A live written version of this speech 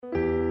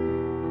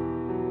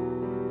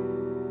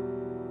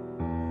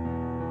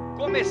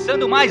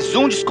Começando mais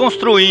um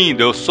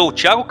Desconstruindo, eu sou o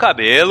Thiago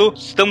Cabelo,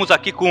 estamos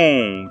aqui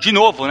de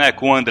novo,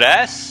 com o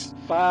Andrés.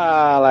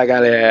 Fala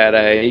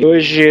galera, e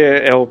hoje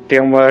é o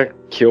tema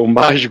que eu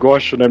mais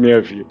gosto na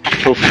minha vida.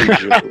 Tô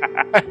fugido.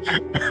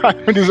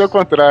 Diz ao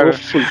contrário.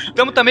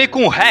 Estamos também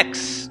com o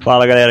Rex.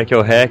 Fala galera, aqui é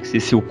o Rex, e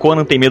se o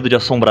Conan tem medo de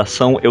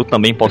assombração, eu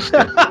também posso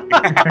ter.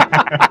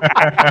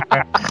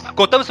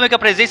 Contamos também com a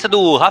presença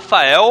do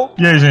Rafael.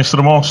 E aí gente,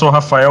 tudo bom? Eu sou o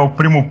Rafael,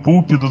 primo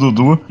Pulp do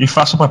Dudu, e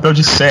faço o papel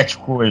de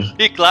cético hoje.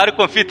 E claro,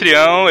 com o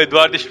anfitrião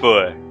Eduardo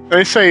Spohr.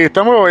 É isso aí,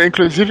 estamos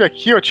inclusive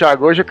aqui,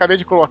 Thiago, hoje eu acabei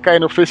de colocar aí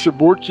no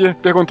Facebook,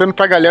 perguntando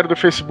pra galera do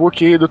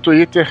Facebook e do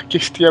Twitter que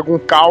se tem algum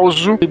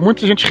causo, e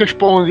muita gente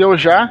respondeu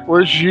já.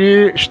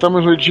 Hoje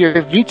estamos no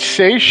dia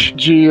 26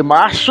 de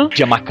março.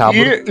 Dia macabro.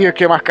 E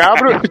que é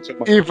macabro.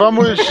 E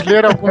vamos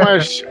ler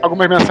algumas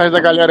mensagens da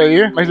galera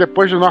aí, mas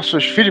depois dos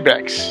nossos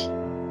feedbacks.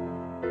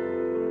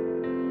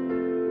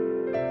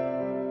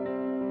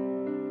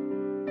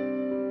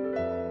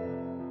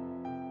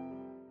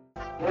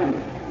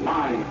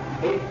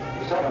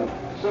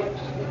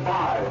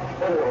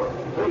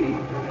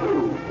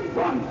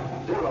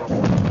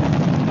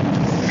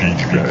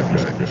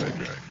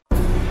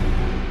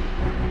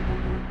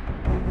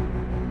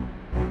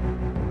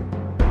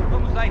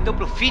 Vamos lá então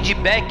pro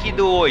feedback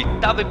do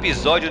 8º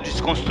episódio do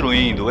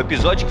Desconstruindo, o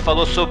episódio que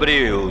falou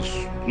sobre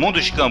os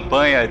mundos de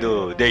campanha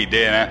do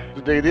D&D, né?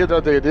 Do D&D, da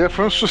D&D,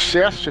 foi um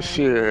sucesso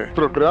esse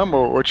programa,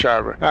 ô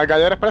Thiago. A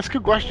galera parece que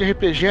gosta de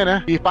RPG,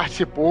 né? E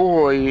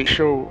participou e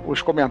deixou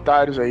os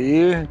comentários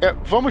aí.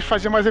 Vamos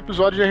fazer mais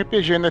episódios de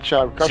RPG, né,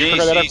 Thiago? Que Sim,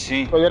 acho que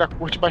sim. A galera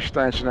curte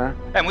bastante, né?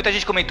 Muita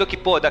gente comentou que,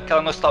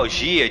 daquela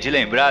nostalgia de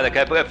lembrar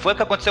daquela época. Foi o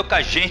que aconteceu com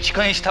a gente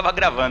quando a gente tava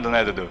gravando,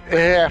 né, Dudu?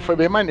 Foi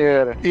bem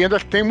maneira. E ainda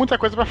tem muita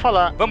coisa pra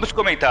falar. Vamos pros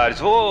comentários.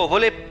 Vou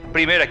ler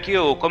primeiro aqui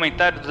o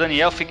comentário do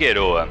Daniel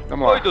Figueroa.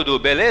 Oi, Dudu,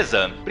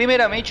 beleza?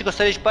 Primeiramente,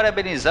 gostaria de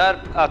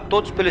parabenizar a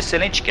todos pelo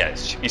excelente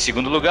cast. Em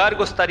segundo lugar,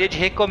 gostaria de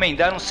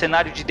recomendar um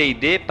cenário de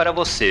D&D para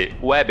você,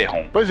 o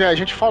Eberron. Pois é, a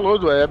gente falou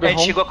do Eberron. A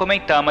gente chegou a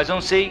comentar, mas eu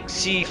não sei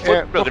se foi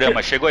pro programa.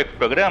 Porque... Chegou aí pro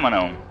programa,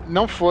 não?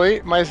 Não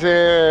foi, mas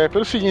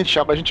pelo seguinte,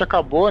 Thiago, a gente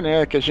acabou,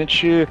 né, que a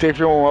gente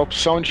teve uma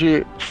opção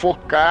de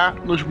focar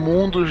nos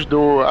mundos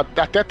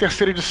até a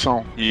terceira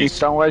edição. Isso.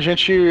 Então a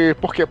gente...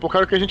 Por quê? Porque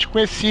era o que a gente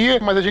conhecia,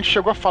 mas a gente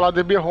chegou a falar do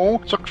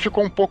Eberron, só que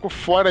ficou um pouco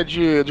fora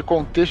de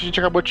contexto, a gente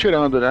acabou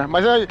tirando, né?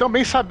 Mas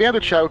também sabendo,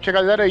 Thiago, que a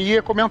galera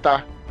ia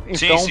comentar.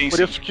 Então, sim.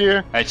 Isso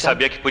que... A gente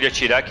sabia que podia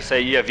tirar, que isso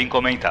aí ia vir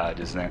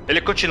comentários, né? Ele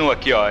continua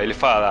aqui, ó. Ele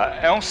fala: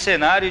 é um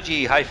cenário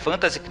de high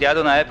fantasy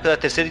criado na época da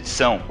terceira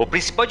edição. O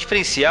principal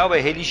diferencial é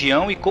a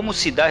religião e como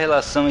se dá a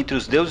relação entre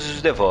os deuses e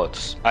os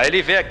devotos. Aí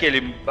ele vê aqui,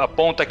 ele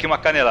aponta aqui uma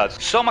canelada.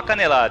 Só uma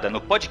canelada.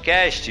 No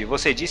podcast,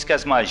 você diz que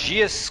as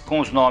magias com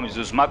os nomes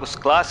dos magos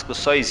clássicos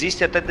só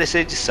existem até a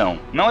terceira edição.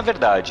 Não é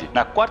verdade.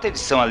 Na quarta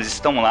edição elas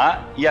estão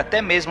lá, e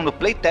até mesmo no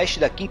playtest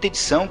da quinta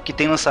edição, que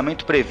tem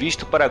lançamento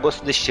previsto para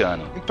agosto deste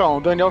ano.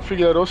 Então, Daniel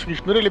Figueiredo, é o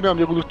seguinte, primeiro ele é meu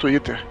amigo do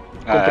Twitter.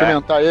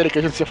 Cumprimentar ele, que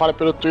a gente se fala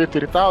pelo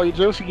Twitter e tal, e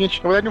dizer o seguinte: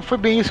 na verdade não foi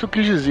bem isso que eu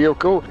quis dizer.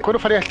 Quando eu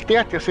falei até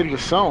a terceira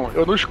edição,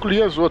 eu não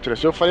excluí as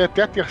outras. Eu falei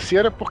até a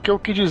terceira porque eu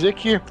quis dizer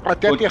que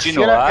até a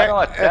terceira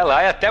até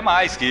lá e até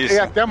mais que isso. É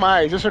até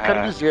mais, isso eu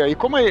quero dizer. E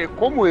como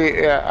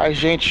a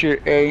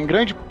gente, em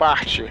grande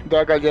parte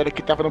da galera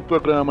que estava no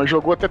programa,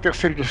 jogou até a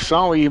terceira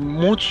edição, e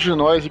muitos de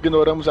nós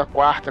ignoramos a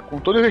quarta, com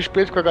todo o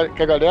respeito com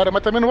a galera,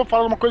 mas também não vou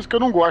falar uma coisa que eu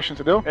não gosto,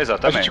 entendeu?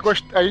 Exatamente.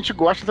 A gente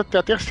gosta até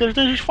a terceira,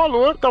 então a gente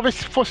falou, talvez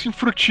se fosse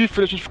infrutífero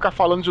a gente ficar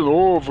falando de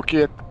novo,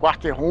 que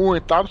quarta é ruim e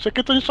tal, não sei o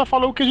que, então a gente só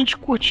falou o que a gente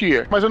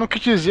curtia. Mas eu não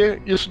quis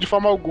dizer isso de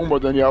forma alguma,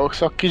 Daniel. Eu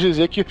só quis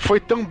dizer que foi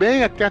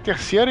também até a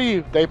terceira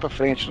e daí pra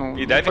frente.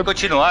 E deve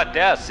continuar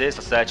até a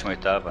sexta, sétima,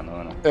 oitava,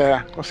 nona.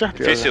 Com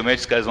certeza.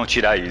 Dificilmente os caras vão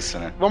tirar isso,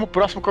 né? Vamos pro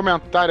próximo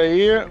comentário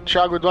aí,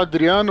 Thiago, do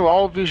Adriano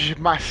Alves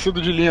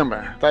Macedo de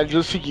Lima. Tá? Ele diz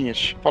o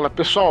seguinte: fala,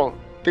 pessoal,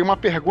 tem uma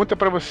pergunta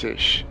pra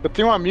vocês. Eu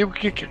tenho um amigo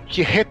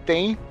que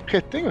retém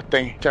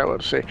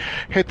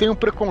um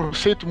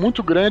preconceito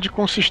muito grande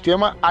com o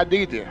sistema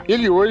AD&D.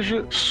 Ele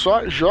hoje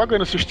só joga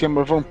no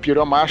sistema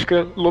Vampiro à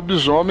Máscara,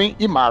 Lobisomem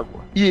e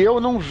Mago. E eu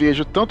não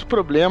vejo tanto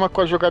problema com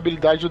a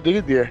jogabilidade do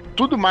D&D.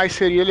 Tudo mais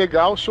seria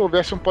legal se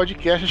houvesse um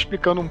podcast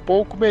explicando um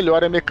pouco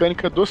melhor a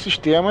mecânica dos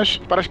sistemas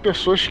para as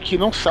pessoas que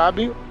não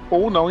sabem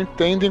ou não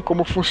entendem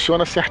como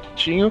funciona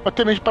certinho,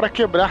 até mesmo para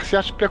quebrar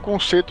certos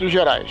preconceitos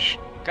gerais.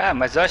 Cara,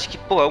 mas eu acho que,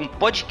 um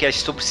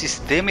podcast sobre o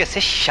sistema ia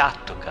ser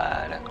chato,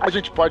 cara. A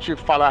gente pode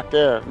falar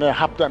até, né,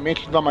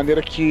 rapidamente, de uma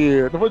maneira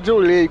que, não vou dizer o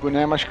leigo,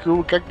 né, mas que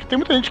tem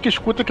muita gente que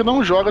escuta que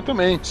não joga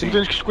também. Sim. Tem muita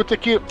gente que escuta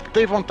que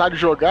tem vontade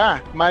de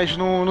jogar, mas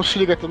não se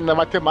liga na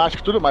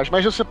matemática e tudo mais.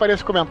 Mas eu separei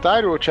esse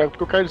comentário, Thiago,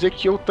 porque eu quero dizer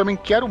que eu também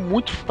quero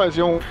muito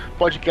fazer um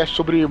podcast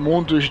sobre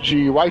mundos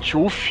de White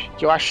Wolf,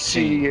 que eu acho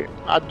que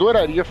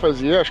adoraria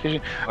fazer. Acho que a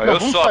gente... Eu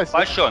sou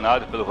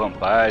apaixonado pelo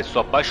Vampire, sou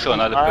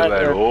apaixonado pelo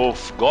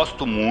Werewolf,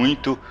 gosto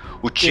muito.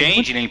 O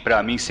Changeling,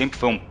 pra mim, sempre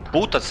foi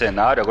puta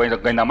cenário, agora,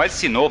 ainda mais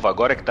esse novo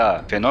agora que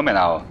tá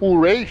fenomenal. O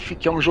Wraith,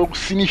 que é um jogo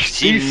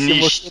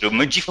sinistro,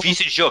 muito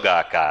difícil de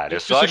jogar, cara. Eu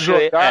só acho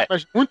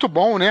mas muito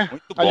bom, né?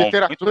 Muito bom. A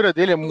literatura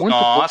dele é muito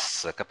boa.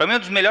 Nossa, pra mim um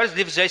dos melhores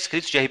livros já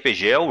escritos de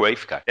RPG é o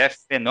Wraith, cara. É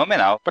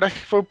fenomenal. Parece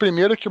que foi o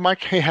primeiro que o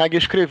Mike Hagen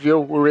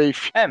escreveu, o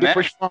Wraith.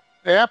 Depois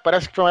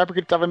parece que foi uma época que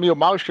ele tava meio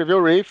mal, escreveu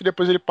o Wraith,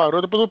 depois ele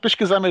parou. Depois eu vou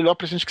pesquisar melhor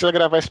pra gente quiser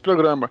gravar esse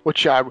programa, ô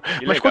Thiago.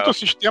 Mas quanto ao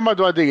sistema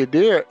do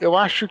AD&D, eu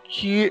acho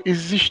que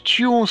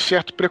existiu um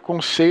certo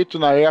preconceito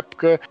na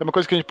época. É uma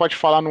coisa que a gente pode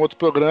falar no outro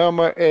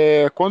programa.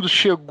 Quando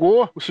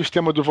chegou o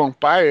sistema do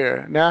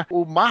Vampire, né?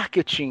 O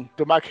marketing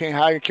do Mike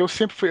Hagen, que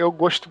eu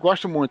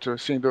gosto muito,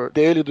 assim,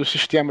 dele, dos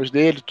sistemas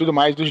dele, tudo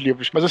mais, dos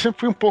livros. Mas eu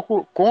sempre fui um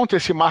pouco contra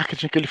esse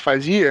marketing que ele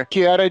fazia,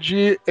 que era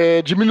de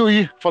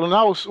diminuir. Falando,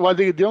 o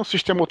AD&D é um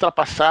sistema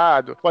ultrapassado.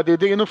 O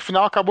AD&D, e no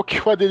final acabou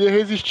que o AD&D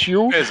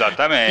resistiu.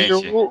 Exatamente.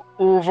 E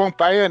o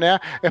Vampire, né,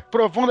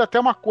 provando até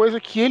uma coisa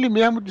que ele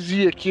mesmo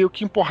dizia, que o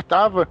que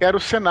importava era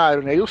o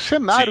cenário, né? E o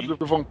cenário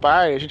do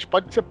Vampire,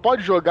 você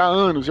pode jogar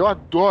anos. Eu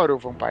adoro o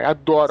Vampire,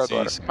 adoro.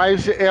 Sim.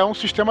 Mas é um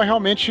sistema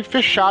realmente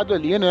fechado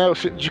ali, né?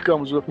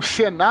 Digamos, o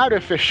cenário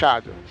é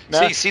fechado,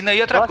 né? Sim,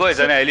 e outra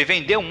coisa, né? Ele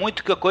vendeu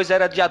muito que a coisa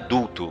era de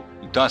adulto.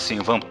 Então, assim,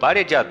 o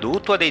Vampire é de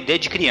adulto, o AD&D é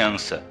de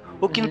criança.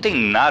 O que não tem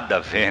nada a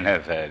ver, né,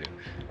 velho?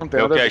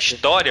 A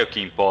história é o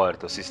que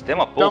importa, o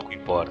sistema pouco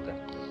importa.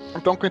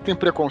 Então, quem tem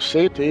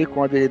preconceito aí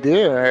com a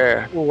D&D,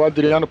 o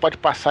Adriano pode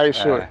passar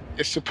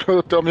esse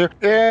produtor mesmo.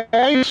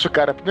 É isso,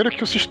 cara. Primeiro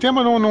que o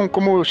sistema, não,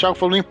 como o Thiago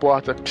falou, não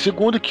importa.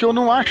 Segundo que eu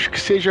não acho que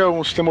seja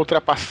um sistema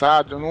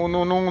ultrapassado.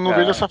 Não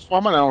vejo dessa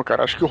forma, não,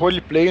 cara. Acho que o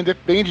roleplay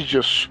depende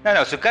disso.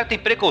 Não, se o cara tem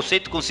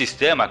preconceito com o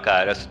sistema,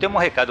 cara, se tem um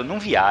recado,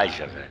 não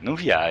viaja, velho. Não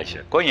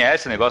viaja.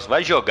 Conhece o negócio,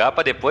 vai jogar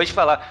pra depois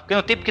falar. Porque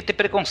não tem porque ter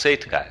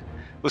preconceito, cara.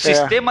 O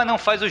sistema não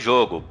faz o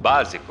jogo,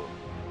 básico.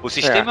 O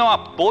sistema é um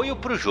apoio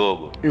pro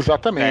jogo.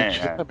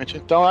 Exatamente.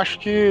 Então acho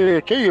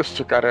que é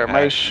isso, cara.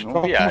 Mas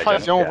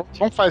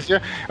vamos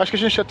fazer. Acho que a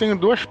gente já tem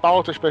duas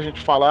pautas pra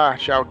gente falar,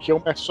 Thiago, que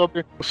uma é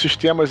sobre os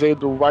sistemas aí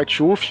do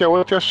White Wolf e a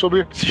outra é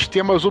sobre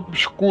sistemas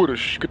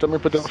obscuros, que também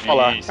podemos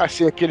falar.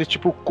 Assim, aquele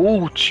tipo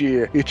Cult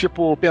e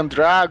tipo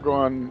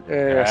Pendragon,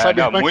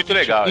 muito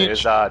legal,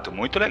 exato,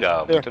 muito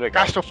legal.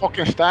 Castle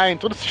Falkenstein,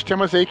 todos os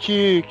sistemas aí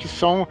que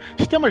são...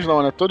 Sistemas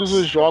não, né? Todos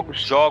os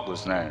jogos.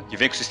 Jogos, né? Que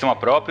vem com sistema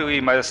próprio,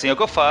 mas assim, é o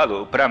que eu falo.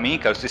 Pra mim,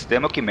 cara, o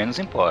sistema é o que menos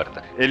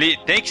importa. Ele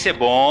tem que ser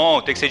bom,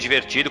 tem que ser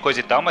divertido, coisa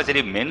e tal, mas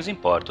ele menos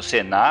importa. O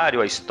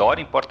cenário, a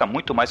história importa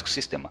muito mais que o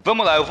sistema.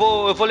 Vamos lá, eu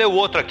vou ler o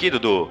outro aqui,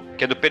 Dudu,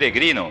 que é do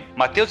Peregrino.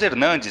 Matheus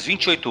Hernandes,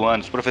 28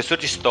 anos, professor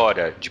de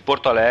História de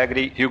Porto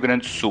Alegre, Rio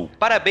Grande do Sul.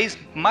 Parabéns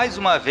mais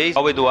uma vez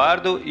ao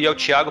Eduardo e ao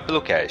Thiago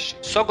pelo cast.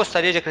 Só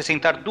gostaria de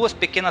acrescentar duas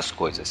pequenas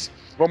coisas.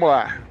 Vamos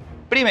lá.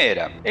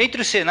 Primeira,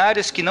 entre os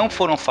cenários que não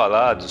foram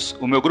falados,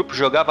 o meu grupo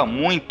jogava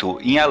muito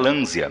em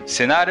Alânzia,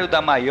 cenário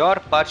da maior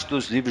parte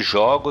dos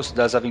livros-jogos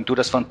das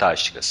Aventuras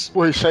Fantásticas.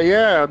 Pô, isso aí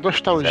é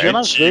nostalgia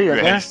na veia,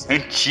 né?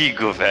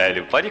 Antigo,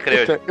 velho. Pode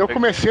crer. Puta, eu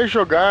comecei a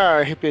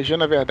jogar RPG,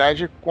 na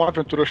verdade, com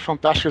Aventuras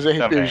Fantásticas RPG,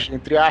 também.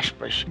 Entre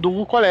aspas,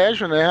 do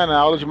colégio, né? Na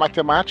aula de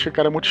matemática, que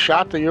era muito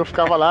chata, e eu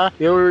ficava lá,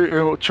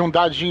 eu tinha um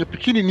dadinho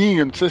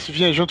pequenininho, não sei se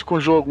vinha junto com o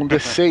jogo, um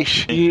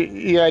D6,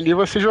 e ali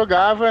você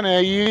jogava,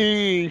 né?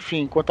 E,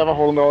 enfim, enquanto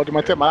tava rolando a aula de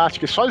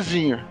matemática,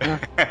 sozinho.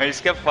 Né?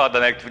 Isso que é foda,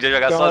 né? Que tu podia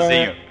jogar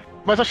sozinho.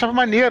 Mas eu achava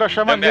maneiro,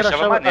 achava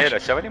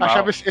animal.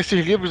 Achava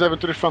esses livros de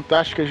aventuras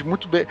fantásticas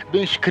muito bem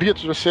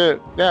escritos, você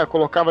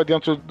colocava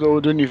dentro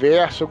do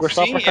universo, eu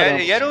gostava pra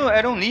caramba. E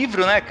era um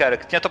livro, né, cara,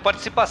 que tinha a tua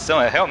participação.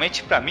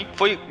 Realmente, pra mim,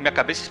 minha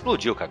cabeça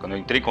explodiu, cara. Quando eu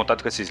entrei em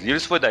contato com esses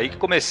livros, foi daí que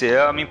comecei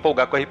a me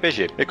empolgar com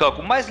RPG. E,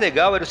 claro, o mais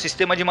legal era o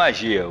sistema de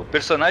magia. O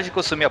personagem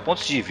consumia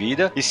pontos de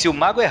vida, e se o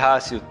mago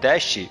errasse o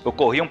teste,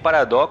 ocorria um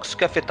paradoxo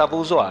que afetava o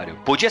usuário.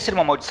 Podia ser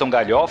uma maldição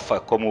galhofa,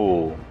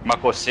 como uma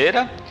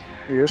coceira,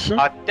 isso.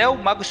 Até o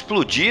mago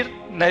explodir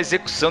na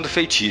execução do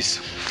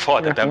feitiço.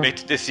 Foda, também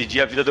tu decidir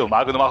a vida do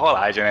mago numa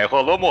rolagem, né?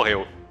 Rolou,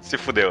 morreu. Se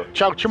fudeu.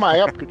 Thiago, tinha uma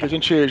época que a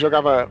gente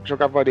jogava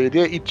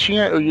D&D e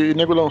o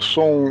nego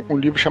lançou um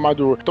livro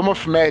chamado Tome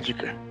of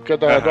Magic, que é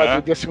do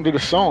D&D 2ª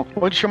edição,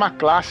 onde tinha uma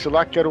classe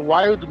lá que era o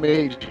Wild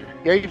Mage.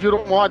 E aí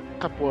virou moda,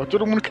 porra.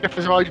 Todo mundo queria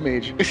fazer Wild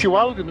Mage. Esse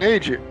Wild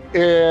Mage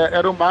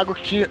era um mago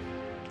que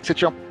você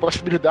tinha a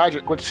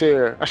possibilidade, quando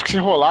você, acho que se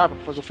enrolava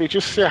pra fazer o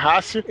feitiço, se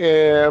errasse,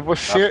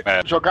 você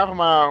jogava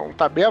uma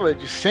tabela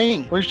de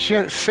 100, onde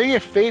tinha 100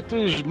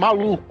 efeitos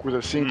malucos,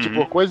 assim,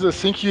 tipo, coisas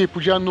assim que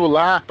podia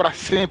anular pra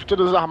sempre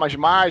todas as armas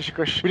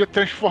mágicas, podia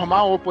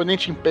transformar o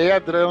oponente em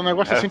pedra, um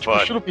negócio assim, tipo,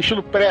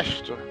 estilo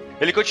Presto.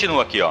 Ele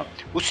continua aqui, ó.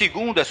 O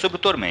segundo é sobre o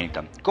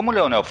Tormenta. Como o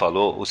Leonel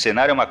falou, o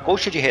cenário é uma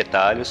colcha de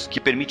retalhos que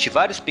permite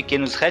vários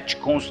pequenos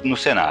retcons no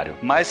cenário.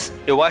 Mas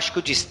eu acho que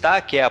o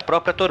destaque é a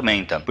própria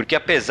Tormenta, porque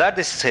apesar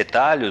desses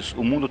retalhos,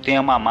 o mundo tem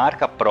uma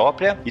marca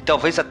própria e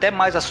talvez até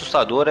mais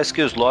assustadoras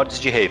que os Lords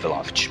de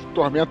Ravenloft.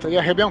 Tormenta aí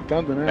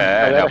arrebentando, né?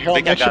 A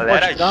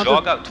galera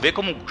joga... Tu vê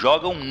como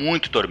jogam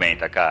muito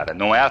Tormenta, cara.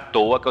 Não é à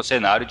toa que é o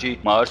cenário de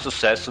maior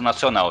sucesso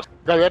nacional.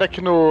 Galera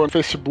aqui no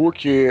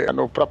Facebook,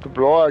 no próprio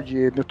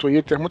blog, no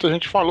Twitter, muita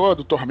gente falou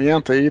do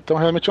Tormenta aí, então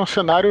realmente é um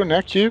cenário,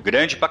 né, que...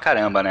 Grande pra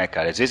caramba, né,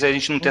 cara? Às vezes a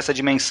gente não tem essa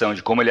dimensão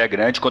de como ele é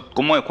grande,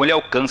 como ele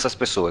alcança as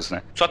pessoas,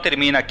 né? Só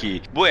termina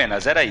aqui.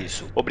 Buenas, era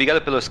isso.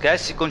 Obrigado pelos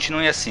casts e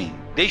continue assim.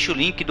 Deixe o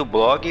link do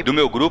blog do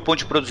meu grupo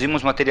onde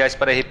produzimos materiais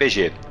para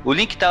RPG. O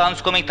link tá lá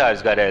nos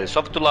comentários, galera. É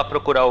só tu lá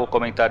procurar o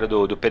comentário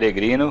do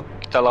Peregrino,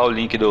 que tá lá o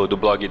link do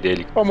blog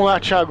dele. Vamos lá,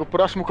 Thiago.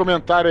 Próximo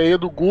comentário aí é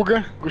do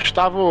Guga,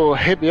 Gustavo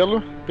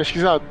Rebelo,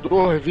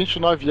 pesquisador,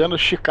 29 anos,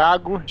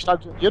 Chicago,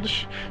 Estados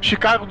Unidos.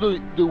 Chicago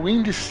do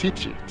Windy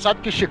City.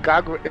 Sabe que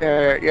Chicago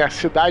é a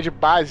cidade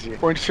base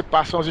onde se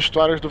passam as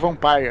histórias do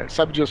Vampire.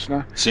 Sabe disso,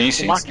 né? Sim,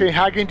 sim. O Mark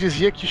Hagen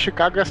dizia que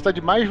Chicago é a cidade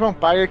mais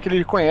Vampire que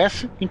ele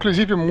conhece.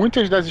 Inclusive,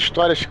 muitas das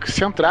histórias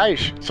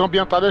centrais são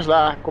ambientadas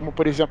lá. Como,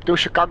 por exemplo, tem o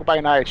Chicago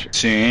by Night.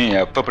 Sim,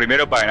 foi o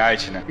primeiro by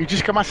Night, né? E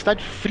diz que é uma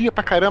cidade fria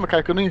pra caramba,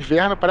 cara. Que no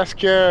inverno parece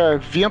que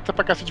venta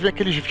pra cacete. Vem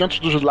aqueles ventos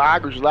dos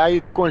lagos lá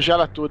e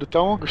congela tudo.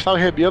 Então, Gustavo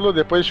Rebelo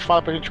depois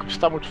fala pra gente como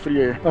está muito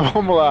frio aí. Então,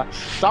 vamos lá.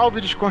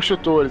 Salve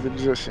Desconstrutores, ele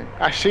diz assim.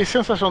 Achei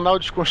sensacional o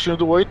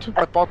Desconstruindo 8.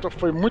 A pauta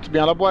foi muito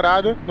bem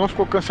elaborada, não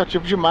ficou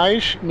cansativo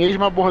demais,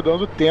 mesmo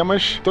abordando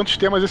tantos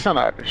temas e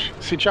cenários.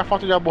 Senti a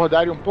falta de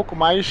abordarem um pouco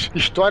mais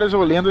histórias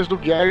ou lendas do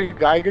Gary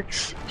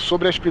Gygax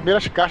sobre as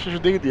primeiras caixas do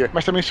D&D.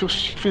 Mas também se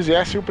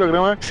fizesse, o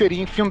programa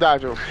seria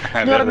infindável.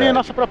 Não era nem a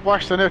nossa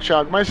proposta, né,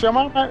 Thiago? Mas é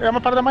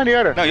uma parada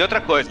maneira. Não, e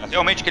outra coisa,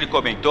 realmente que ele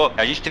comentou,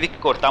 a gente teve que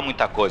cortar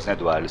muita coisa, né,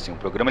 Eduardo? Assim, o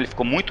programa ele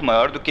ficou muito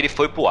maior do que ele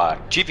foi pro ar.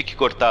 Tive que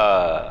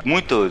cortar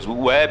muitos,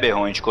 o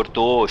Eberron a gente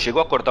cortou,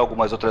 chegou a cortar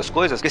algumas outras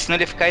coisas, porque senão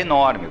ele ia ficar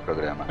enorme o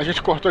programa. A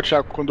gente cortou,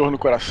 Thiago, com dor no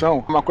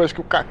coração, uma coisa que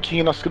o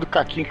Caquinho, nosso querido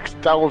Caquinho que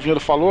tá ouvindo,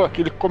 falou,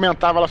 que ele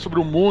comentava lá sobre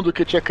o mundo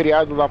que tinha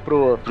criado lá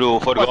pro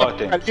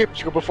Forgotten.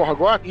 Pro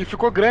Forgotten, e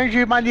ficou grande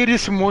e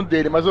maneiríssimo o mundo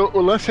dele, mas o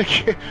lance é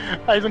que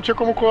a gente não tinha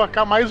como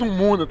colocar mais um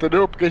mundo,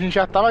 entendeu? Porque a gente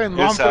já tava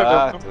enorme.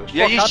 Exato.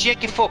 E a gente tinha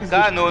que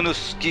focar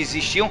nos que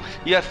existiam,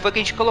 e foi que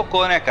a gente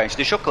colocou, né, cara? A gente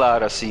deixou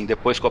claro, assim,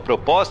 depois com a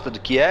proposta do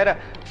que era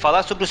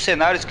falar sobre os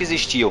cenários que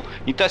existiam.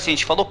 Então, assim, a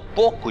gente falou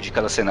pouco de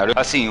cada cenário.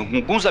 Assim,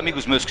 alguns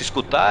amigos meus que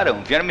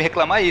escutaram vieram me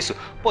reclamar isso.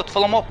 Pô, tu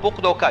falou mal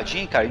pouco do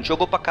Alcadim, cara. A gente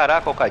jogou pra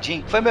caraca o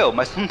Alcadim. Foi,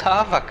 mas não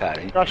dava,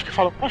 cara. Eu acho que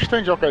falou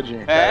bastante de Alcadim.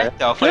 Cara.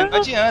 Então, eu falei, não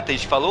adianta. A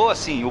gente falou,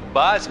 assim, o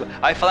básico.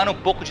 Aí falaram um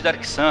pouco de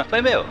Dark Sun.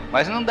 Foi,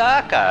 mas não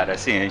dá, cara.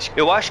 Assim,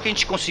 eu acho que a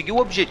gente conseguiu o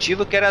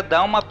objetivo que era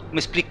dar uma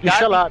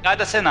explicada em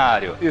cada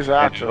cenário.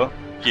 Exato.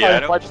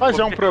 Entendeu? Pode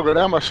fazer um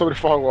programa sobre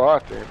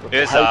Forgotten.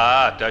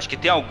 Exato, acho que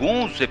tem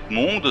alguns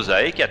mundos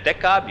aí que até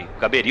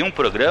caberia um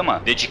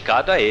programa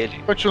dedicado a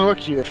ele. Continua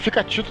aqui. Fica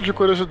a título de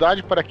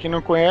curiosidade para quem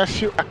não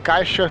conhece a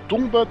caixa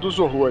Tumba dos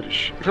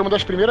Horrores. Foi uma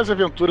das primeiras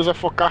aventuras a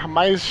focar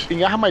mais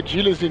em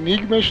armadilhas e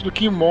enigmas do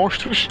que em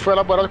monstros. Foi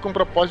elaborado com o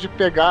propósito de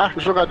pegar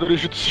os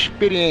jogadores ditos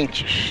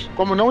experientes.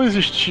 Como não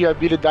existia a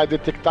habilidade de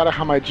detectar a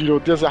armadilha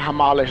ou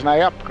desarmá-las na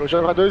época, os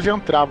jogadores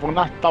entravam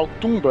na tal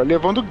tumba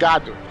levando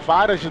gado,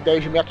 varas de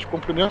 10 metros de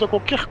comprimento ou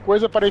qualquer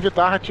coisa para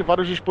evitar ativar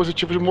os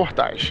dispositivos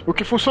mortais. O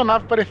que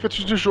funcionava para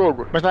efeitos de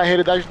jogo, mas na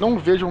realidade não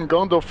vejo um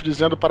Gandalf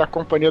dizendo para a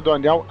Companhia do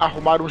Anel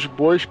arrumar uns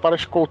bois para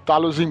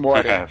escoltá-los em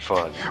Moria.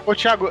 Foda. Ô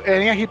Thiago,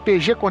 em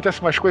RPG acontece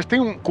umas coisas, tem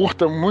um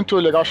curta muito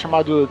legal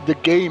chamado The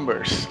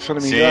Gamers, se eu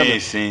não me engano.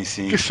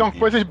 Sim. Que são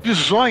coisas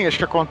bizonhas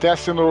que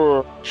acontecem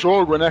no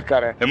jogo, né,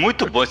 cara? É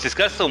muito bom, esses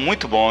caras são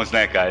muito bons,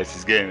 né, cara,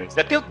 esses gamers.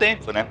 Já tem o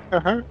tempo, né?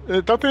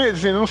 Então tem,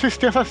 assim, não sei se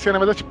tem essa cena,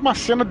 mas é tipo uma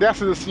cena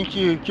dessas, assim,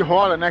 que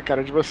rola, né,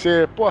 cara? De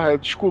você,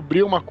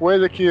 descobrir uma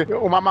coisa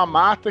uma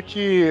mamata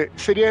que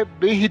seria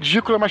bem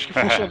ridícula, mas que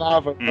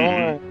funcionava.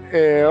 Então,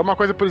 é uma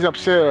coisa, por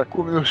exemplo,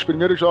 nos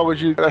primeiros jogos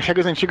das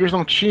regras antigas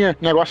não tinha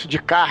negócio de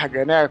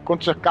carga, né?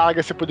 Quantas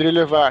cargas você poderia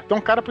levar. Então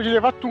o cara podia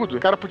levar tudo. O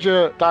cara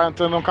podia estar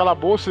entrando num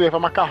calabouço e levar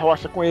uma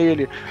carroça com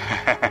ele.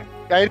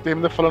 Aí ele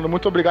termina falando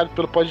muito obrigado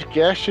pelo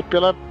podcast e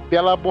pela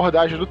bela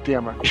abordagem do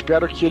tema.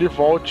 Espero que ele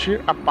volte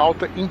à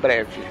pauta em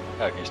breve.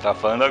 É o que a gente tá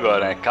falando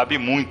agora, né? Cabe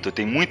muito,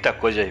 tem muita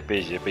coisa de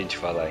RPG pra gente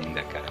falar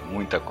ainda, cara.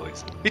 Muita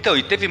coisa. Então,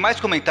 e teve mais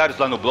comentários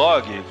lá no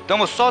blog. Então,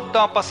 vou só dar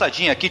uma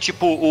passadinha aqui.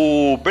 Tipo,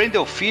 o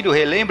Brendel Filho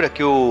relembra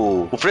que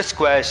o First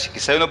Quest, que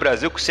saiu no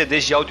Brasil com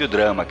CDs de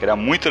audiodrama, que era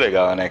muito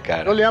legal, né,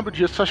 cara? Eu lembro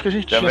disso, acho que a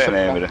gente também tinha.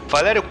 Também lembra.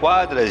 Valério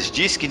Quadras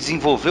diz que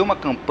desenvolveu uma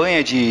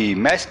campanha de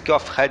Mask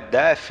of Red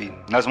Death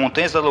nas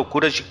Montanhas da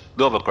Loucura de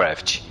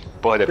Lovecraft.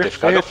 Pô, deve ter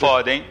ficado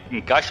foda, hein?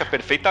 Encaixa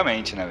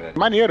perfeitamente, né, velho?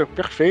 Maneiro,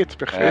 perfeito.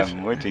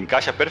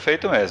 Encaixa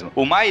perfeito mesmo.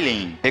 O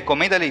Mylin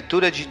recomenda a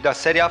leitura da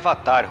série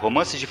Avatar,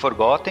 Romances de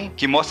Forgotten,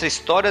 que mostra a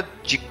história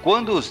de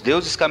quando os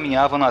deuses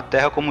caminhavam na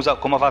Terra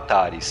como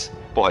avatares.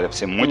 Porra, deve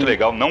ser muito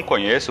legal, não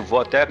conheço, vou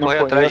até correr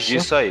atrás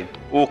disso aí.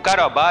 O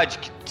Caro Abad,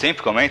 que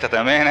sempre comenta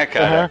também, né,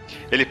 cara?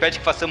 Ele pede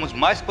que façamos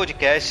mais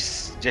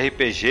podcasts de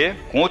RPG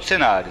com outros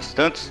cenários,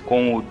 tanto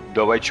com o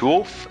da White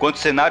Wolf, quanto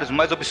cenários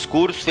mais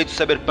obscuros feitos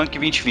Cyberpunk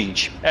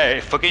 2020.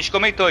 Foi o que a gente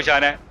comentou já,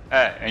 né?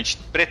 A gente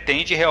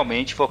pretende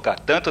realmente focar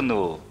tanto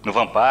no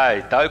Vampire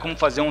e tal, e como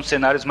fazer uns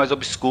cenários mais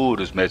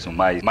obscuros mesmo,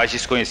 mais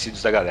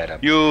desconhecidos da galera.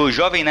 E o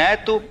Jovem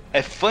Neto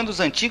é fã dos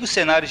antigos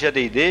cenários de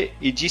AD&D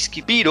e diz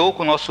que pirou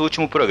com o nosso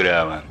último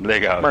programa.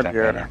 Legal,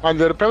 maneiro. Tá?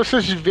 Maneiro. Pra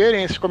vocês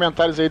verem esses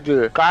comentários aí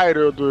do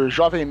Cairo, do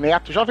Jovem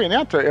Neto. Jovem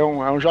Neto é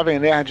um jovem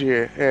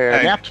nerd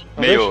neto?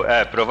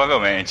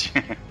 Provavelmente.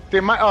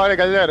 Olha,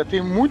 galera,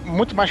 tem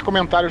muito mais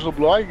comentários no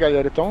blog,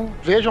 galera. Então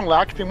vejam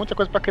lá que tem muita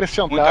coisa pra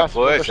acrescentar. Muita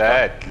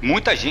coisa,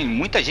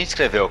 Muita gente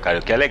escreveu, cara,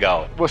 o que é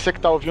legal. Você que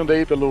tá ouvindo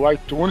aí pelo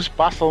iTunes,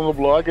 passa lá no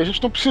blog. A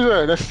gente não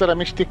precisa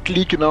necessariamente ter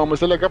clique, não,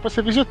 mas é legal pra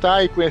você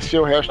visitar e conhecer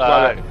o resto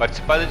lá.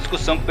 Participar da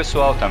discussão com o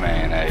pessoal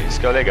também, né? Isso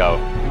que é o legal.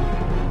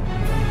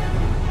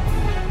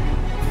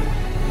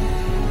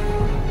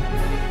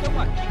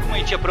 Como a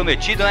gente tinha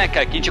prometido, né,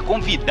 cara, que a gente ia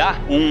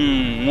convidar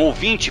um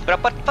ouvinte pra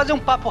fazer um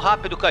papo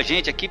rápido com a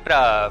gente aqui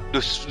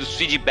dos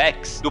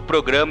feedbacks do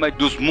programa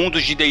dos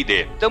mundos de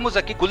D&D. Estamos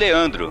aqui com o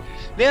Leandro.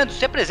 Leandro,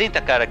 se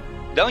apresenta, cara.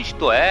 De onde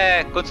tu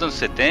é? Quantos anos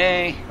você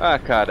tem?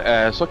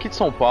 Cara, sou aqui de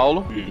São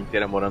Paulo, a vida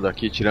inteira morando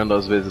aqui, tirando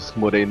as vezes que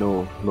morei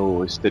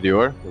no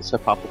exterior. Isso é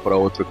papo pra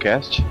outro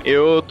cast.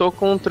 Eu tô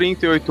com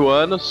 38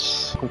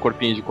 anos, com um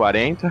corpinho de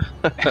 40.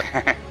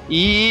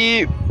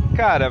 E,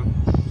 cara,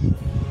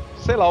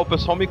 sei lá, o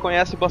pessoal me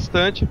conhece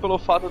bastante pelo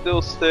fato de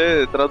eu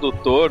ser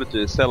tradutor de,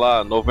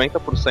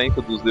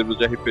 90% dos livros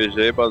de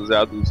RPG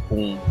baseados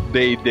com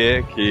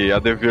D&D que a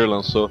Devir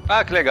lançou.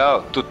 Ah, que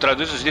legal. Tu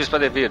traduz os livros pra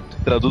Devir?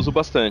 Traduzo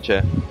bastante,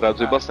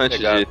 Traduzi bastante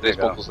legal, de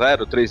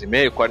 3.0,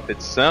 3.5, quarta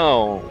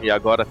edição, e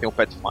agora tem o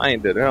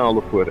Pathfinder, é uma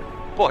loucura.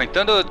 Porra,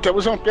 então...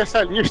 Temos um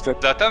especialista.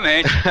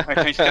 Exatamente.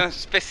 A gente tem um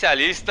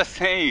especialista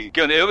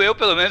que eu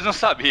pelo menos não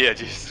sabia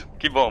disso.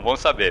 Que bom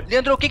saber.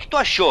 Leandro, o que tu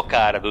achou,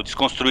 cara, do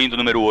Desconstruindo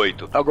número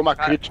 8? Alguma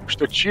crítica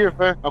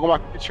construtiva? Alguma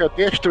crítica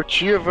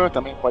destrutiva?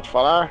 Também pode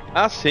falar?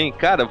 Ah, sim.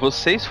 Cara,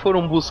 vocês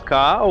foram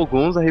buscar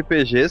alguns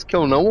RPGs que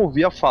eu não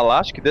ouvia falar,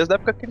 acho que desde a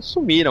época que eles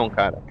sumiram,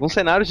 cara. Um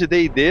cenário de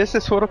D&D,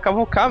 vocês foram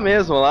cavucar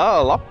mesmo,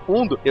 lá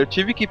fundo. Eu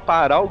tive que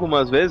parar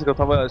algumas vezes, que eu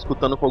tava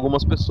escutando com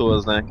algumas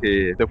pessoas, né,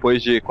 que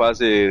depois de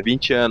quase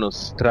 20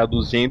 anos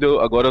traduzindo,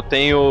 agora eu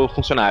tenho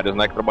funcionários,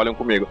 né, que trabalham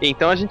comigo.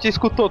 Então a gente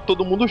escutou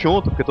todo mundo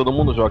junto, porque todo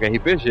mundo joga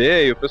RPG,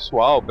 e o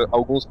pessoal,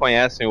 alguns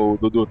conhecem o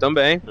Dudu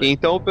também.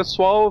 Então o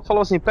pessoal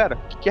falou assim, pera,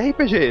 que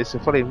RPG é esse?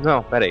 Eu falei,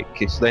 não, pera aí,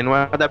 que isso daí não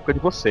é da época de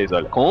vocês,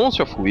 olha.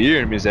 Conscience of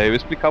Wyrms, aí eu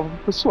explicava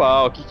pro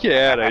pessoal o que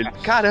era. Ele,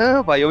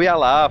 caramba, eu ia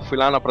lá, fui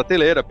lá na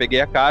prateleira, peguei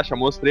a caixa,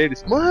 mostrei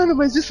eles, mano,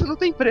 mas isso não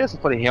tem preço.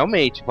 Eu falei,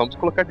 realmente, vamos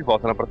colocar de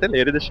volta na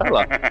prateleira e deixar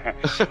lá.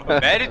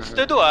 Méritos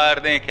do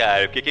Eduardo, hein,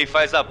 cara, porque quem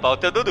faz a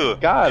pauta é o Dudu.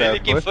 Cara, ele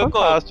que foi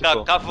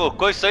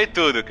cavocou isso aí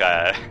tudo,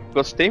 cara.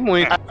 Gostei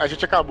muito. A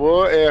gente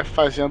acabou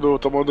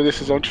tomando a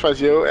decisão de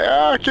fazer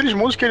aqueles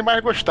mundos que ele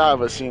mais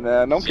gostava, assim,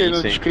 né? Não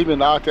querendo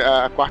discriminar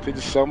a quarta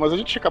edição, mas a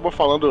gente acabou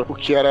falando o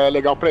que era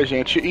legal pra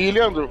gente. E,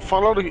 Leandro,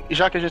 falando,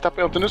 já que a gente tá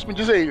perguntando isso, me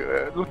diz aí,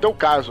 no teu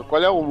caso,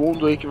 qual é o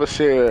mundo aí que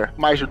você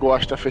mais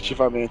gosta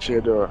efetivamente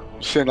do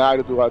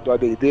cenário do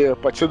AD&D?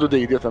 Pode ser do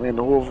D&D também,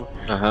 novo.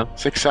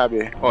 Você que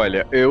sabe.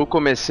 Olha, eu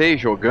comecei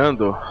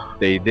jogando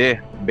D&D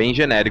bem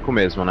genérico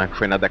mesmo, né? Que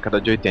foi na década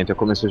de 80. Eu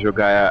comecei a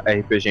jogar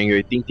RPG em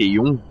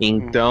 81,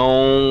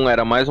 então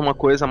era mais uma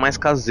coisa mais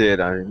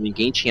caseira.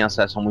 Ninguém tinha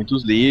acesso a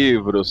muitos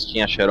livros,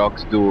 tinha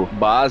xerox do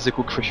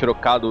básico que foi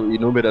xerocado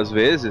inúmeras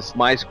vezes,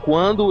 mas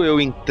quando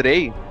eu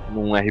entrei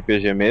num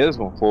RPG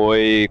mesmo,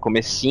 foi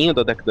comecinho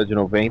da década de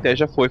 90 e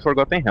já foi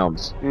Forgotten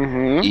Realms.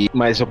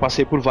 Mas eu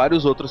passei por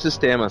vários outros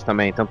sistemas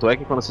também, tanto é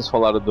que quando vocês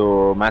falaram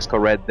do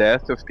Masquerade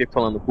Death, eu fiquei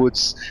falando,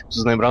 putz,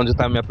 preciso lembrar onde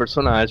tá a minha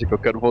personagem, que eu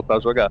quero voltar a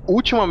jogar.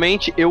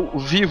 Ultimamente, eu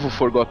vivo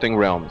Forgotten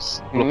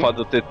Realms, pelo fato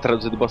de eu ter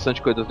traduzido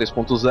bastante coisa do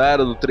 3.0,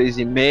 do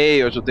 3.5,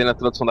 eu ajudei na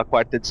tradução da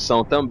quarta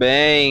edição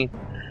também.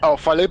 Eu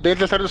falei bem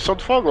da tradução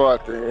do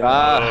Forgotten.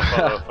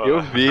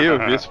 Eu vi,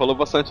 você falou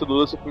bastante do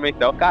Lúcio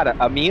Pimentel. Cara,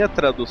 a minha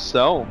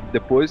tradução,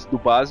 depois do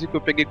básico,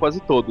 eu peguei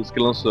quase todos que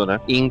lançou, né?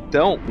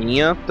 Então,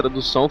 minha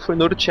tradução foi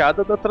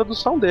norteada da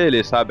tradução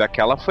dele, sabe?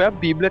 Aquela foi a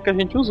bíblia que a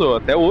gente usou,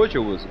 até hoje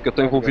eu uso. Porque eu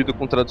tô envolvido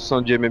com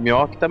tradução de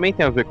MMO, que também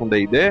tem a ver com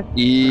D&D,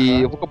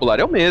 e o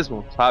vocabulário é o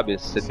mesmo, sabe?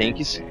 Você tem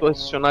que se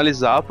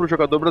profissionalizar pro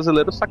jogador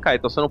brasileiro sacar,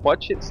 então você não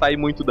pode sair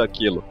muito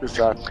daquilo.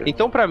 Exato.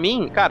 Então, pra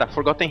mim, cara,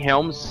 Forgotten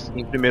Realms,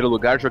 em primeiro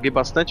lugar, joguei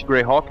bastante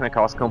Greyhawk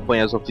naquelas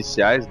campanhas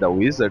oficiais da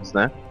Wizards,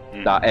 né?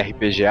 Da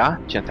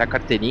RPGA, tinha até a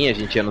carteirinha, a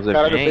gente ia nos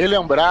eventos. Cara, bem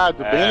lembrado,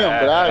 bem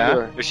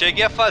lembrado. Eu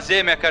cheguei a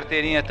fazer minha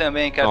carteirinha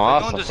também, cara.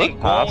 Nossa, foi um dos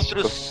fantástico.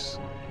 encontros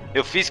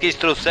Eu fiz que eles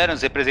trouxeram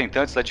os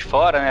representantes lá de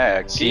fora, né?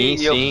 Aqui,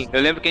 Sim.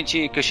 Eu lembro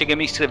que eu cheguei a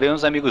me inscrever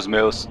uns amigos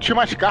meus. Tinha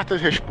umas cartas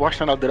de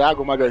resposta na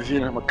Dragon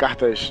Magazine,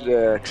 cartas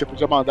que você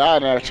podia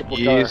mandar, né? Tipo,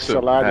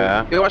 Isso,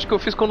 né? Eu acho que eu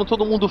fiz quando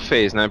todo mundo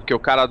fez, né? Porque o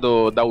cara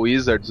da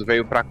Wizards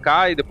veio pra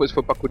cá e depois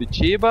foi pra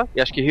Curitiba,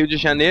 e acho que Rio de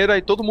Janeiro,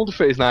 aí todo mundo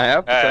fez na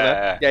época,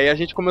 né? E aí a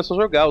gente começou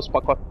a jogar os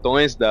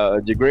pacotões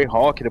de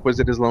Greyhawk, depois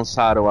eles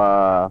lançaram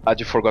a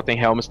de Forgotten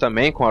Realms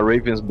também, com a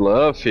Raven's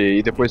Bluff,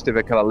 e depois teve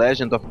aquela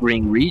Legend of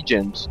Green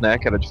Regent, né?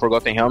 Que era de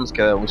Forgotten Realms,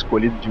 que é um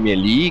escolhido de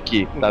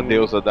Mielik, da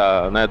deusa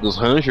dos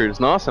Rangers.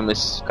 Nossa,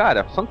 mas,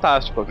 cara,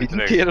 fantástico. A vida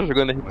inteira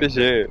jogando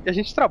RPG. E a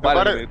gente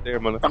trabalha no meio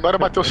termo, né? Agora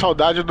bateu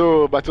saudade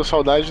do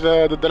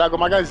Dragon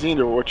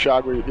Magazine, o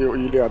Thiago e o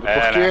Leandro.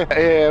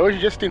 Porque hoje em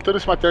dia você tem todo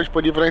esse material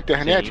disponível na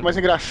internet, mas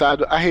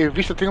engraçado, a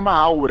revista tem uma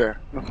aura,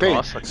 não tem?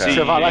 Nossa, cara.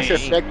 Você vai lá,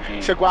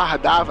 você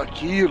guardava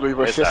aquilo e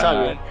você,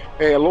 sabe,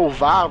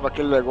 louvava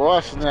aquele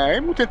negócio, né?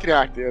 É muito entre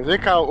aspas. Vem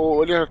cá,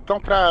 então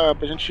pra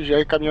gente já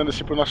ir caminhando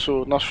assim pro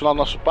nosso final do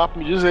nosso papo,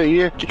 me diz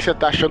aí o que você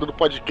tá achando do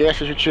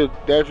podcast. A gente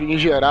deve, em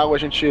geral, a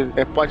gente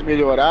pode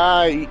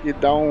melhorar e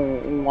dar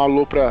um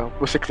alô pra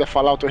você quiser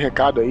falar o teu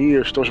recado aí,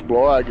 os teus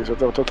blogs, o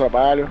teu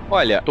trabalho.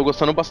 Olha, tô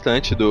gostando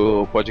bastante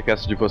do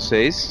podcast de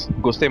vocês.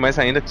 Gostei mais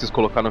ainda que vocês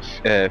colocaram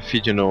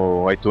feed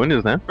no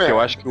iTunes, né? Porque eu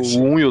acho que o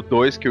 1 e o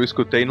 2 que eu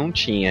escutei não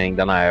tinha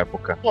ainda na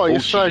época. Pô,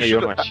 isso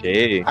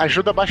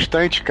ajuda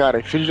bastante,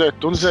 cara. Feed de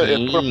iTunes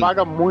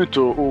propaga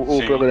muito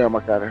o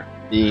programa,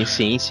 cara. E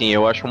sim,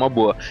 eu acho uma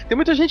boa. Tem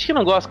muita gente que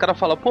não gosta, o cara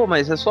fala, pô,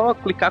 mas é só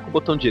clicar com o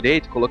botão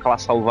direito, colocar lá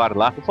salvar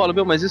lá. Eu falo,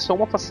 mas isso é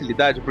uma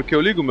facilidade, porque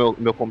eu ligo o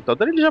meu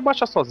computador, ele já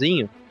baixa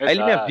sozinho. Aí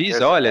ele me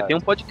avisa, olha, tem um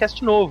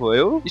podcast novo.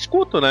 Eu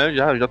escuto, né?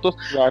 Já tô.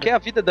 Claro. Porque a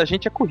vida da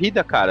gente é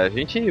corrida, cara. A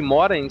gente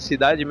mora em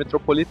cidade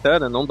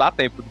metropolitana, não dá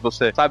tempo de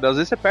você, sabe? Às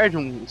vezes você perde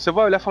você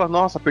vai olhar e fala,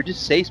 nossa, perdi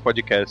 6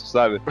 podcasts,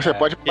 sabe? Você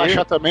pode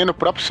baixar também no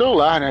próprio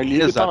celular, né?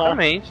 Liga.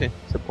 Exatamente.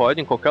 Você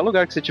pode, em qualquer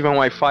lugar que você tiver um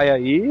Wi-Fi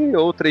aí,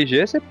 ou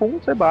 3G, você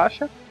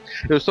baixa.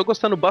 Eu estou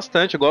gostando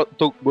bastante,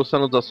 tô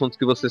gostando dos assuntos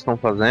que vocês estão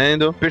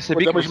fazendo.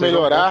 Podemos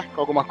melhorar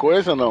com alguma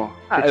coisa ou não?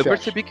 Eu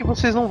percebi que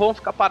vocês não vão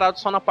ficar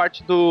parados só na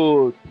parte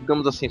do,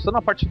 digamos assim, só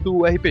na parte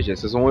do RPG.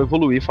 Vocês vão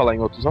evoluir, falar em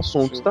outros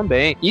assuntos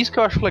também. Isso que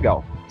eu acho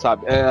legal,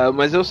 sabe?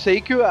 Mas eu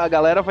sei que a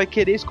galera vai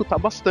querer escutar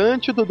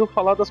bastante o Dudu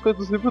falar das coisas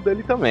dos livros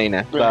dele também,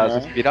 né? Das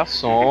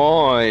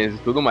inspirações e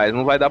tudo mais.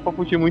 Não vai dar pra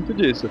fugir muito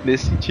disso,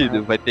 nesse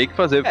sentido. Vai ter que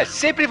fazer...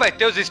 sempre vai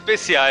ter os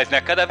especiais, né?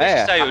 Cada vez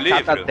que sai o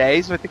livro... Cada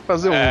 10 vai ter que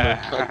fazer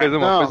né? Uma coisa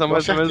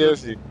mais ou menos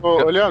assim.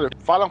 Ô, Leandro,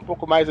 fala um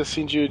pouco mais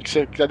assim de que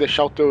você quiser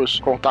deixar os teus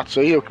contatos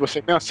aí, o que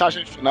você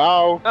mensagem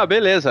final.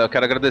 Beleza, eu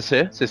quero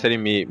agradecer vocês terem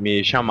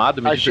me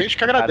chamado. A gente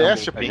que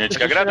agradece. A gente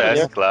que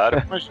agradece,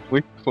 claro.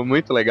 Foi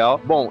muito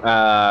legal. Bom,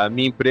 a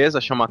minha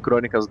empresa chama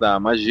Crônicas da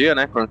Magia,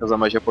 né?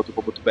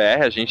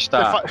 crônicasdamagia.com.br. A gente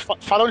tá...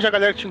 Fala onde a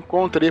galera te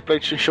encontra aí pra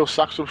gente encher o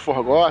saco sobre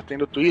Forgotten,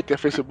 no Twitter,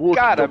 Facebook.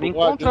 Cara, me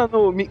encontra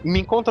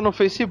no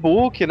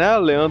Facebook, né?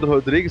 Leandro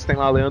Rodrigues, tem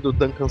lá Leandro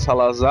Duncan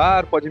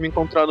Salazar. Pode me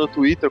encontrar no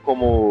Twitter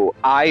como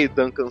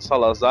Duncan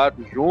Salazar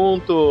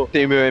junto.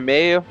 Tem meu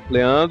e-mail,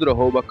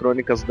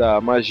 leandro@crônicas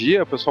da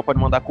magia. O pessoal pode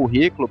mandar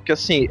currículo, porque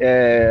assim,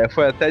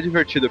 foi até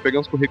divertido. Eu peguei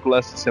uns currículos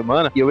essa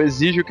semana e eu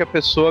exijo que a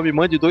pessoa me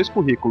mande 2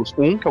 currículos.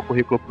 Um, que é o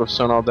currículo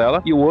profissional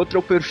dela, e o outro é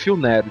o perfil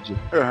nerd.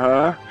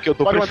 Que eu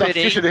tô pode mandar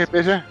ficha de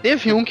RPG?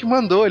 Teve um que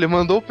mandou, ele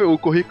mandou o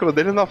currículo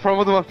dele na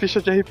forma de uma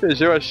ficha de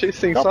RPG. Eu achei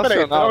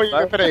sensacional.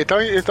 Então,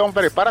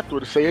 peraí, para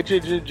tudo. Isso aí é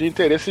de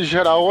interesse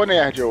geral ou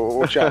nerd,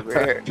 ô Thiago.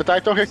 Você tá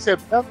então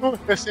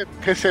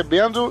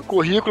recebendo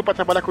currículo pra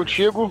trabalhar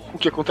contigo, o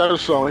quê? Com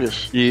tradução, é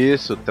isso?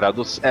 Isso,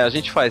 tradução. A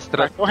gente faz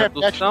então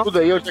repete tudo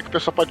aí, onde é que a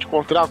pessoa pode te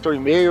encontrar, o teu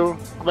e-mail,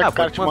 como é que o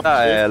cara te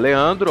manda?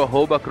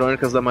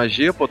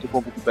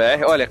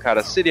 leandro@crônicasdamagia.com.br. Olha,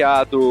 cara,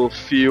 seriado,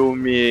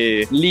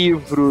 filme,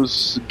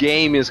 livros,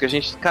 games, que a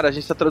gente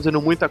tá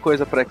traduzindo muita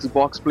coisa pra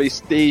Xbox,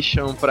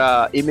 PlayStation,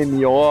 pra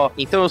MMO,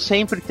 então eu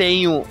sempre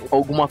tenho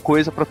alguma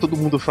coisa pra todo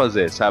mundo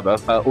fazer, sabe?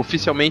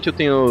 Oficialmente eu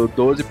tenho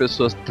 12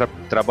 pessoas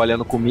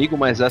trabalhando comigo,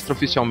 mas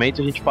extraoficialmente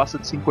a gente passa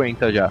de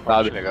 50 já,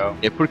 sabe? Legal.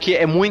 É porque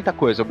é muita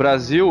coisa. O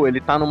Brasil, ele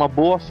tá numa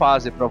boa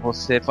fase pra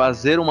você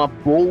fazer uma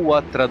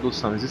boa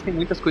tradução. Existem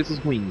muitas coisas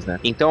ruins, né?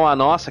 Então a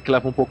nossa, que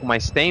leva um pouco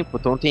mais tempo,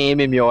 então tem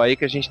MMO aí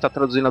que a gente tá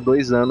traduzindo há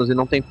 2 anos e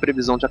não tem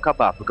previsão de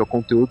acabar, porque o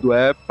conteúdo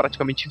é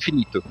praticamente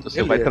infinito.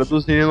 Você vai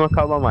traduzindo e não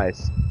acaba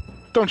mais.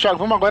 Então, Thiago,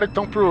 vamos agora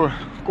então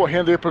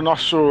correndo aí pro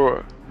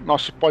nosso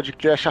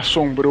podcast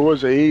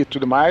assombroso aí e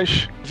tudo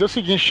mais. Dizer o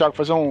seguinte, Thiago,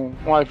 fazer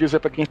um aviso aí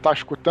pra quem tá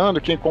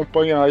escutando, quem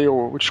acompanha aí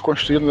o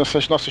Desconstruindo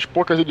nessas nossas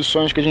poucas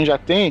edições que a gente já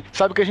tem,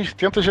 sabe que a gente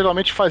tenta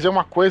geralmente fazer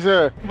uma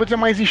coisa, não vou dizer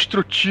mais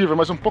instrutiva,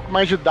 mas um pouco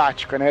mais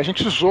didática, né? A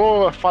gente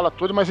zoa, fala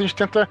tudo, mas a gente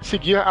tenta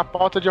seguir a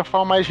pauta de uma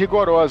forma mais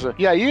rigorosa.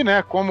 E aí,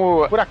 né,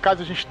 como por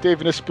acaso a gente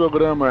teve nesse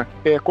programa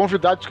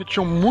convidados que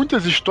tinham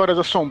muitas histórias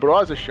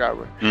assombrosas,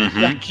 Thiago,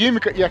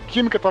 e a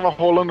química tava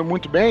rolando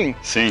muito bem,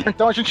 sim.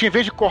 Então a gente, em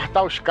vez de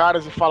cortar os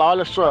caras e falar,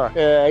 olha só,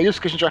 é isso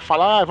que a gente vai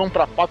falar, vamos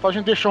pra pauta, a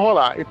gente deixa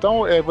rolar.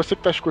 Então, você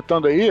que tá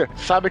escutando aí,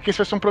 sabe que esse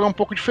vai ser um programa um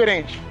pouco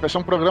diferente. Vai ser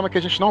um programa que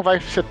a gente não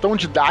vai ser tão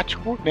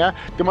didático, né?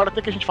 Tem uma hora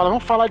até que a gente fala,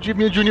 vamos falar de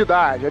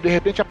mediunidade. Aí, de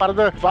repente, a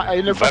parada vai, aí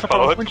o negócio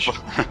fala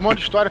um monte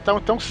de história e tal.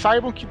 Então,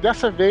 saibam que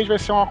dessa vez vai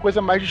ser uma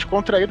coisa mais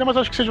descontraída, mas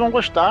acho que vocês vão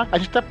gostar. A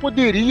gente até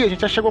poderia, a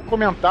gente já chegou a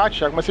comentar,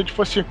 Thiago, mas se a gente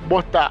fosse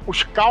botar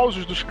os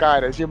causos dos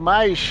caras e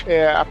mais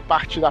a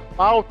parte da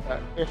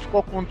pauta,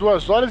 ficou com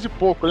 2 horas e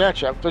pouco, né,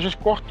 Thiago? Então a gente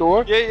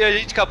cortou. E a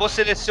gente acabou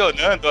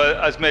selecionando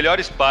as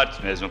melhores partes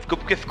mesmo,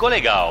 porque ficou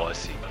legal,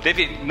 assim.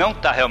 Não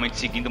tá realmente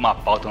seguindo uma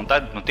pauta,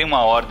 não tem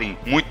uma ordem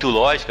muito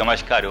lógica,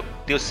 mas, cara, eu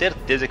tenho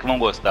certeza que vão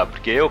gostar,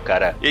 porque eu,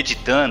 cara,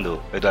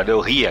 editando, Eduardo, eu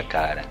ria,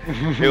 cara.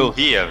 Eu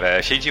ria, velho,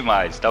 achei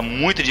demais. Tá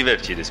muito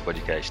divertido esse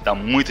podcast, tá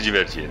muito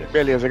divertido.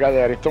 Beleza,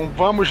 galera, então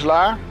vamos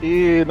lá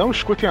e não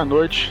escutem à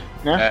noite,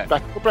 né? Tá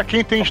pra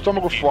quem tem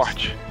estômago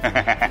forte.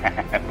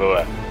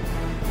 Boa.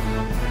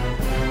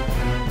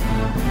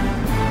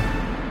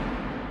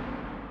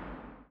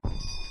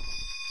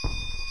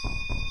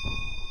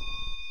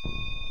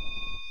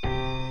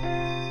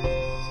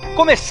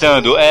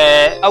 Começando,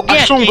 alguém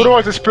assombroso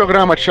aqui... esse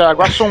programa,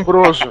 Thiago,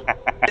 assombroso.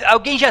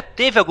 Alguém já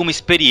teve alguma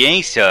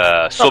experiência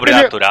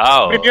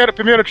sobrenatural?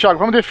 Primeiro, Thiago,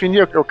 vamos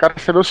definir. Eu quero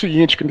saber o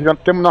seguinte: que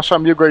temos nosso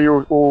amigo aí,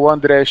 o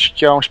Andrés,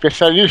 que é um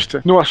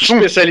especialista no assunto.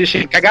 Especialista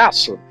em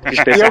cagaço.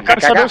 E eu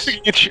quero saber o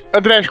seguinte,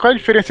 Andrés, qual é a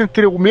diferença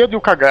entre o medo e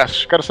o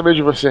cagaço? Quero saber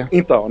de você.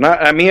 Então,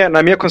 na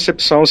minha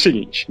concepção é o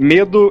seguinte: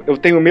 medo, eu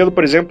tenho medo,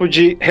 por exemplo,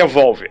 de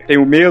revólver.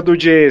 Tenho medo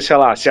de, sei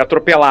lá, ser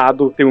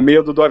atropelado. Tenho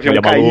medo do avião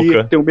cair.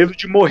 Maluca. Tenho medo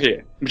de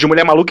morrer. De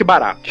mulher maluca e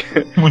barata.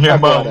 Mulher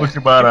maluca e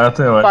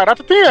barata é ótimo.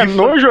 Barata tem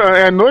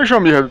nojo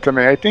ou medo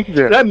também, aí tem que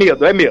ver. É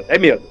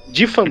medo.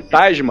 De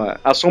fantasma,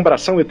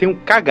 assombração, eu tenho um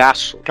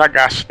cagaço.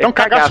 Então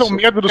cagaço é o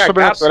medo do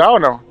sobrenatural ou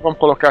não? Vamos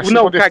colocar assim.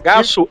 Não,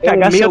 cagaço é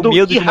um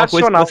medo de uma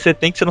coisa que você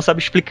tem que você não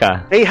sabe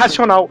explicar. É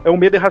irracional, é um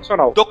medo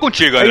irracional. Tô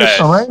contigo, André.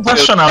 Isso, não é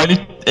irracional,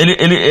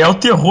 ele é o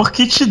terror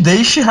que te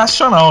deixa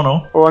irracional,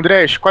 não? Ô,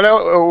 Andrés, qual é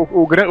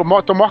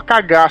o teu maior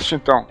cagaço,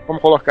 então?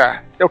 Vamos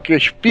colocar. É o que?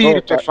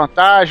 Espírito? É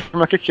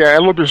fantasma? O que é? É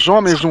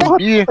lobisomem,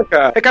 zumbi?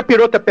 É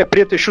capirota, pé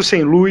preto, Exu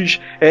sem luz.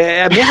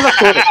 É a mesma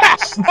coisa.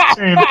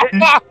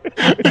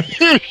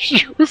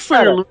 Exu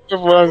sem luz,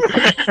 mano.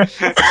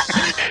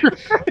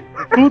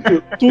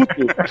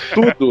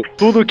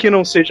 Tudo que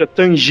não seja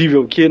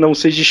tangível, que não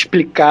seja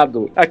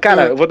explicado.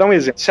 Cara, eu vou dar um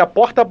exemplo. Se a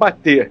porta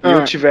bater e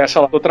eu tiver,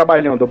 sei lá, tô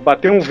trabalhando,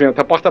 bater um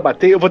vento, a porta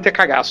bater, eu vou ter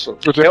cagaço.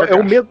 É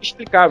um medo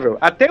explicável.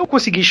 Até eu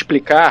conseguir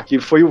explicar que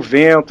foi o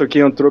vento que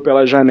entrou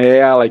pela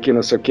janela, que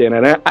não sei o que,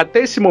 né? Até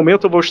esse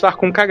momento eu vou estar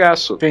com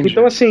cagaço. Entendi.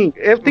 Então, assim,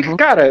 eu tenho que,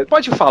 cara,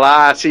 pode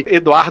falar se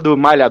Eduardo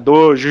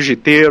Malhador,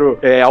 jiu-jiteiro,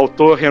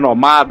 autor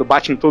renomado,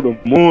 bate em todo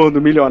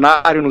mundo,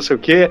 milionário, não sei o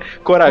que,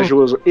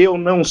 corajoso. Eu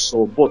não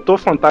sou. Botou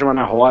fantasma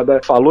na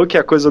roda, falou que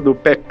é coisa do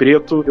pé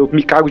preto, eu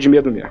me cago de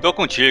medo mesmo. Tô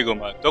contigo,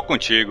 mano. Tô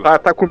contigo.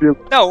 Tá comigo.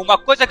 Não, uma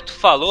coisa que tu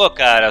falou,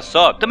 cara,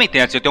 também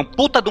tem, assim, eu tenho um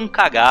puta de um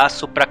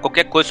cagaço pra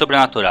qualquer coisa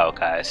sobrenatural,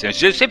 cara. Assim,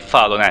 eu sempre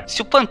falo, né?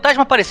 Se o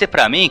fantasma aparecer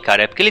pra mim,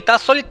 cara, é porque ele tá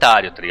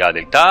solitário, tá ligado?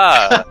 Ele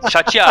tá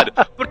chateado.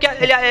 Porque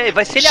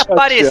se ele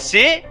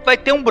aparecer, vai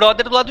ter um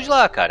brother do lado de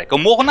lá, cara. Que eu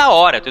morro na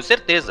hora, tenho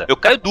certeza. Eu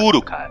caio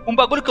duro, cara. Um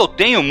bagulho que eu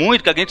tenho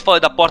muito, que a gente fala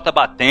da porta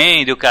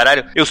batendo e o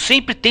caralho, eu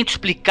sempre tento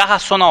explicar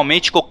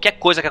racionalmente qualquer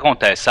coisa que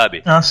acontece,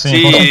 sabe?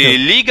 Sim. Se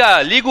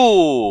liga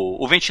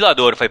o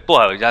ventilador. Eu falei,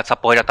 porra, essa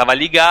porra já tava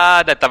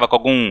ligada, tava com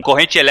algum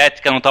corrente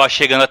elétrica, não tava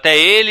chegando até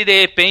ele, e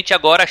de repente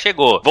agora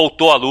chegou.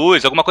 Voltou a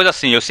luz, alguma coisa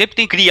assim. Eu sempre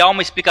tenho que criar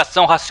uma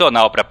explicação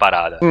racional pra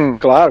parada.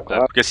 Claro.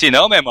 Porque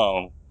senão, meu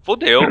irmão,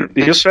 fodeu.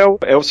 Isso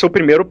é o seu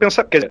primeiro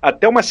pensamento.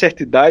 Até uma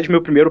certa idade,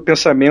 meu primeiro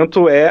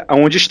pensamento é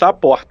aonde está a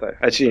porta.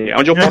 Assim,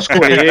 onde eu posso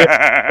correr,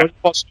 onde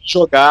eu posso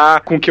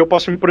jogar, com que eu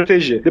posso me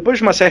proteger. Depois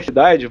de uma certa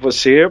idade,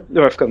 você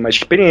vai ficando mais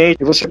experiente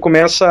e você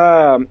começa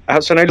a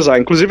racionalizar.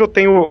 Inclusive, eu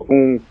tenho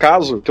um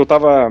caso que eu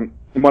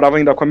morava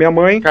ainda com a minha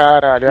mãe.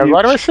 Caralho,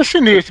 agora vai ser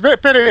sinistro.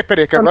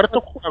 Peraí, que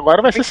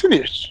agora vai ser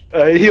sinistro.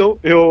 Aí eu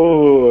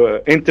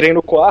entrei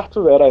no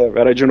quarto,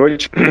 era de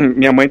noite,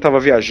 minha mãe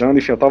tava viajando,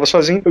 enfim, eu tava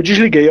sozinho. Eu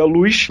desliguei a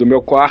luz do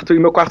meu quarto, e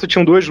meu quarto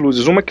tinha 2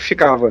 luzes. Uma que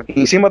ficava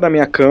em cima da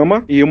minha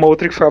cama e uma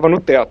outra que ficava no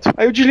teto.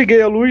 Aí eu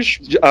desliguei a luz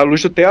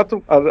do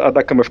teto, a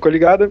da cama ficou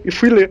ligada e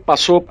fui ler.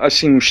 Passou,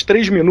 assim, uns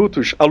 3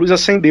 minutos, a luz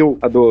acendeu,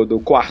 a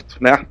do quarto,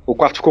 né? O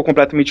quarto ficou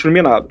completamente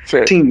iluminado.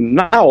 Sei. Assim,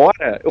 na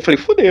hora, eu falei,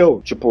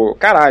 fudeu. Tipo,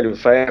 caralho,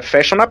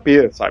 fecha na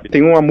P, sabe?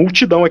 Tem uma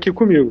multidão aqui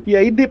comigo. E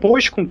aí,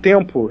 depois, com o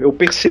tempo, eu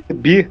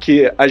percebi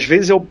que, às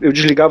vezes, eu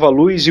desligava a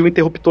luz e o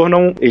interruptor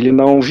ele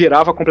não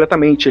virava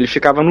completamente, ele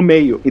ficava no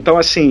meio. Então,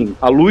 assim,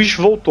 a luz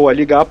voltou a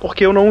ligar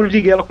porque eu não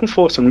liguei ela com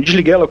força, não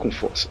desliguei ela com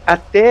força.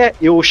 Até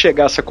eu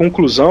chegar a essa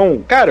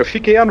conclusão, cara, eu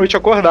fiquei a noite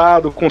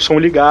acordado, com o som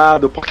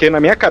ligado, porque na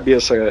minha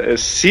cabeça,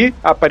 se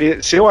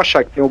eu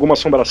achar que tem alguma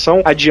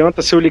assombração,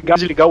 adianta se eu ligar,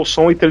 desligar o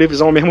som e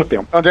televisão ao mesmo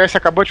tempo. André, você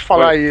acabou de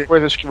falar aí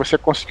coisas que você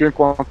conseguiu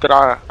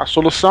encontrar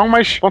solução,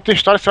 mas vão ter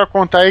histórias que você vai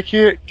contar aí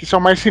que são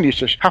mais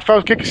sinistras. Rafael,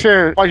 o que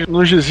você pode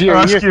nos dizer Eu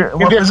aí acho que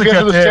uma coisa que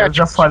até eu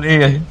já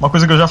falei, uma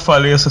coisa que eu já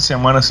falei essa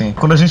semana, assim,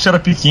 quando a gente era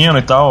pequeno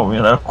e tal,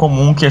 era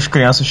comum que as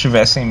crianças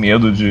tivessem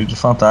medo de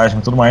fantasma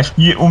e tudo mais.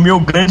 E o meu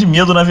grande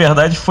medo, na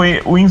verdade,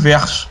 foi o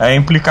inverso. A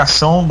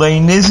implicação da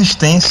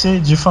inexistência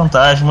de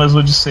fantasmas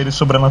ou de seres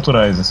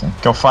sobrenaturais, assim.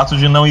 Que é o fato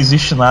de não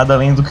existe nada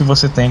além do que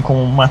você tem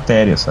como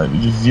matéria, sabe?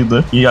 De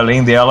vida. E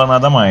além dela,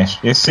 nada mais.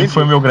 Esse sempre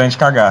foi o meu grande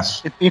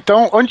cagaço.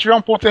 Então, onde tiver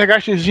um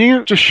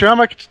poltergeistzinho, te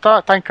chama que tu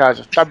tá em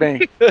casa. Tá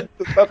bem.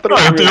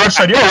 Eu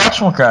acharia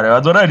ótimo, cara. Eu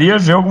adoraria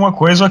ver alguma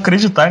coisa ou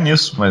acreditar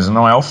nisso. Mas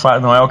não é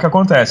o que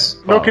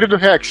acontece. Meu querido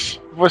Rex,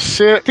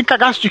 você tem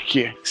cagaço de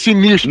quê?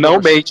 Sinistro. Não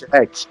mente,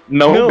 Rex.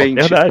 Não mente.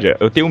 Verdade.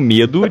 Eu tenho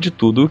medo de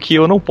tudo que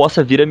eu não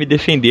possa vir a me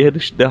defender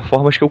das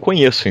formas que eu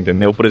conheço,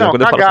 entendeu? Por exemplo,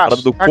 quando eu falo essa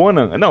parada do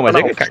Conan... Não, mas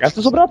é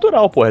cagaço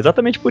sobrenatural, porra.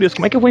 Exatamente por isso.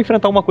 Como é que eu vou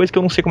enfrentar uma coisa que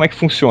eu não sei como é que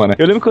funciona?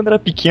 Eu lembro quando eu era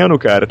pequeno,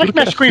 cara. Tudo que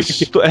era filme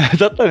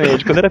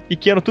exatamente. Quando eu era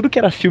pequeno, tudo que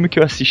era filme que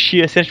eu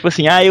assistia, assim, era tipo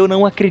assim, eu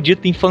não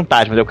acredito em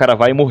fantasmas. Aí o cara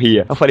vai e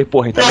morria. Eu falei,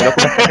 porra, então é melhor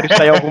começar a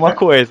acreditar em alguma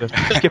coisa.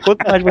 Porque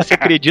quanto mais você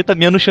acredita,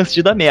 menos chance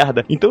de dar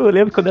merda. Então eu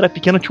lembro que quando eu era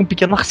pequeno, eu tinha um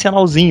pequeno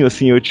arsenalzinho,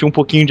 assim. Eu tinha um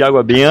pouquinho de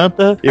água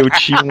benta, eu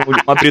tinha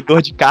um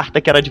abridor de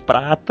carta que era de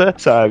prata,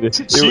 sabe?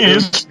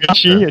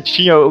 Eu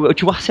tinha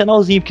um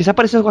arsenalzinho, porque se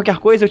aparecesse qualquer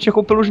coisa, eu tinha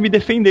como pelo menos me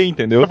defender,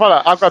 entendeu? Vou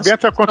falar, água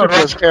benta é contra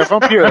coisa. É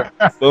vampiro.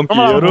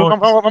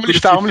 Vamos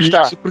listar.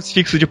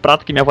 Crucifixo de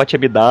prata que minha avó tinha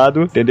me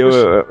dado, entendeu?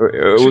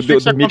 Eu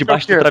dormia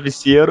debaixo do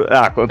travesseiro.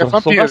 Contra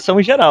assombração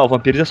em geral,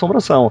 vampiros e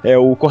assombração.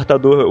 O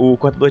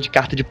cortador de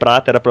carta de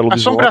prata era pra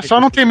lobisomem.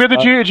 Assombração não tem medo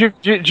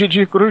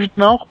de cruz,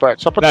 não,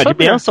 compadre. Só pra de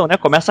bênção, né?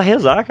 Começa a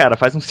rezar, cara.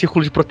 Faz um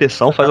círculo de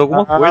proteção, faz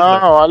alguma coisa.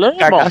 Olha aí,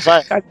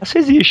 cagaço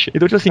existe.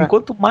 Então, tipo assim,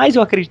 quanto mais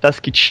eu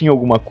acreditasse que tinha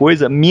alguma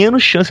coisa,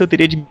 menos chance eu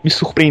teria de me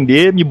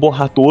surpreender, me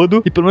borrar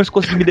todo e pelo menos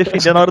conseguir me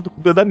defender na hora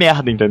da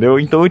merda, entendeu?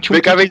 Então eu tinha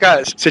Vem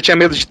cá. Você tinha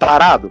medo de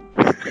tarado?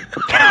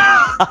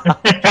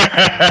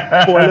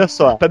 Pô, olha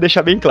só, pra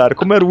deixar bem claro,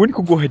 como eu era o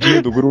único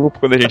gordinho do grupo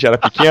quando a gente era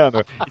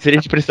pequeno, e se a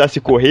gente precisasse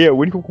correr, o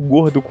único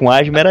gordo com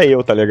asma era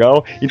eu, tá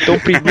legal? Então,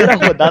 primeiro a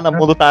rodar na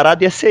mão do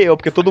tarado ia ser eu,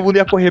 porque todo mundo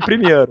ia correr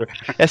primeiro.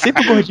 É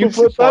sempre o gordinho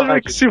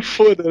que se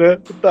foda, né?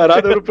 O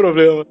tarado era o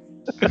problema.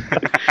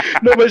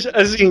 Não, mas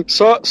assim,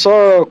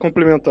 só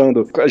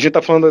complementando, a gente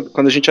tá falando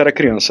quando a gente era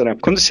criança, né?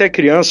 Quando você é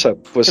criança,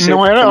 você...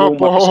 Não era, não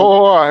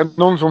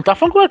tá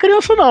falando com a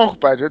criança não,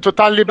 compadre. Tu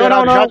tá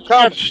liberado já.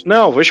 Calma.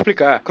 Não, vou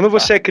explicar. Quando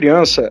você é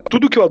criança,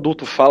 tudo que o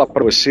adulto fala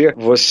pra você,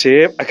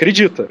 você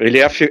acredita. Ele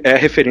é a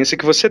referência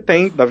que você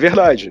tem da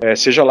verdade.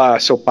 Seja lá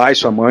seu pai,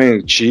 sua mãe,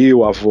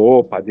 tio,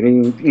 avô,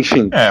 padrinho,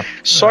 enfim.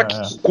 Só que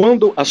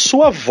quando a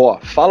sua avó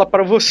fala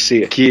pra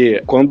você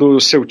que quando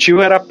o seu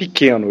tio era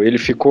pequeno, ele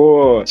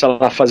ficou, sei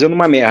lá, fazendo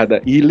uma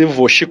merda e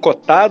levou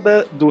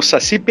chicotada do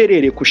Saci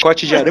Pererê com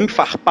chicote de arame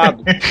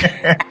farpado.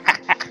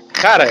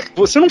 Cara,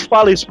 você não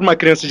fala isso pra uma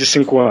criança de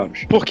 5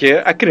 anos. Porque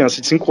a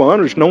criança de 5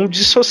 anos não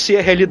dissocia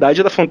a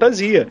realidade da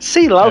fantasia.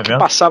 Sei lá o que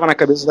passava na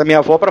cabeça da minha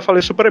avó pra falar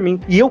isso pra mim.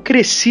 E eu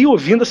cresci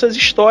ouvindo essas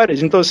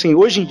histórias. Então, assim,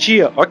 hoje em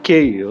dia,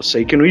 ok, eu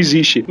sei que não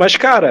existe. Mas,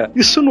 cara,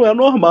 isso não é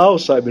normal,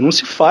 sabe? Não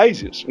se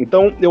faz isso.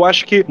 Então, eu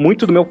acho que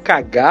muito do meu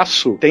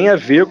cagaço tem a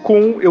ver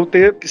com eu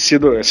ter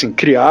sido, assim,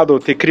 criado ou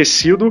ter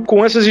crescido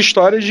com essas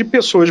histórias de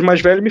pessoas mais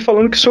velhas me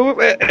falando que isso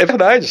é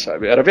verdade,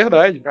 sabe? Era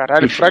verdade.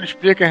 Caralho, Freud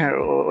explica,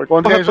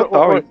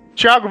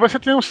 Tiago, você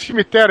tem um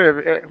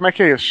cemitério, como é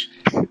que é isso?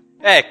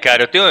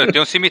 Cara, eu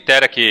tenho um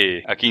cemitério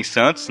aqui em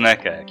Santos, né,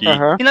 cara?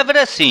 E na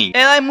verdade, assim,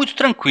 é muito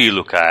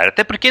tranquilo, cara.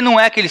 Até porque não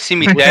é aquele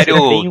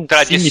cemitério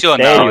tradicional,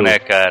 cemitério, né,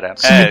 cara?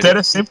 Cemitério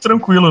é sempre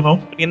tranquilo,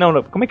 não?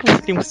 Não, como é que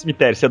você tem um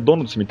cemitério? Você é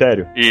dono do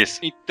cemitério? Isso.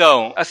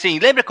 Então, assim,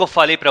 lembra que eu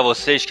falei pra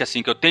vocês que,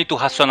 assim, que eu tento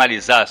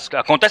racionalizar?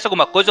 Acontece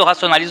alguma coisa, eu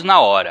racionalizo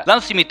na hora. Lá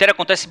no cemitério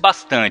acontece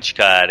bastante,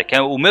 cara. Que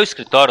é o meu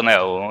escritório, né,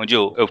 onde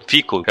eu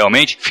fico,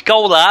 realmente, fica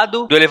ao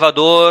lado do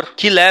elevador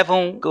que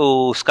levam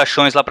os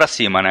caixões lá pra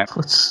cima, né?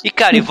 E,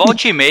 cara, volta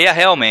e meia,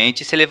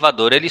 realmente, esse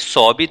elevador, ele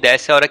sobe e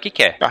desce a hora que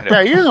quer. Até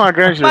aí não é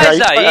grande... Mas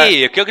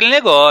aí, que é aquele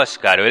negócio,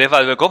 cara, o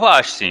elevador, que eu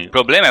acho, assim, o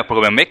problema é o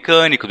problema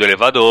mecânico do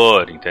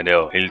elevador,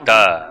 entendeu? Ele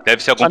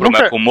deve ser algum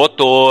problema com o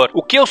motor.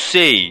 O que eu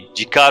sei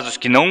de casos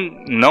que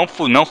não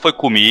foi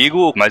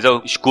comigo, mas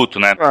eu escuto,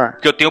 né?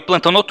 Porque eu tenho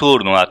plantão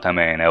noturno lá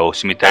também, né? O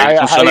cemitério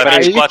funciona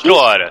 24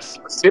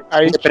 horas.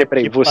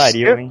 Peraí,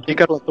 você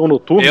fica plantão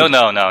noturno? Eu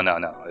não.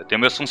 Eu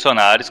tenho meus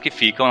funcionários que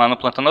ficam lá no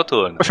plantão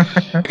noturno.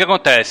 O que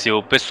acontece?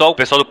 O pessoal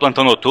do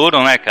plantão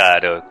noturno, né,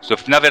 cara?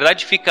 Na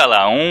verdade, fica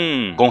lá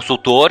um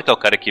consultor, que é o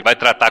cara que vai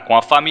tratar com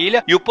a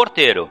família, e o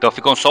porteiro. Então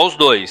ficam só os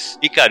dois.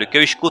 E, cara, o que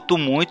eu escuto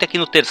muito é que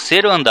no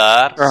terceiro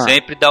andar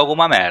sempre dá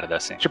alguma merda,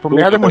 assim. Tipo,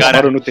 merda,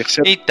 cara, no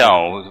terceiro.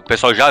 Então, o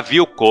pessoal já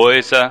viu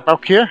coisa. O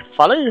quê?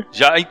 Fala aí.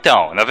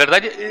 Então, na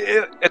verdade,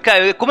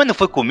 cara, como não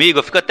foi comigo,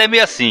 eu fico até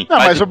meio assim. Não,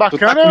 mas o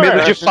bacana tu tá com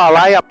medo de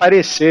falar e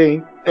aparecer,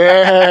 hein?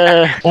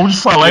 Ou de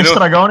falar e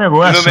estragar o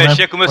negócio, não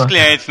mexer com meus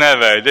clientes, né,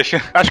 velho?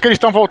 Acho que eles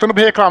estão voltando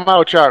pra reclamar,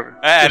 o Thiago.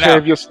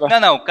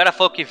 Não, o cara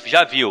falou que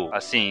já viu,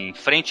 assim, em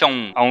frente a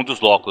um dos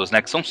lóculos,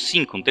 né, que são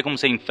 5, não tem como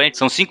ser em frente,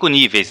 são 5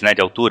 níveis, né,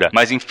 de altura,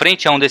 mas em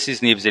frente a um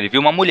desses níveis, ele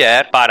viu uma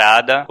mulher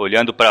parada,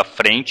 olhando pra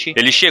frente,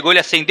 ele chegou, ele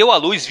acendeu a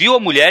luz, viu a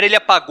mulher, ele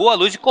apagou a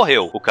luz e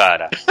correu, o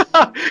cara.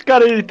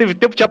 Cara, ele teve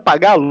tempo de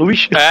apagar a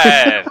luz?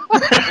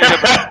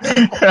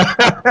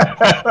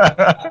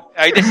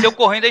 Aí desceu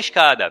correndo a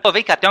escada. Falou,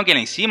 vem cá, tem alguém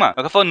lá em cima?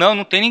 Ele falou,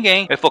 não tem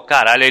ninguém. Ele falou,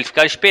 caralho, aí eles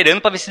ficaram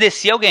esperando pra ver se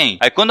descia alguém.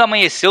 Aí quando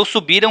amanheceu,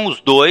 subiram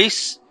os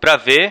dois pra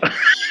ver.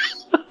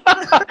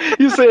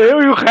 Isso é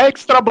eu e o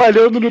Rex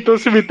trabalhando no teu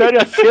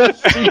cemitério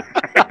assim.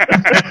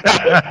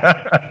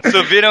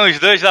 Subiram os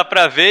dois lá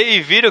pra ver e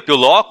viram que o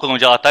lóculo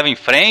onde ela tava em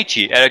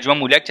frente era de uma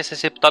mulher que tinha se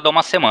sepultado há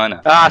uma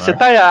semana. Você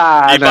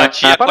tá... E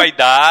batia com a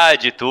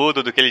idade e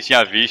tudo do que ele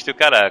tinha visto e o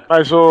caraca.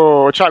 Mas,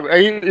 Thiago,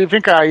 aí,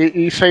 vem cá,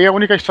 isso aí é a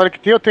única história que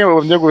tem? Ou tem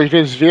o nego às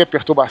vezes vê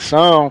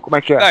perturbação? Como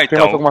é que é?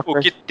 Então,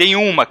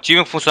 tive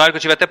um funcionário que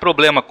eu tive até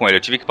problema com ele.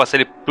 Eu tive que passar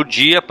ele pro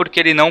dia porque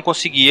ele não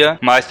conseguia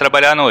mais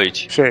trabalhar à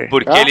noite. Sei.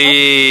 Porque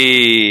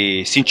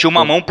ele sentiu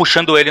uma mão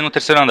puxando ele no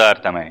terceiro andar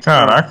também.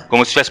 Caraca.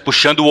 Como se estivesse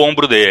puxando o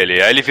ombro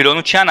dele. Aí ele virou,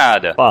 não tinha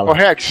nada. Ô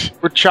Rex,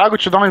 o Thiago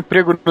te dá um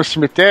emprego no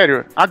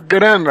cemitério, a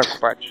grana,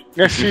 compadre.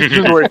 Nesse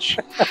de noite.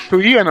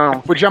 Tu ia,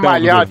 não? Podia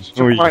malhar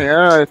de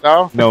manhã e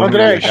tal. Não,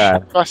 André,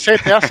 tu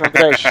aceita essa,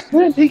 André?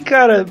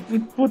 Cara,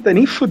 puta,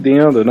 nem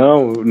fudendo.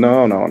 Não.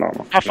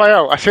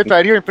 Rafael,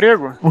 aceitaria o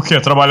emprego? O quê?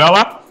 Trabalhar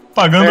lá?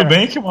 Pagando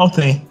bem, que mal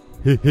tem.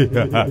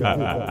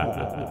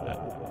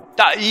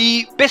 Tá,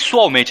 e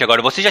pessoalmente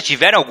agora, vocês já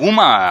tiveram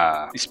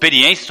alguma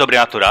experiência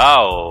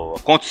sobrenatural?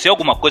 Aconteceu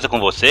alguma coisa com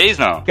vocês,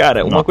 não?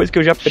 Cara, uma coisa que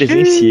eu já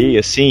presenciei,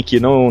 assim, que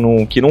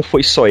não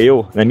foi só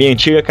eu, na minha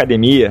antiga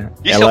academia...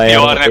 Isso é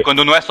o pior, né?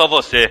 Quando não é só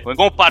você. Quando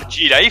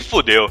compartilha, aí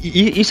fudeu.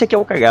 E isso aqui é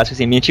o cagaço,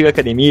 assim, minha antiga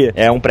academia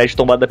é um prédio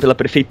tombado pela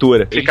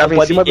prefeitura. Ficava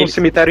em cima de um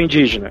cemitério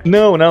indígena.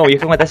 Não, e o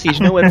que acontece é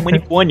que não, era um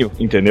manicômio,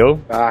 entendeu?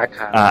 Ah,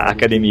 cara. A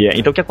academia.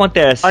 Então o que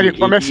acontece?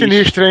 Manicômio é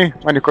sinistro, hein?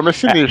 Manicômio é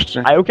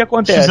sinistro. Aí o que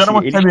acontece? Fizeram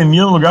uma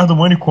academia no lugar do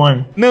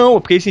manicômio.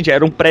 Não, porque assim,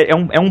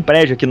 é um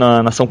prédio aqui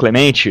na São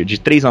Clemente, de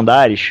 3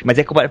 andares, mas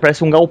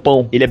parece um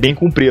galpão. Ele é bem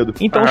comprido.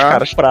 Então os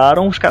caras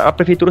pararam, a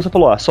prefeitura só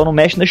falou, só não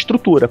mexe na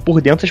estrutura.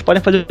 Por dentro vocês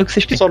podem fazer o que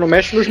vocês quiserem. Só não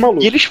mexe nos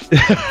malucos. E eles...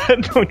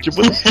 não,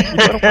 tipo,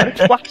 eram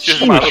vários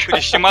quartinhos. Maluco de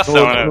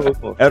estimação, né?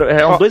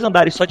 Eram 2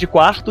 andares só de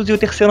quartos e o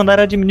terceiro andar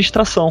era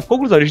administração.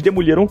 Conclusão, eles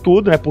demoliram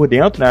tudo, né, por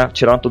dentro, né,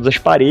 tiraram todas as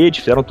paredes,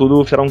 fizeram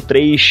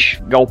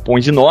 3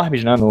 galpões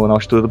enormes, né, na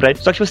estrutura do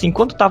prédio. Só que, tipo assim,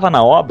 enquanto tava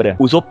na obra,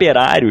 os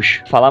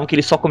operários falavam que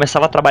eles só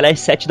começavam a trabalhar às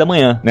 7 da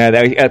manhã, né,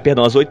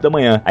 às 8 da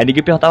manhã. Aí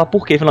ninguém perguntava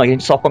por quê. Falaram, a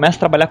gente só começa a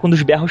trabalhar quando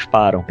os berros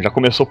param. Já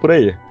começou por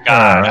aí.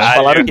 Caralho.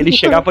 Falaram que eles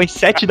chegavam às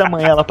 7 da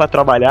manhã lá pra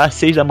trabalhar, às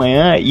 6 da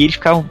manhã, e eles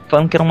ficavam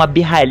falando que era uma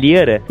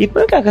berralheira. E,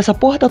 cara, essa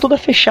porra tá toda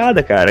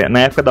fechada, cara,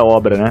 na época da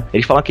obra, né?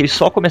 Eles falavam que eles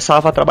só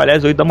começavam a trabalhar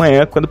às 8 da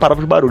manhã quando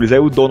paravam os barulhos. Aí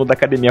o dono da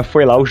academia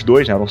foi lá, os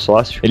dois, né, eram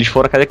sócios. Eles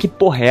foram, cara, que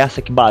porra é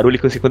essa? Que barulho?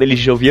 Que, assim, quando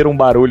eles ouviram um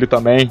barulho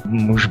também,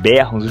 uns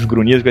berros, uns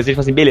grunhidos, eles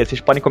falaram assim, beleza,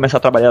 vocês podem começar a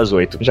trabalhar às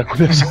 8. Já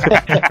começou.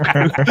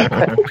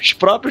 Os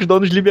próprios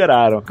donos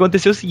liberaram.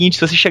 Aconteceu o seguinte,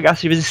 se você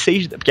chegasse às vezes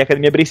 6, porque a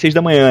academia abria às 6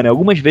 da manhã, né?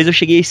 Algumas vezes eu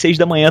cheguei às 6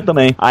 da manhã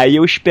também. Aí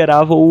eu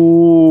esperava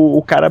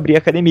o cara abrir a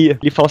academia.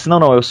 Ele falou assim,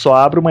 não, eu só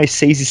abro umas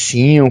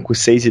 6h05,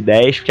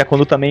 6h10, porque é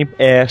quando também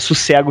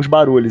sossega os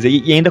barulhos.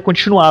 E ainda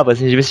continuava,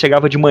 assim, às vezes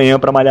chegava de manhã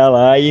pra malhar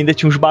lá e ainda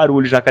tinha uns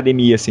barulhos na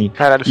academia, assim.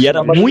 Caralho, e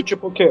era muito...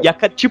 Tipo o quê?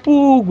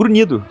 Tipo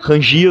grunhido,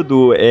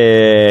 rangido,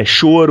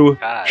 choro.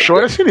 Caralho.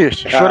 Choro é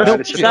sinistro.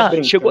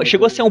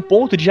 Chegou a ser um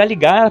ponto de já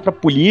ligar pra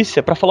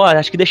polícia pra falar,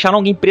 acho que deixaram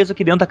alguém preso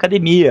aqui dentro da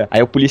academia.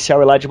 Aí o policial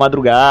ia lá de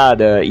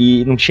madrugada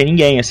e não tinha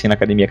ninguém, assim, na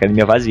academia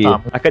vazia.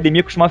 A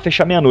academia costumava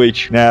fechar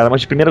meia-noite, né? Era uma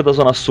de primeira da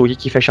Zona Sul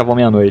que fechavam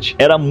meia-noite.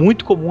 Era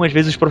muito comum, às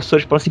vezes, os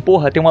professores falavam assim,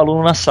 porra, tem um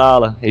aluno na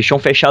sala. Eles tinham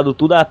fechado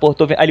tudo,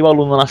 tô vendo ali o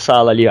aluno na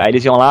sala ali. Aí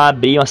eles iam lá,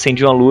 abriam,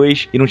 acendiam a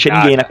luz e não tinha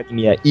ninguém na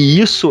academia. E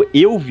isso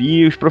eu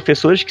vi, os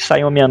professores que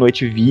saíam à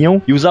meia-noite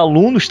viam e os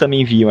alunos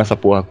também viam essa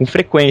porra, com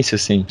frequência,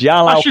 assim. De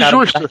lá, acho o cara...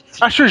 justo.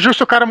 Acho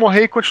justo o cara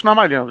morrer e continuar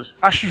malhando.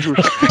 Acho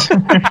justo.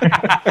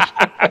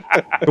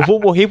 Eu vou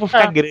morrer e vou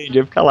ficar grande,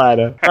 vai ficar lá,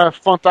 né?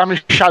 Fantasma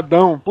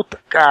inchadão. Puta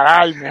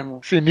caralho, meu irmão.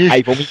 Sinistro.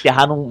 Aí vou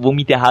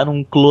me enterrar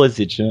num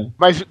closet, né?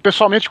 Mas,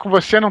 pessoalmente, com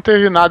você não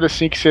teve nada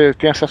assim que você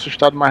tenha se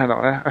assustado mais,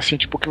 não, né? Assim,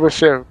 tipo, que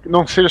você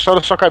não seja só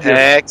da sua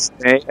cabeça.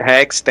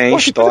 Rex tem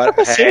história. Tem coisa pra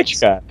cacete,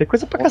 cara. Tem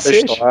coisa pra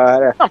cacete.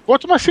 História. Não,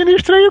 conta uma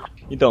sinistra aí.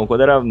 Então,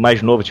 quando eu era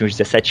mais novo, tinha uns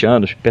 17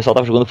 anos, o pessoal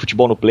tava jogando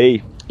futebol no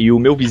Play e o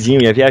meu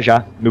vizinho ia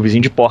viajar. Meu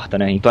vizinho de porta,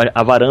 né? Então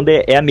a varanda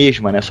é a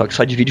mesma, né? Só que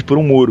só divide por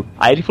um muro.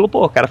 Aí ele falou,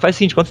 pô, cara, faz o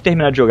seguinte, quando você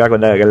terminar de jogar,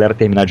 quando a galera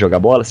terminar de jogar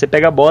bola, você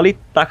pega a bola e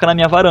taca na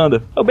minha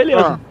varanda. Eu,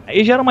 beleza.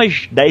 Aí já era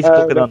umas 10 e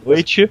pouca da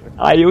noite.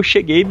 Aí eu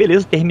cheguei,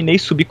 beleza, terminei,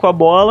 subi com a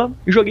bola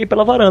e joguei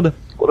pela varanda.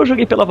 Quando eu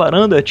joguei pela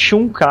varanda, tinha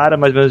um cara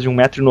mais ou menos de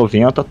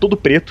 1,90m, todo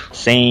preto,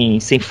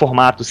 sem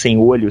formato, sem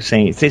olho,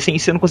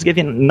 você não conseguia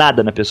ver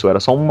nada na pessoa, era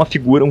só uma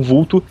figura, um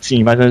vulto,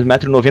 sim, mais ou menos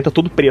 1,90m,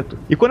 todo preto.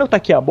 E quando eu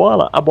taquei a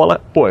bola,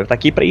 pô, eu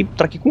taquei pra ir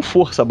com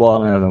força a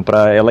bola, né,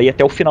 pra ela ir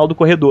até o final do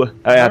corredor,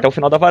 até o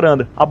final da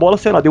varanda. A bola,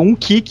 sei lá, deu um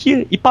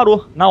kick e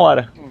parou, na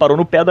hora. Parou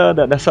no pé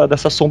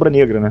dessa sombra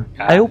negra, né?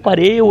 Aí eu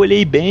parei, eu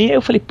olhei bem, aí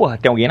eu falei, porra,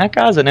 tem alguém na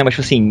casa, né? Mas,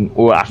 tipo assim,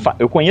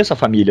 eu conheço a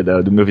família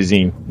do meu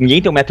vizinho.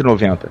 Ninguém tem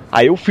 1,90m.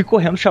 Aí eu fui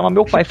correndo chamar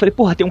meu pai. Falei,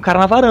 porra, tem um cara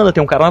na varanda. Eu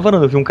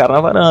vi um cara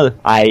na varanda.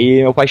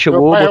 Aí meu pai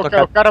chegou,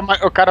 botou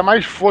o cara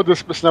mais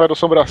foda-se pra sinal da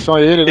assombração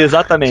é ele, né?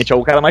 Exatamente, é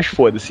o cara mais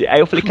foda-se. Aí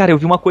eu falei, cara, eu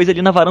vi uma coisa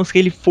ali na varanda que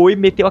ele foi,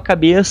 meteu a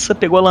cabeça,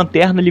 pegou a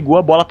lanterna, ligou,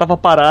 a bola tava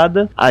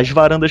parada, as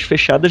varandas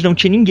fechadas, não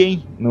tinha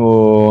ninguém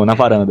na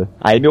varanda.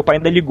 Aí meu pai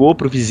ainda ligou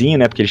pro vizinho,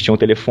 né? Porque eles tinham um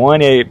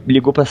telefone,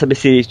 ligou pra saber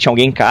se tinha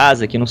alguém em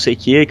casa, que não sei o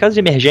que. Caso de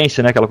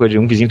emergência, né? Aquela coisa de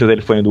um vizinho ter o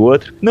telefone do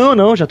outro.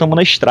 Não, já estamos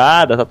na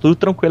estrada, tá tudo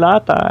tranquilo. Ah,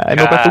 tá. Aí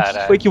meu pai falou, o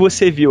que foi que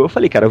você viu? Eu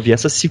falei, cara, eu vi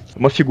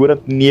uma figura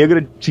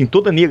negra, assim,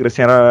 toda negra,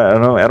 assim,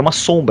 era uma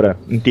sombra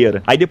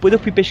inteira. Aí depois eu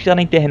fui pesquisar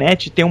na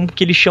internet, tem um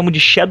que eles chamam de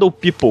Shadow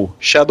People.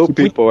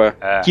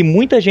 Que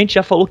muita gente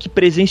já falou que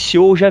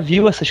presenciou, já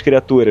viu essas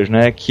criaturas,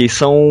 né? Que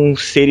são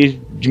seres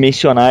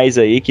dimensionais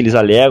aí, que eles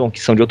alegam, que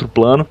são de outro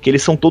plano, que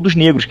eles são todos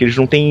negros, que eles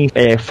não têm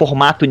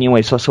formato nenhum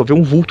aí, só vê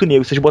um vulto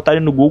negro. Se vocês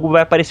botarem no Google,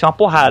 vai aparecer uma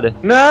porrada.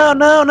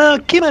 Não,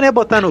 que mané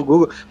botar no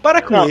Google?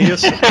 Para com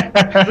isso.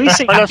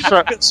 Não olha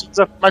só,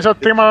 mas eu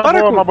tenho uma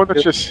boa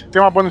notícia.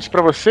 Tem uma boa notícia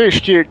pra vocês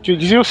que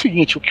dizem o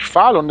seguinte, o que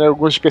falam, né,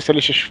 alguns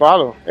especialistas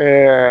falam,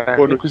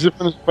 inclusive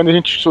quando a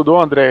gente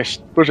estudou, André,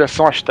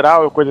 projeção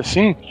astral e coisa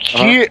assim,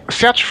 que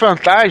certos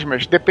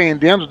fantasmas,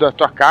 dependendo da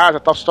tua casa,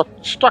 tal,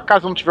 se tua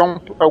casa não tiver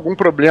algum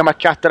problema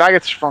que atraia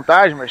esses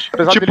fantasmas...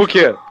 Tipo o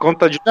quê?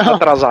 Conta de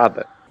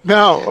atrasada.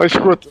 Não,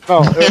 escuta,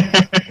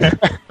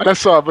 olha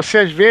só, você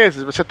às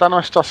vezes, você tá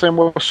numa situação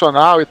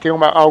emocional e tem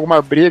alguma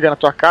briga na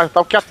tua casa,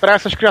 tal, que atrai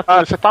essas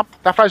criaturas, você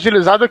tá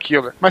fragilizado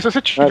aquilo. Mas se você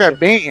estiver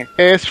bem,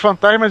 esses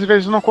fantasmas às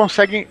vezes não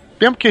conseguem,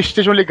 mesmo que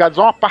estejam ligados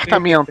a um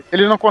apartamento,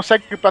 eles não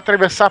conseguem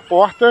atravessar a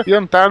porta e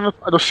entrar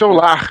no seu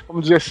lar,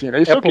 vamos dizer assim,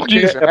 né? Isso é o que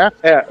dizem, né?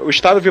 O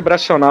estado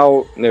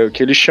vibracional, né, o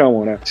que eles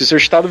chamam, né? Se seu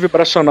estado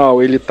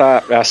vibracional, ele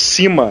tá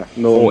acima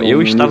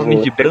eu estava me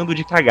vibrando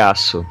de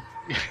cagaço.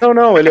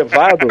 Não,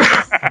 elevado,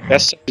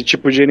 esse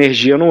tipo de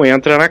energia não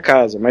entra na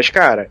casa. Mas,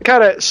 cara,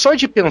 só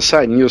de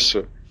pensar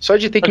nisso, só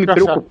de ter que me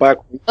preocupar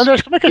com isso.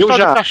 André, como é que é a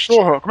história do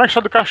cachorro? Como é que é a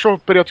história do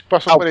cachorro preto que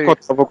passou por aí?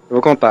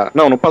 Vou contar.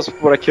 Não passou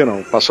por aqui,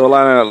 não. Passou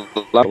lá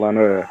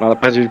na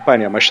parte de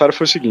Ipanema. A história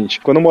foi o seguinte: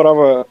 quando eu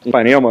morava em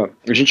Ipanema,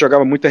 a gente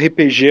jogava muito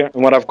RPG.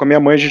 Eu morava com a minha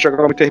mãe, a gente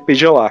jogava muito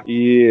RPG lá.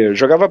 E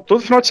jogava todo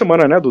final de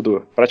semana, né,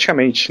 Dudu?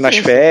 Praticamente. Nas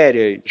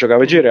férias,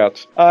 jogava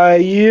direto.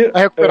 Aí... A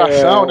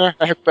recuperação, né?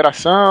 A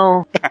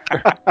recuperação.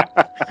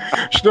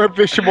 Estudou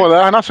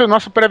vestibular.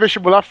 Nosso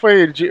pré-vestibular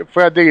foi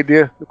a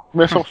D&D.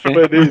 Começou ao fim.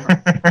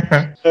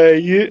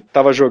 Aí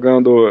tava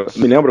jogando,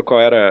 me lembro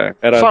qual era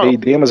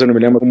D&D, mas eu não me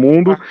lembro o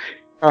mundo.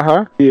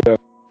 E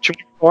tinha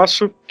um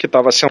nosso que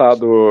tava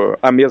sentado,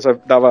 a mesa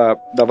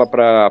dava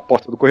pra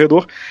porta do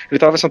corredor, ele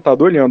tava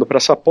sentado olhando pra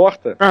essa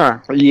porta,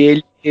 e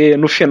ele,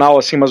 no final,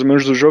 assim, mais ou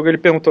menos do jogo, ele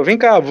perguntou, vem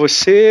cá,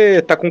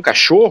 você tá com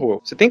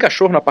cachorro? Você tem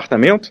cachorro no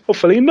apartamento? Eu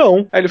falei,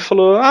 não. Aí ele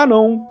falou,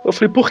 não. Eu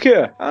falei, por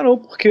quê? Não,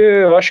 porque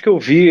eu acho que eu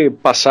vi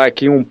passar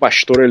aqui um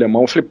pastor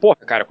alemão. Eu falei, porra,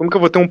 cara, como que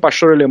eu vou ter um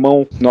pastor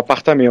alemão no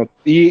apartamento?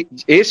 E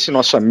esse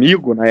nosso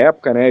amigo, na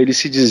época, né, ele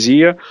se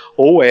dizia,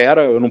 ou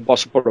era, eu não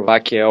posso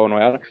provar que é ou não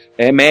era,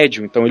 é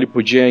médium, então ele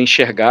podia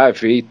enxergar,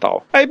 ver e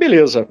tal. Aí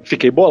beleza,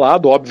 fiquei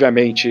bolado,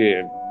 obviamente...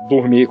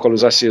 Dormi com a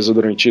luz acesa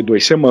durante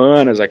 2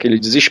 semanas, aquele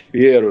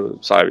desespero,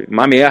 sabe?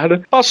 Uma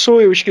merda.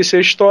 Passou, eu esqueci a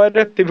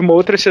história, teve uma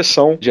outra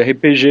sessão de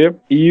RPG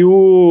e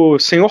o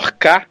Sr.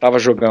 K tava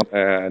jogando.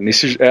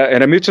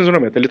 Era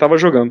 1890, ele tava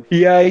jogando.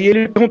 E aí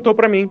ele perguntou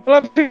pra mim,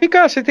 vem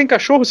cá, você tem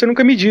cachorro? Você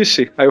nunca me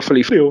disse. Aí eu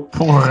falei, fudeu.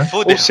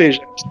 Ou seja,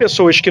 as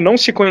pessoas que não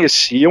se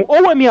conheciam,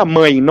 ou a minha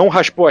mãe não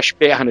raspou as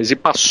pernas e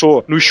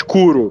passou no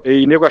escuro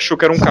e nego achou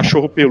que era um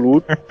cachorro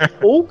peludo,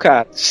 ou,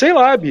 cara, sei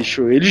lá,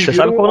 bicho, eles Você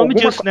sabe qual é o nome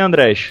disso, né,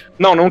 Andrés?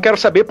 Não quero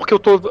saber porque eu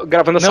tô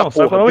gravando essa porra. Não,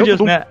 sabe qual é o nome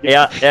disso, né?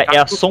 É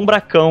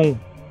assombracão.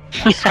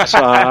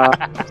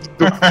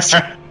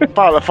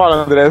 Fala,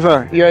 André.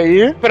 E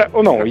aí?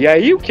 E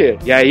aí o quê?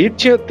 E aí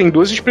tem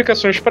 2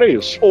 explicações pra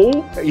isso.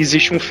 Ou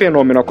existe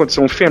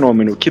aconteceu um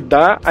fenômeno que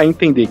dá a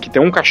entender que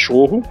tem um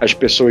cachorro, as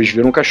pessoas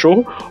viram um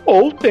cachorro,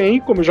 ou tem,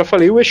 como eu já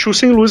falei, o Exu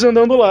sem luz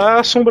andando lá,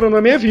 assombrando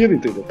a minha vida,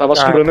 entendeu? Tava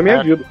assombrando a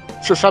minha vida.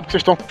 Você sabe que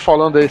vocês estão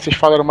falando aí, vocês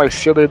falaram mais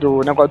cedo aí do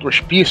negócio do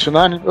hospício,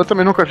 né? Eu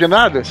também nunca vi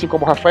nada, assim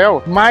como o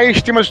Rafael,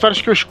 mas tem umas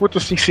histórias que eu escuto,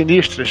 assim,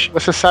 sinistras.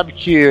 Você sabe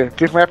que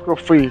teve uma época que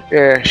eu fui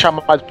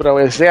chamado para o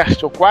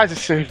exército, eu quase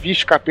servi,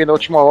 escapei na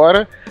última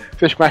hora.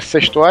 Vocês conhecem essa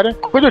história.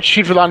 Quando eu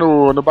estive lá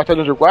no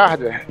batalhão de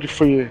guarda,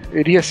 onde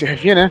iria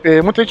servir, né?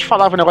 Muita gente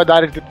falava o negócio da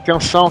área de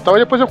detenção e tal.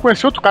 E depois eu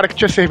conheci outro cara que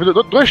tinha servido,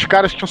 dois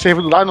caras que tinham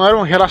servido lá, não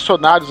eram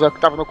relacionados ao que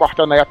tava no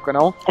quartel na época,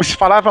 não. E se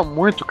falava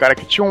muito, cara,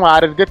 que tinha uma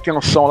área de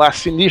detenção lá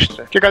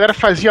sinistra, que a galera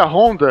fazia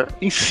ronda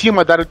em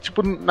cima da área,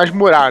 tipo, nas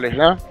muralhas,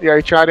 né? E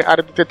aí tinha a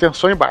área de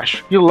detenção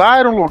embaixo. E lá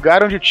era um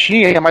lugar onde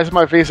tinha, mais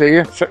uma vez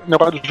aí,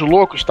 negócio dos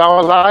loucos e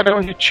tal, lá era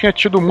onde tinha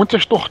tido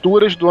muitas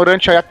torturas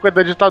durante a época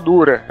da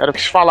ditadura. Era o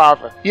que se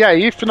falava. E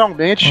aí,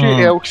 finalmente,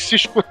 o que se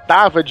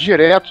escutava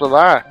direto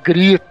lá,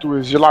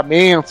 gritos e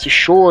lamentos e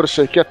choros,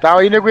 sei que e tal.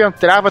 Aí nego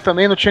entrava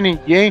também, não tinha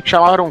ninguém,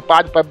 chamaram um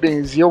padre pra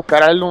benzer, o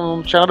caralho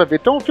não tinha nada a ver.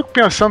 Então eu fico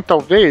pensando,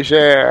 talvez,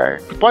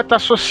 que pode estar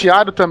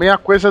associado também a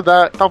coisa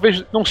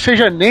talvez não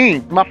seja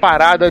nem uma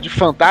parada de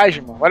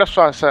fantasma, olha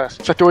só essa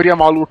teoria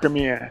maluca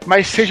minha,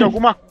 mas seja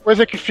alguma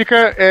coisa que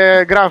fica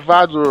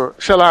gravado,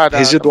 sei lá,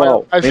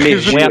 residual,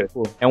 energia.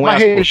 É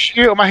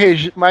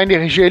uma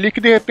energia ali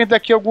que de repente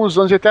daqui a alguns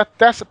anos até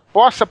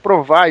possa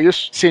provar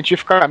isso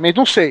cientificamente,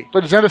 não sei, tô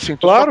dizendo assim,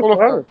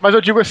 claro. Mas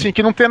eu digo assim,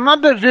 que não tem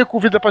nada a ver com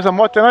vida após a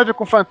morte, tem nada a ver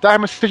com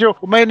fantasma, seja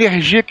uma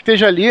energia que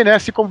esteja ali, né,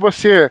 assim como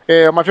você,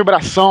 uma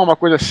vibração, uma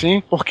coisa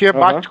assim, porque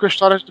bate com a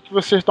história do que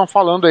vocês estão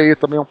falando aí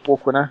também um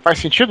pouco, né? Faz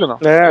sentido ou não?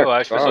 Eu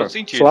acho que faz todo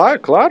sentido.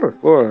 Claro.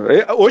 Pô,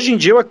 hoje em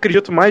dia eu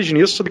acredito mais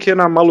nisso do que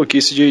na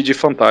maluquice de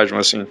fantasma,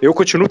 assim. Eu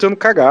continuo tendo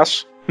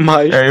cagaço.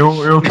 Mas...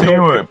 eu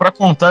tenho... Pra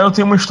contar, eu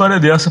tenho uma história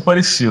dessa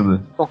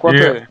parecida. Então conta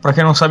aí. Pra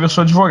quem não sabe, eu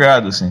sou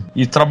advogado, assim.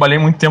 E trabalhei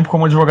muito tempo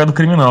como advogado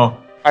criminal.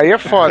 Aí é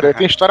foda, aí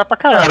tem história pra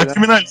caralho. Eu era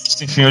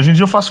criminalista, enfim. Hoje em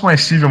dia eu faço mais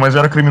civil, mas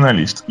eu era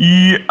criminalista.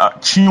 E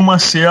tinha uma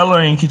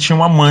cela em que tinha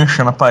uma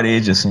mancha na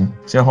parede, assim.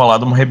 Tinha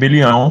rolado uma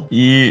rebelião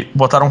e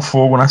botaram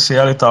fogo na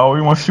cela e tal,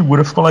 e uma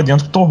figura ficou lá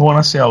dentro que torrou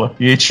na cela.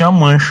 E aí tinha a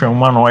mancha, um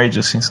humanoide,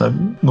 assim,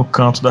 sabe? No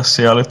canto da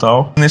cela e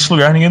tal. Nesse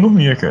lugar ninguém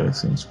dormia, cara,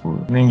 assim,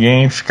 tipo,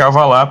 ninguém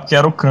ficava lá porque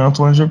era o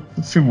canto onde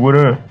a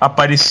figura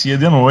aparecia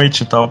de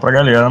noite e tal pra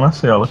galera na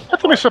cela. Eu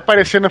também, se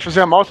aparecer e não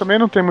fizer mal, também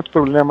não tem muito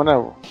problema, né?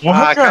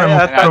 Porra, cara,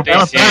 não tem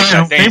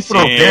problema. Tem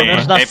problema. Pelo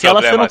menos na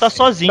cela você não tá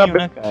sozinho,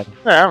 né,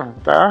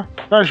 cara?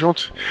 Tá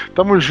junto.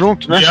 Tamo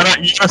junto, né?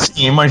 E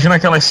assim, imagina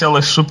aquelas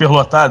celas super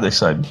lotadas,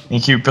 sabe? Em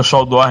que o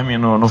pessoal dorme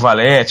no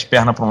valete,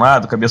 perna pra um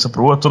lado, cabeça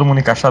pro outro, todo mundo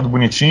encaixado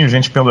bonitinho,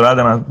 gente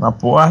pendurada na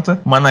porta,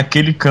 mas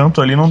naquele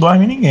canto ali não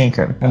dorme ninguém,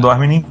 cara. Não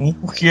dorme ninguém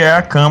porque é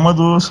a cama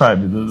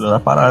da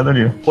parada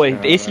ali. Pô,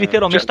 esse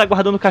literalmente tá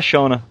guardando o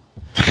caixão, né?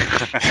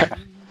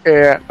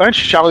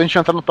 Antes, Thiago, a gente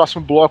entrar no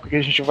próximo bloco, que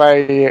a gente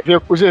vai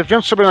ver os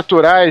eventos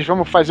sobrenaturais,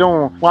 vamos fazer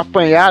um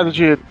apanhado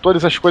de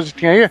todas as coisas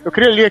que tem aí. Eu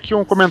queria ler aqui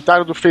um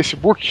comentário do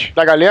Facebook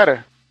da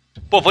galera.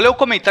 Pô, vou ler o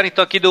comentário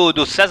então aqui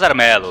do César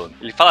Melo.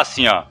 Ele fala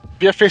assim, ó.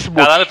 Via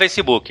Facebook. Tá lá no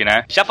Facebook,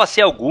 né? Já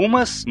passei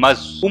algumas,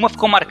 mas uma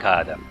ficou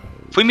marcada.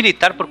 Fui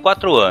militar por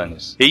 4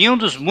 anos. Em um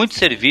dos muitos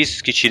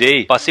serviços que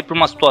tirei, passei por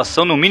uma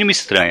situação no mínimo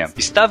estranha.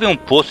 Estava em um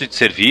posto de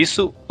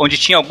serviço, onde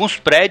tinha alguns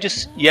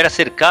prédios e era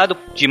cercado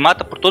de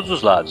mata por todos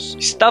os lados.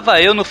 Estava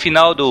eu no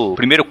final do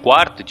primeiro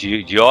quarto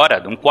de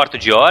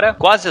hora,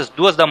 quase às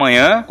 2 da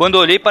manhã, quando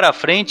olhei para a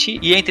frente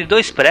e entre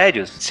 2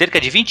 prédios, cerca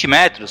de 20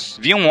 metros,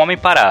 vi um homem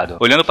parado,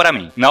 olhando para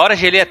mim. Na hora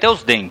gelei até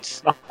os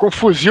dentes. Com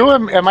fuzil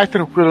é mais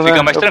tranquilo, né?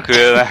 Fica mais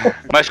tranquilo, né?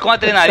 Mas com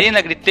adrenalina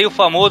gritei o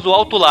famoso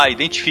alto lá,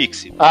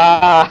 identifique-se.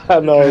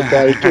 Não,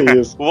 cara, que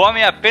isso? O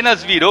homem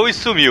apenas virou e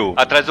sumiu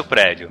atrás do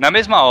prédio. Na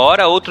mesma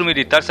hora, outro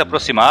militar se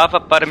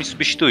aproximava para me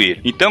substituir.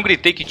 Então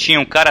gritei que tinha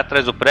um cara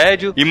atrás do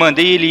prédio e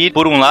mandei ele ir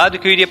por um lado e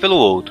que eu iria pelo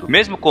outro.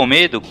 Mesmo com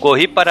medo,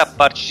 corri para a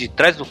parte de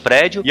trás do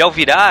prédio e ao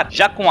virar,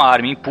 já com a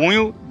arma em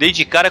punho, dei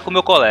de cara com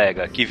meu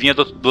colega, que vinha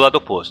do lado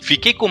oposto.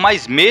 Fiquei com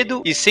mais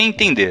medo e sem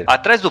entender.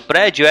 Atrás do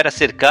prédio era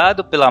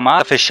cercado pela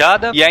mata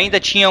fechada e ainda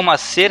tinha uma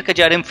cerca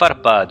de arame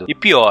farpado. E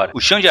pior, o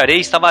chão de areia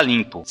estava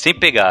limpo, sem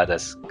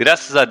pegadas.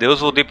 Graças a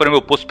Deus voltei para o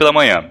meu posto pela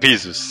manhã.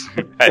 Pisos.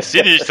 É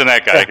sinistro, né,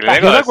 cara? Aquele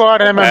negócio. Rindo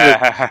agora, né, meu amigo?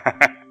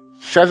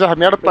 César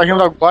Melo tá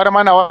rindo agora,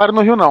 mas na hora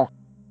não riu, não.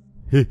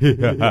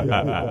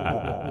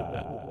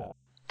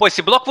 Pô,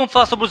 esse bloco vamos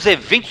falar sobre os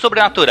eventos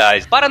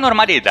sobrenaturais.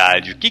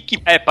 Paranormalidade. O que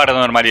é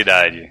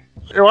paranormalidade?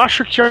 Eu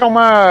acho que é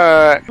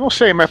uma... Não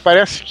sei, mas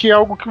parece que é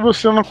algo que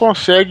você não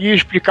consegue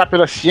explicar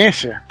pela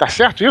ciência. Tá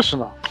certo isso,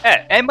 não?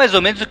 É mais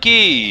ou menos o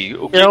que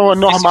é o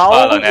normal,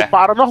 fala, né? O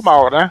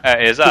paranormal, né?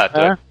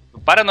 Exato.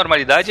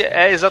 Paranormalidade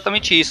é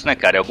exatamente isso, né,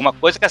 cara? É alguma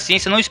coisa que a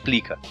ciência não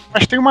explica.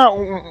 Mas tem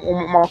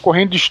uma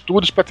corrente de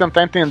estudos pra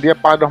tentar entender a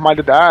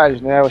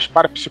paranormalidade, né? Os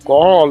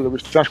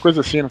parapsicólogos, tem umas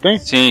coisas assim, não tem?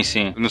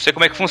 Sim. Não sei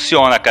como é que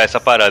funciona, cara, essa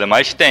parada,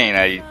 mas tem,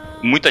 né? E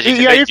muita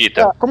gente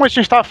acredita. Aí, como a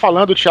gente estava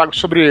falando, Thiago,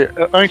 sobre...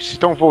 Antes,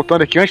 então,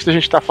 voltando aqui, antes da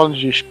gente estar falando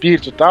de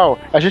espírito e tal,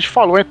 a gente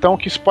falou, então,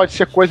 que isso pode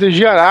ser coisas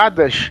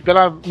geradas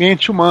pela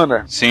mente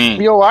humana. Sim.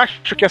 E eu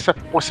acho que essa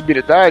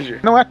possibilidade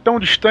não é tão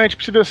distante.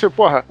 Precisa ser,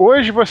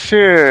 hoje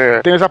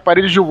você tem os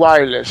aparelhos de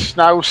wireless,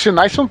 né? Os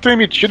sinais são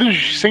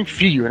transmitidos sem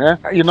fio, né?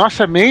 E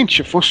nossa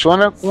mente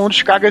funciona com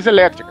descargas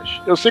elétricas.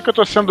 Eu sei que eu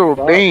estou sendo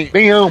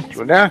bem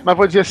amplo, né? Mas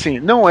vou dizer assim,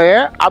 não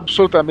é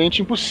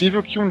absolutamente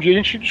impossível que um dia a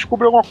gente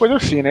descubra alguma coisa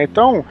assim, né?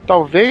 Então,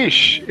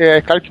 Talvez,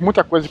 claro que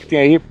muita coisa que tem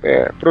aí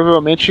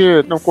provavelmente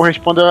não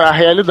corresponde à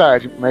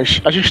realidade,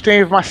 mas a gente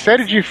tem uma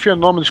série de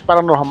fenômenos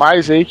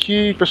paranormais aí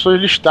que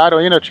pessoas listaram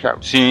aí, né, Thiago?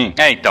 Sim.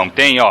 Então,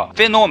 tem,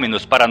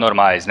 fenômenos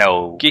paranormais, né?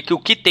 O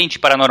que tem de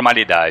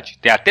paranormalidade?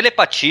 Tem a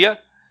telepatia.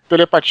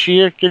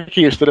 Telepatia, o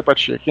que é isso,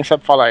 telepatia? Quem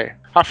sabe falar aí?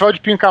 Rafael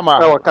de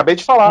Pincamar. Eu acabei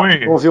de falar,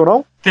 não ouviu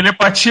não?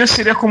 Telepatia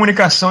seria a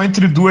comunicação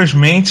entre duas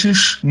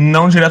mentes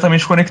não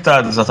diretamente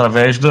conectadas,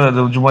 através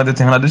de uma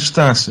determinada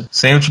distância,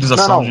 sem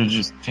utilização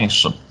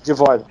de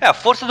voz. A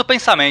força do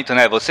pensamento,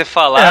 né? Você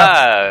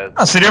falar...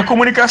 seria a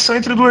comunicação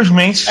entre duas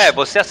mentes.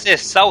 Você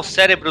acessar o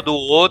cérebro do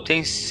outro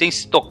sem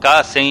se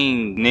tocar,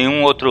 sem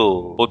nenhum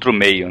outro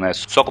meio, né?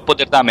 Só com o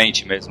poder da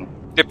mente mesmo.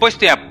 Depois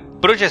tem a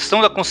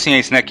projeção da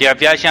consciência, né? Que é a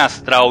viagem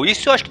astral.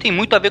 Isso eu acho que tem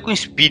muito a ver com o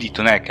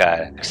espírito, né,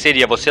 cara? Que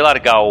seria você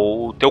largar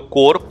o teu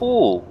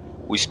corpo,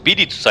 o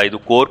espírito sair do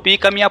corpo e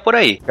caminhar por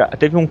aí.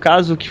 Teve um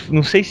caso que,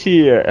 não sei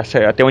se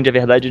até onde é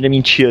verdade ou é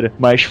mentira,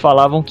 mas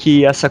falavam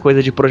que essa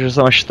coisa de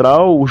projeção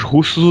astral, os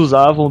russos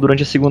usavam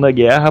durante a Segunda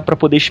Guerra pra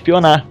poder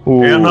espionar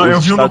eu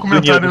vi um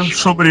documentário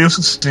sobre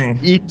isso, sim.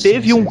 E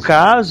teve um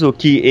caso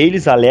que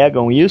eles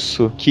alegam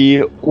isso,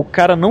 que o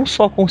cara não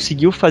só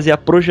conseguiu fazer a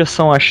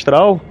projeção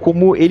astral,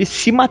 como ele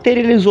se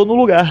materializou no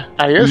lugar.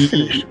 Aí é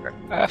sinistro,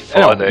 cara. É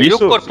foda. E o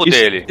corpo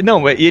dele?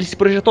 Não, ele se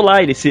projetou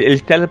lá, ele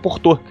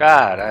teleportou.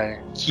 Caralho.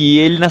 Que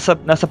ele,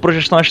 nessa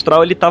projeção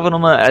astral, ele tava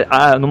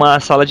numa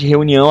sala de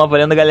reunião,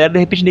 avaliando a galera, de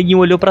repente ninguém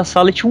olhou pra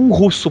sala e tinha um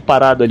russo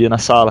parado ali na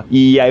sala.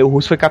 E aí o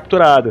russo foi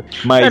capturado.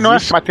 Mas não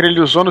se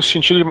materializou no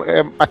sentido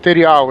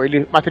material,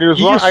 ele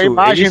materializou a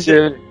imagem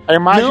dele. A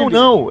imagem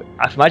não.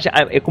 A imagem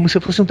é como se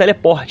fosse um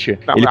teleporte.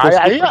 Não,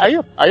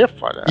 aí é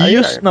foda.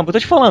 Não, eu tô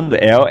te falando,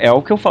 é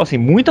o que eu falo, assim,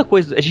 muita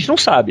coisa, a gente não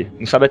sabe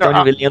até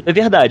onde ele entra, é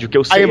verdade. O que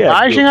eu sei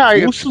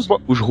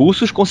os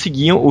russos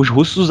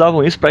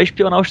usavam isso pra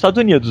espionar os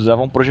Estados Unidos,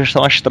 usavam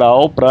projeção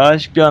astral pra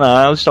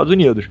espionar os Estados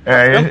Unidos.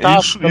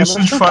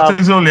 Isso de fato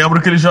eu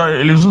lembro que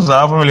eles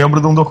usavam, eu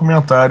lembro de um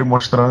documentário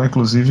mostrando,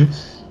 inclusive,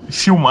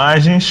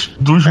 filmagens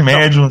dos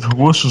médiums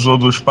russos ou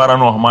dos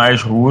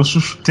paranormais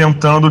russos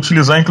tentando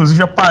utilizar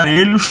inclusive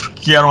aparelhos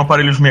que eram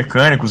aparelhos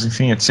mecânicos,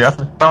 enfim,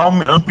 etc, para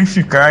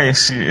amplificar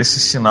esse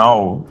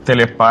sinal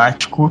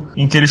telepático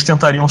em que eles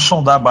tentariam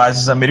sondar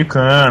bases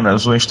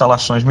americanas ou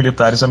instalações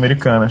militares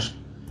americanas.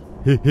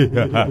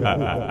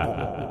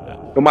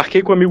 Eu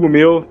marquei com um amigo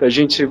meu, a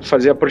gente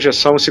fazia a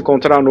projeção, se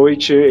encontrar à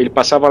noite, ele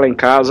passava lá em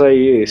casa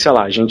e, sei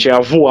lá, a gente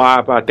ia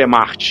voar até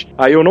Marte.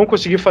 Aí eu não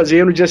consegui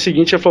fazer, no dia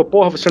seguinte ele falou,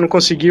 porra, você não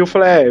conseguiu? Eu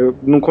falei, eu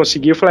não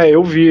consegui. Eu falei,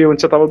 eu vi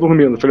onde você tava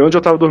dormindo. Eu falei, onde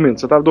eu tava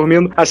dormindo? Você tava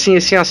dormindo assim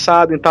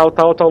assado em tal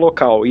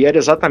local. E era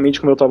exatamente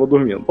como eu tava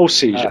dormindo. Ou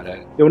seja,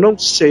 eu não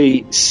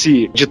sei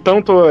se, de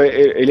tanto,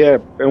 ele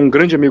é um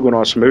grande amigo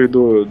nosso, meu e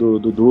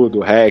do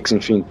Rex,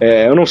 enfim.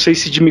 Eu não sei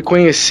se de me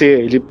conhecer,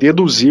 ele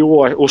deduziu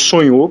ou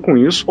sonhou com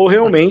isso, ou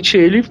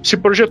realmente ele se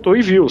projetou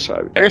e viu,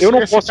 sabe? Eu não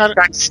posso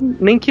ficar sim,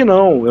 nem que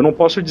não. Eu não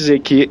posso dizer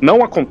que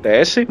não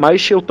acontece,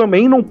 mas eu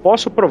também não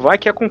posso provar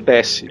que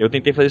acontece. Eu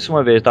tentei fazer isso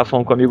uma vez, eu tava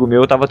falando com um amigo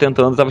meu, eu tava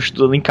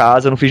estudando em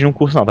casa, não fiz nenhum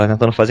curso não, tava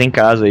tentando fazer em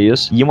casa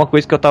isso. E uma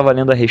coisa que eu tava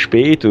lendo a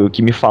respeito,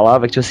 que me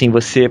falava que, tipo assim,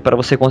 você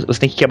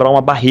tem que quebrar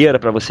uma barreira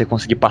pra você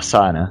conseguir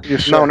passar, né?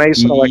 Isso. Não é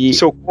isso não. É que o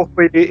seu corpo,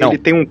 ele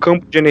tem um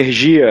campo de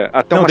energia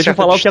até uma certa distância. Deixa eu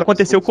falar o que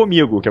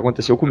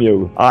aconteceu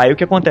comigo. Aí o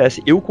que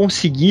acontece? Eu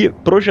consegui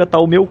projetar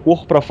o meu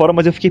corpo pra fora,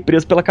 mas eu fiquei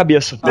preso pela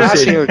cabeça.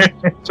 Sim.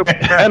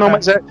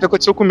 Mas o que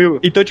aconteceu comigo.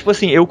 Então, tipo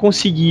assim, eu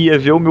conseguia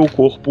ver o meu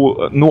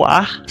corpo no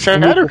ar.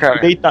 Sério,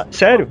 cara?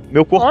 Sério?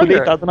 Meu corpo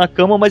deitado na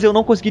cama, mas eu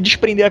não consegui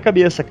desprender a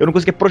cabeça. Eu não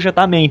conseguia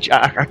projetar a mente,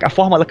 a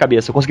forma da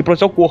cabeça. Eu consegui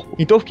projetar o corpo.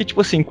 Então eu fiquei,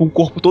 tipo assim, com o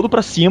corpo todo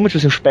pra cima, tipo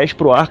assim, os pés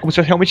pro ar, como se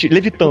eu realmente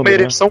levitando. Uma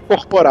ereção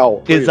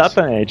corporal.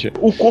 Exatamente.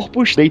 Isso. O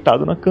corpo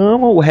deitado na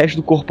cama, o resto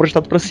do corpo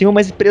projetado pra cima,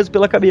 mas preso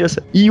pela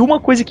cabeça. E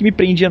uma coisa que me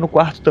prendia no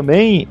quarto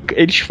também,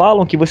 eles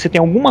falam que você tem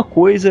alguma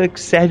coisa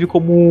que serve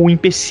como um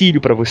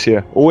empecilho pra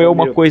você. Ou é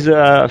uma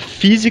coisa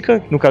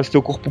física, no caso do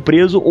teu corpo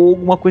preso, ou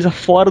alguma coisa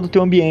fora do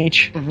teu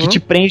ambiente, que te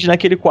prende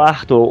naquele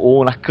quarto,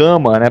 ou na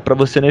cama, né, pra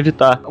você não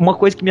evitar. Uma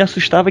coisa que me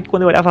assustava é que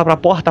quando eu olhava pra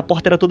porta, a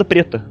porta era toda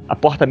preta. A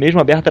porta mesmo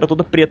aberta era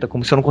toda preta,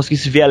 como se eu não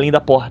conseguisse ver além da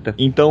porta.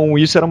 Então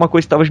isso era uma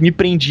coisa que me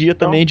prendia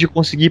também de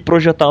conseguir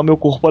projetar o meu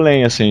corpo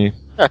além, assim.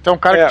 Tem um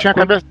cara que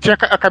tinha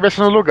a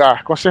cabeça no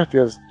lugar, com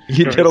certeza.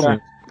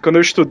 Literalmente. Quando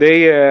eu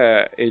estudei,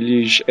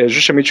 eles,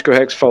 justamente o que o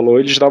Rex falou,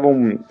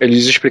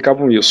 eles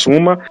explicavam isso.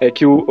 Uma é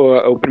que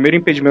o primeiro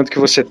impedimento que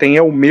você tem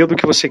é o medo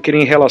que você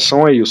cria em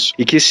relação a isso.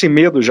 E que esse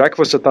medo, já que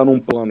você tá num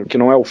plano que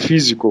não é o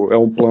físico, é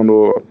um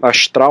plano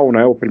astral,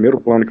 né? O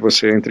primeiro plano que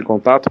você entra em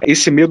contato,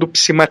 esse medo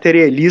se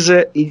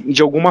materializa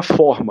de alguma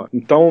forma.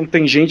 Então,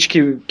 tem gente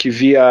que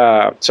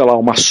via, sei lá,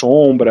 uma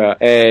sombra.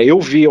 Eu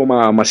via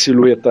uma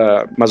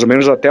silhueta mais ou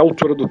menos até a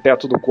altura do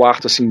teto do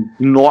quarto, assim,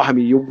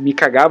 enorme, e eu me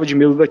cagava de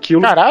medo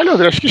daquilo. Caralho,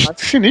 André,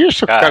 que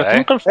sinistro, cara. Tu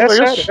nunca falou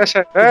isso. É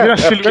sério.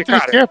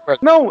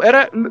 Não,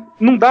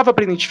 não dava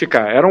pra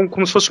identificar. Era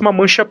como se fosse uma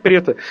mancha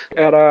preta.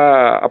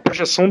 Era a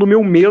projeção do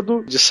meu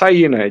medo de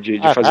sair, né? De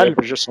fazer a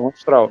projeção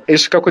astral.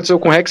 Isso que aconteceu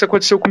com o Rex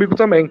aconteceu comigo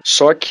também.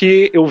 Só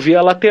que eu via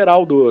a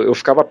lateral eu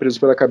ficava preso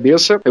pela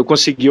cabeça, eu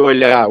conseguia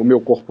olhar o meu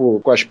corpo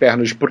com as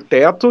pernas pro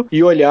teto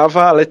e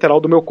olhava a lateral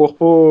do meu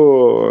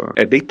corpo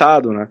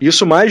deitado, né?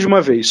 Isso mais de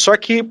uma vez. Só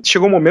que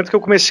chegou um momento que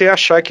eu comecei a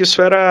achar que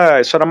isso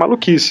era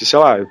maluquice. Sei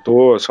lá,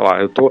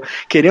 eu tô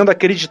querendo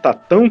acreditar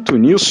tanto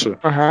nisso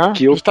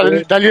que eu tá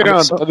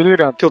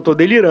delirando. Que eu tô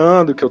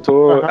delirando, que eu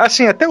tô...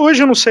 Assim, até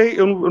hoje eu não sei,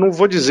 eu não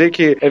vou dizer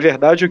que é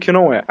verdade ou que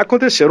não é.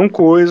 Aconteceram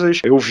coisas,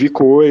 eu vi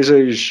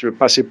coisas,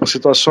 passei por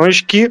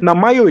situações que, na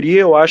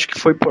maioria, eu acho que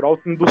foi por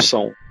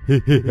autoindução.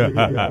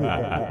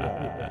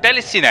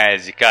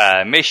 Telecinese,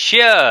 cara.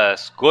 Mexer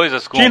as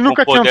coisas com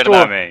poder tentou?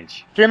 na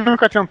mente. Quem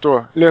nunca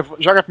tentou?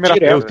 Joga a primeira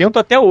pedra. Eu tento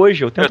até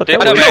hoje. Eu tento até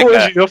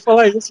hoje. Eu vou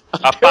falar isso.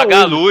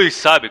 Apagar a luz,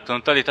 sabe? Tu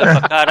não tá deitado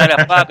pra caralho.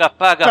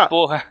 Apaga,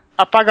 porra.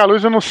 Apagar a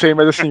luz eu não sei,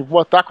 mas assim,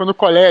 botar quando no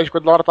colégio,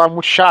 quando a hora tava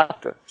muito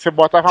chata, você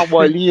botava uma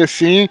bolinha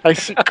assim, aí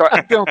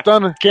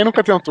tentando. Quem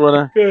nunca tentou,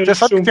 né? Você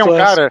sabe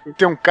que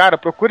tem um cara,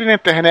 procure na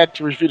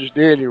internet os vídeos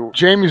dele, o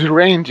James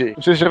Randi.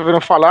 Não sei se vocês já ouviram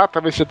falar,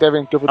 talvez você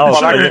deve ter ouvido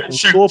falar.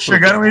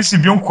 Chegaram a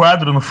exibir um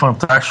quadro no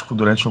Fantástico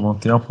durante algum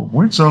tempo,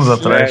 muitos anos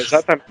atrás.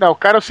 Exatamente. Não, o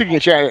cara é o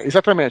seguinte,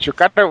 exatamente. O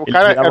cara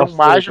era um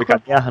mágico.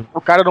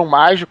 O cara era um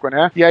mágico,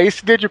 né? E aí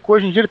se dedicou,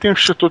 hoje em dia ele tem um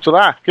instituto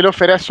lá, que ele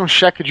oferece um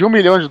cheque de $1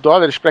 milhão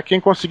pra quem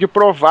conseguir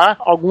provar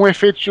algum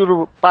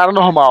efeito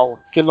paranormal,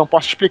 que ele não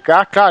possa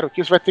explicar. Claro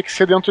que isso vai ter que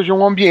ser dentro de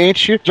um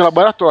ambiente de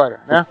laboratório,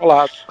 né?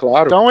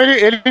 Claro. Então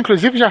ele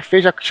inclusive já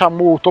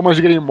chamou o Thomas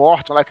Green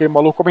Morton, lá, aquele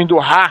maluco Homem do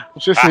Ra,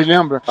 não sei se vocês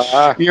lembram.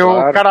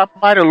 O cara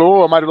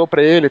amarelou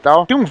pra ele e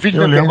tal. Tem um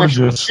vídeo na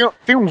internet.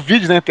 Tem um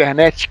vídeo na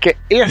internet que é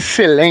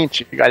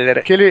excelente,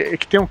 galera.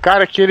 Que tem um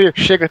cara que ele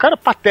chega, cara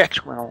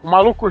patético, mano. Um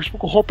maluco tipo,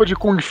 com roupa de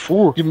Kung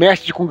Fu, de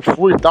mestre de Kung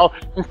Fu e tal,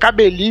 um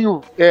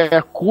cabelinho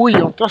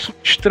cuia, um troço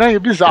estranho,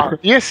 bizarro.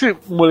 E esse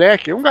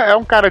moleque é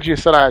um cara de,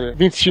 sei lá,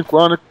 25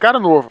 anos, cara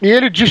novo. E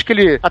ele diz que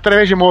ele,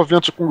 através de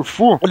movimentos Kung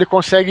Fu, ele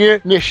consegue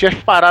mexer as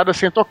paradas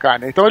sem tocar,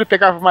 né? Então ele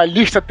pegava uma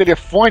lista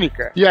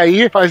telefônica e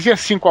aí fazia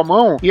assim com a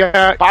mão e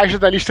a página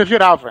da lista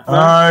virava.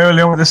 Né? Eu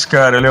lembro desse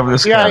cara,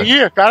 E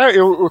aí, cara,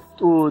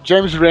 o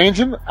James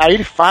Randi, aí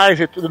ele faz,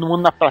 aí todo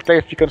mundo na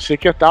plateia fica não sei o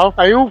que e tal.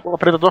 Aí o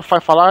apresentador vai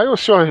falar, o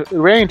senhor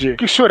Randi, o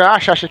que o senhor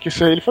acha que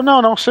isso aí? Ele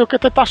falou, não sei o que,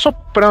 tá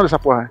soprando essa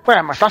porra.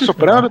 Ué, mas tá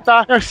soprando,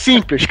 tá? É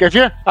simples, quer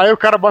ver? Aí o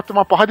cara bota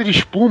uma porrada de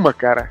espuma,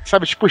 cara.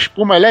 Sabe, tipo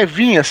espuma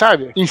levinha,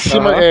 sabe? Em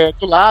cima,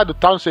 do lado,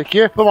 tal, não sei o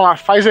que. Vamos lá,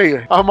 faz aí.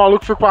 Aí o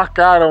maluco foi com a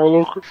cara, o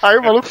maluco. Aí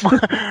o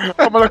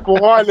maluco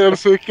olha, não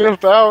sei o que e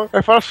tal.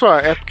 Aí fala só,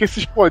 é porque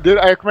esses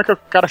poderes... Aí como é que o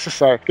cara se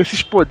sai? Porque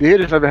esses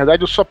poderes, na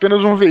verdade, eu sou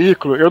apenas um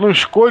veículo. Eu não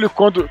escolho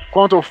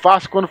quando eu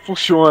faço, quando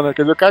funciona.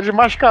 Quer dizer, o cara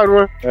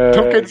desmascarou.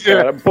 Então, quer dizer...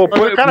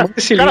 Cara,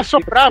 o cara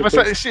soprava,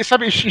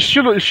 sabe,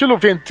 estilo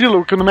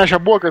ventrílogo, que não mexe a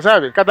boca,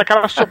 sabe? Cada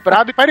cara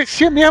soprado e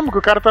parecia mesmo que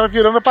o cara tava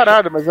virando a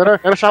parada, mas era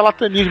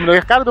charlatanismo, né?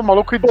 A cara do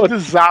maluco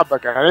desaba,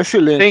 cara. É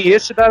excelente. Tem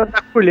esse da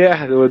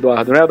colher, do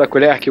Eduardo, não é? Da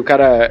colher que o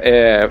cara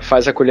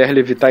faz a colher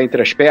levitar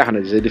entre as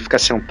pernas, ele fica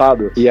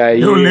sentado e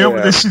aí... Eu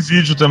lembro desse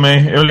vídeo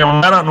também. Eu lembro,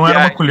 não era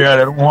uma colher,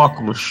 era um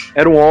óculos.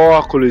 Era um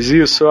óculos,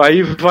 isso.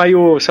 Aí vai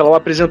o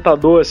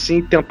apresentador,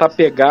 assim, tentar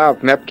pegar,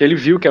 né? Porque ele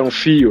viu que era um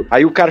fio.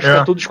 Aí o cara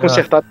fica todo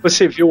desconcertado e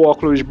você vê o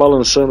óculos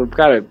balançando.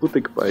 Cara, puta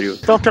que pariu.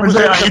 Então,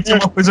 aí tem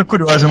uma coisa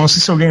curiosa, eu não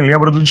sei se alguém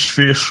lembra do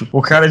desfecho.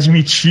 O cara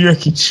admitia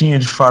que tinha,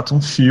 de fato,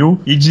 um fio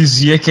e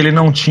dizia que ele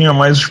não tinha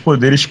mais os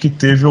poderes que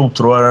teve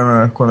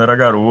outrora, né, quando era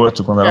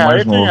garoto, quando era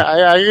mais novo.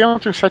 Aí eu não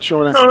tenho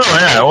 7-1, né? Não,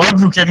 é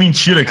óbvio que é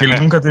mentira, que ele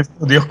nunca teve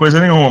poder, coisa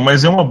nenhuma,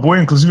 mas é uma boa,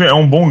 inclusive é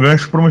um bom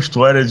gancho pra uma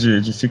história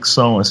de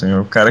ficção, assim,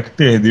 o cara que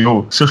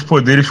perdeu seus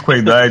poderes com a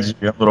idade,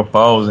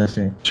 andropausa,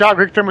 enfim.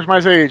 Thiago, o que temos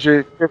mais aí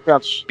de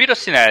eventos?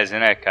 Pirocinese,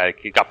 né, cara,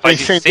 que é capaz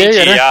de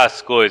incendiar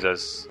as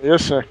coisas.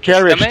 Isso,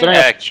 Carrie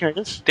estranha, tinha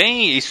isso?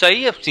 Tem, isso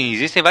aí, assim,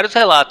 existem vários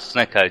relatos,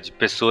 né, cara, de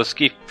pessoas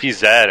que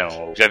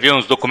fizeram, já vi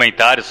uns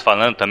documentários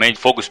falando também de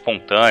fogo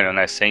espontâneo,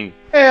 né, sem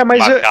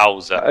mas uma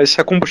causa.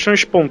 Essa combustão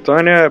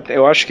espontânea,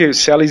 eu acho que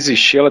se ela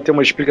existir, ela tem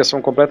uma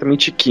explicação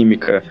completamente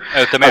química.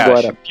 Eu também acho.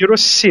 Agora,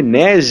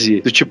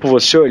 pirocinese, do tipo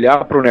você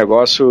olhar para o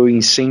negócio e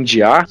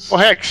incendiar... Ô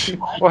Rex,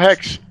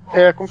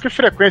 com que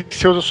frequência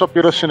você usa sua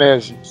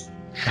pirocinese?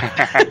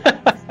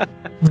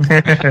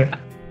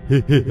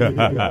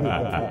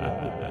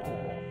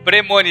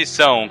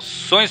 Premonição,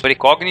 sonhos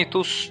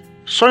precognitos.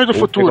 Sonho do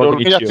futuro.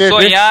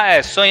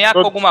 Sonhar com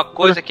alguma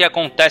coisa que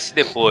acontece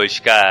depois,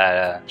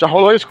 cara. Já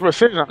rolou isso com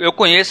você, já? Eu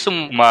conheço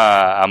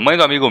a mãe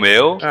do amigo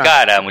meu.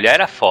 Cara, a mulher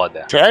era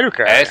foda. Sério,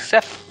 cara? Essa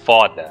é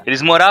foda.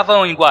 Eles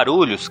moravam em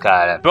Guarulhos,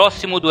 cara,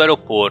 próximo do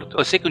aeroporto.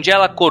 Eu sei que um dia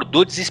ela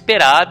acordou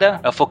desesperada.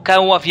 Ela falou,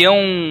 cara, o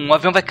avião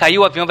vai cair,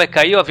 o avião vai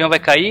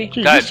cair.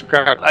 Que cara, isso,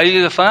 cara? Aí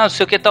eu falei, não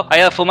sei o que tal. Aí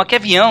ela falou, mas que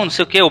avião, não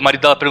sei o que. O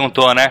marido dela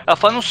perguntou, né? Ela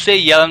falou, não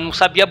sei. E ela não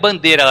sabia a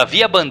bandeira. Ela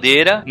via a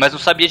bandeira, mas não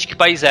sabia de que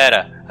país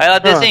era. Aí ela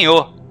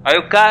desenhou Aí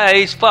o cara,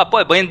 aí fala, pô,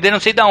 é bandeira não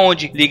sei da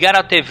onde. Ligaram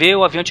a TV,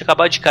 o avião tinha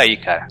acabado de cair,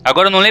 cara.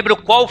 Agora eu não lembro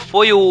qual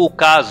foi o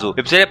caso. Eu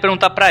precisaria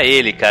perguntar pra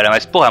ele, cara.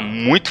 Mas, porra,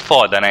 muito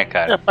foda, né,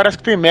 cara? Parece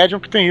que tem médium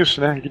que tem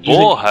isso, né?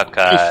 Porra,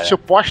 cara. Que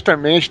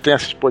supostamente tem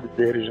esses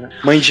poderes, né?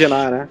 Mãe de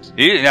Ná, né?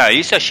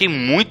 Isso eu achei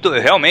muito...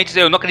 Realmente,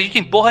 eu não acredito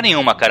em porra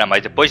nenhuma, cara.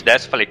 Mas depois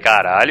dessa eu falei,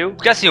 caralho.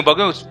 Porque assim, o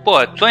bagulho...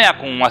 Porra, sonhar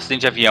com um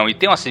acidente de avião e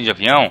ter um acidente de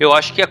avião, eu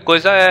acho que a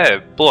coisa é...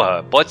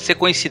 Porra, pode ser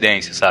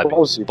coincidência, sabe?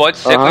 Pode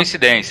ser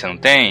coincidência, não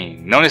tem...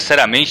 Não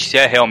necessariamente se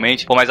é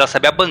realmente... Pô, mas ela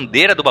sabia a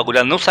bandeira do bagulho.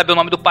 Ela não sabia o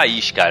nome do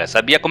país, cara.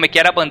 Sabia como é que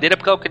era a bandeira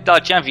porque é o que ela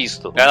tinha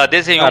visto. Ela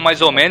desenhou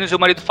mais ou menos e o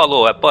marido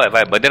falou, pô,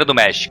 vai, bandeira do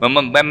México.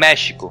 É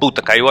México.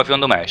 Puta, caiu o avião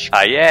do México.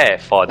 Aí é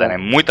foda, né?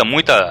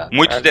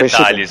 Muitos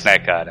detalhes, né,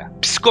 cara?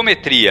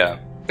 Psicometria.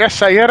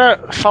 Essa aí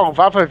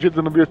salvava a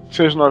vida no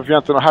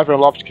 1890 no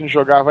Ravenloft que a gente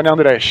jogava, né,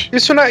 Andrés?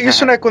 Isso não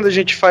é quando a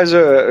gente faz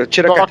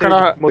tira a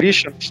carteira de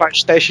humorista,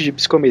 faz teste de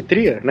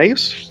psicometria, não é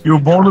isso? E o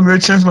bom do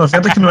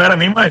 1890 é que não era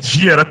nem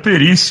magia, era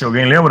perícia.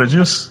 Alguém lembra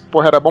disso?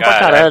 Porra, era bom pra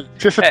caralho.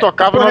 Você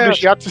tocava no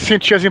objeto e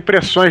sentia as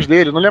impressões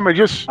dele, não lembra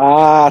disso?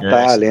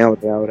 Tá, lembro.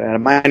 Era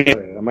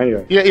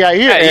maneiro. E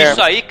aí...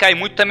 Isso aí cai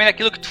muito também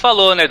naquilo que tu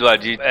falou, né,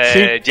 Eduardo? De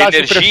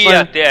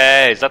energia,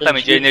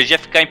 exatamente, de energia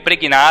ficar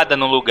impregnada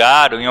num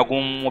lugar ou em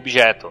algum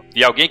objeto.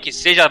 E alguém que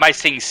seja mais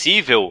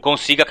sensível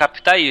consiga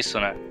captar isso,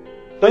 né?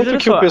 Tanto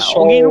que o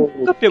pessoal...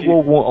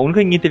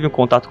 Ninguém teve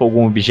contato com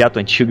algum objeto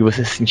antigo e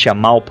você se sentia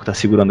mal por estar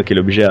segurando aquele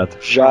objeto?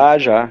 Já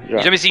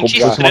me senti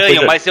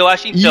estranho, mas eu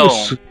acho então...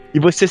 Isso. E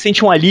você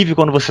sente um alívio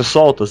quando você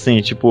solta, assim,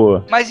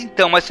 tipo... Mas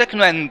será que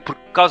não é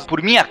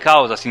por minha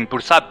causa, assim,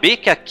 por saber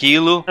que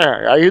aquilo...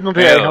 aí não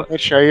vem,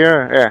 realmente, aí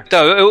é...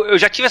 Então, eu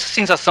já tive essa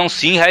sensação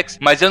sim, Rex,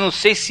 mas eu não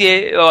sei se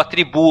eu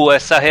atribuo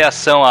essa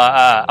reação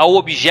ao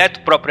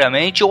objeto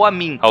propriamente ou a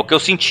mim, ao que eu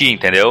senti,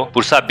 entendeu?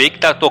 Por saber que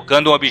tá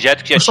tocando um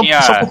objeto que já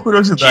tinha só por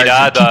curiosidade,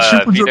 tirado que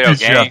tipo a vida de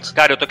objeto? alguém.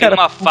 Cara, eu toquei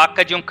numa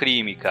faca de um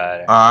crime,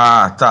 cara.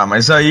 Ah, tá,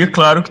 mas aí,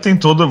 claro que tem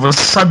todo...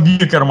 Você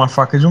sabia que era uma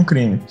faca de um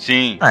crime.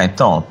 Sim.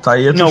 Então, tá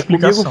aí a tua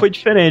explicação. Comigo foi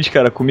diferente,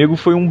 cara. Comigo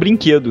foi um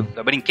brinquedo.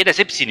 O brinquedo é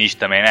sempre sinistro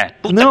também, né?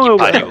 Puta que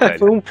pariu, velho.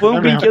 Foi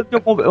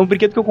um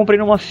brinquedo que eu comprei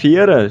numa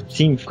feira,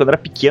 assim, quando era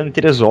pequeno, em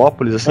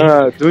Teresópolis, assim.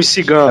 Dos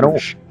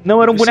ciganos.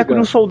 Era um boneco de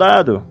um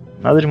soldado.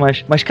 Nada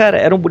demais. Mas, cara,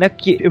 era um boneco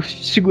que eu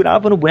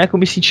segurava no boneco e eu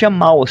me sentia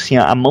mal, assim.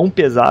 A mão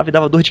pesava e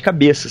dava dor de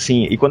cabeça,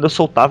 assim. E quando eu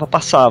soltava,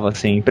 passava,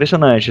 assim.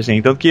 Impressionante,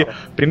 assim. Tanto que a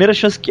primeira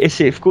chance que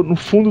esse ficou no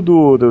fundo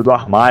do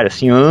armário,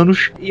 assim,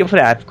 anos. E eu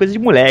falei, coisa de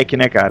moleque,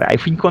 né, cara? Aí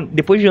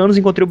depois de anos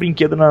encontrei o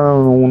brinquedo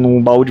num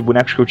baú de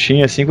bonecos que eu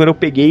tinha, assim. Quando eu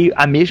peguei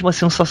a mesma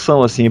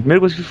sensação, assim. A primeira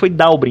coisa que fiz foi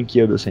dar o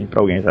brinquedo, assim,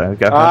 pra alguém, sabe?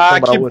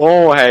 Que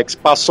bom, Rex.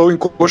 Passou o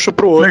encosto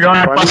pro outro. Legal,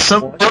 né?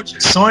 Passando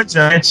a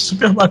adiante.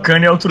 Super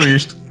bacana e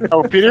altruísta.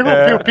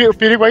 O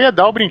perigo aí é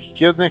dar o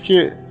brinquedo, né?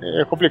 Que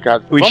é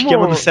complicado.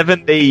 Esquema do 7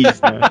 Days,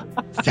 né?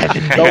 7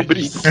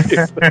 Days.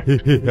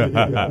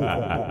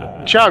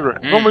 Thiago,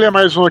 vamos ler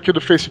mais um aqui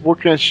do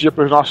Facebook antes de ir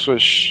para os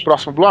nossos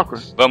próximos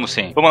blocos? Vamos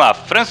sim. Vamos lá.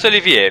 França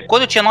Olivier.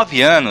 Quando eu tinha 9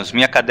 anos,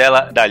 minha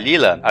cadela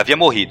Dalila havia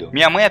morrido.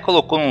 Minha mãe a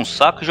colocou num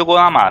saco e jogou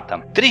na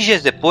mata. 3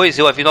 dias depois,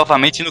 eu a vi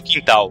novamente no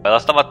quintal. Ela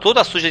estava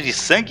toda suja de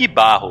sangue e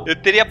barro. Eu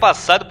teria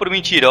passado por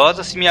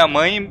mentirosa se minha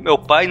mãe e meu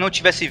pai não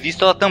tivessem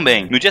visto ela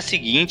também. No dia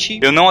seguinte,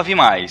 eu não a vi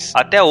mais.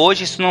 Até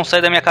hoje, isso não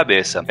sai da minha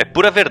cabeça. É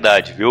pura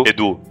verdade, viu?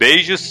 Edu,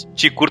 beijos,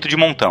 te curto de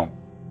montão.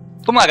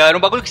 Vamos lá, galera,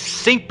 um bagulho que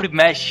sempre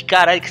mexe,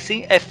 caralho,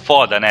 que é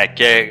foda, né?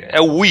 Que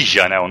é o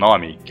Ouija, né, o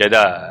nome, que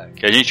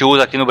a gente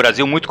usa aqui no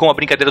Brasil muito como a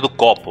brincadeira do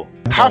copo.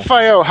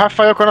 Rafael,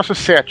 que é o nosso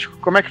cético,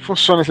 como é que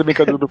funciona essa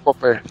brincadeira do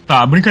copo aí?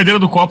 Tá, a brincadeira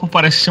do copo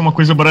parece ser uma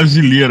coisa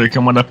brasileira, que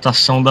é uma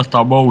adaptação da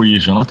tábua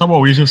Ouija. Na tábua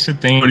Ouija você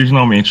tem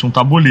originalmente um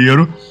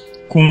tabuleiro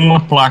com uma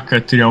placa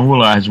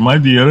triangular de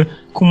madeira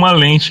com uma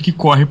lente que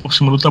corre por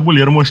cima do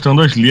tabuleiro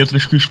mostrando as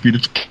letras que o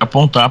espírito quer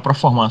apontar para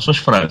formar suas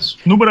frases.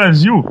 No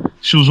Brasil,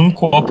 se usa um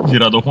copo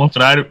virado ao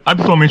contrário,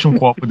 habitualmente um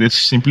copo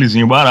desse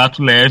simplesinho,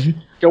 barato, leve,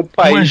 que é um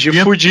país de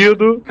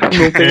fudido,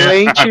 não tem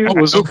lente,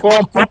 usa o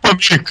copo. Copo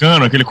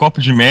americano, aquele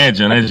copo de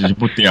média, né, de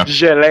boteco. De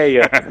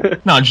geleia.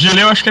 Não, de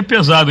geleia eu acho que é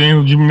pesado, hein?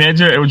 O de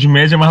média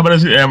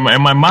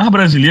é mais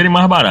brasileiro e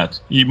mais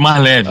barato. E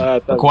mais leve.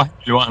 Tá. Corre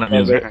melhor na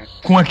mesa.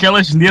 Com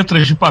aquelas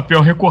letras de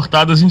papel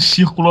recortadas em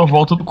círculo à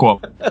volta do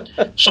copo.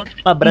 Só que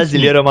a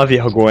brasileira é uma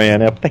vergonha,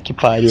 né? Puta que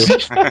pariu.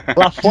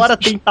 Lá fora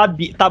tem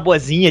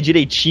tabuazinha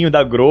direitinho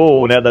da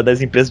Grow, né? Das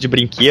empresas de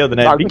brinquedo,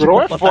 né? A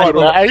Grow é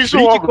foda, é isso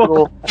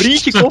logo.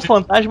 Brinque com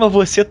fantasma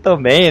você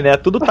também, né?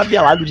 Tudo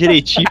tabelado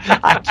direitinho.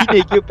 Aqui,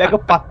 neguinho, pega o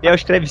papel,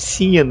 escreve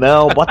sim e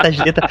não, bota as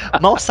letras.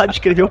 Mal sabe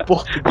escrever o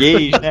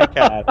português, né,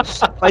 cara?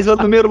 Faz uma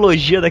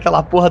numerologia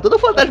daquela porra. Todo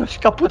fantasma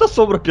fica puta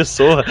sobre a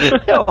pessoa.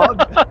 É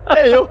óbvio.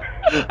 É eu.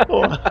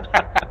 Porra.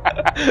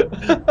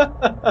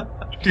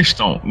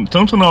 Questão,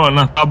 tanto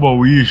na tábua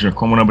Ouija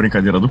como na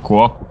brincadeira do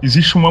copo,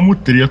 existe uma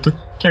mutreta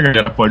que a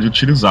galera pode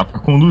utilizar para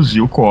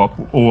conduzir o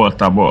copo ou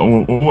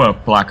a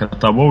placa da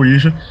tábua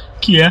Ouija,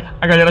 que é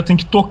a galera tem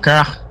que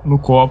tocar no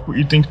copo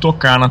e tem que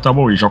tocar na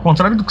tábua Ouija. Ao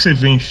contrário do que você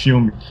vê em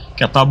filme,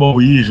 que a tábua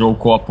Ouija ou o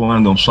copo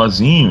andam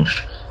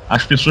sozinhos,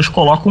 as pessoas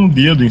colocam um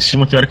dedo em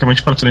cima,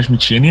 teoricamente, para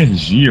transmitir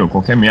energia ou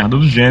qualquer merda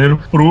do gênero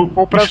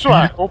ou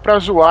pra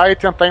zoar e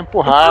tentar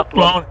empurrar.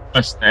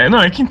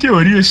 Não, é que em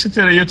teoria você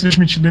teria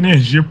transmitido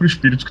energia pro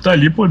espírito que tá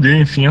ali poder,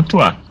 enfim,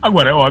 atuar.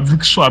 Agora, é óbvio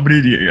que isso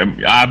abre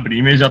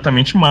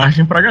imediatamente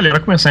margem pra galera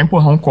começar a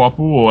empurrar um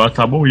copo ou a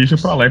tábua Ouija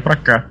pra lá e pra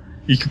cá.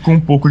 E que com um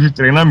pouco de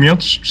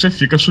treinamento você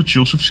fica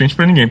sutil o suficiente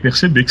pra ninguém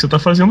perceber que você tá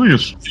fazendo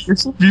isso.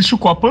 Você visse o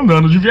copo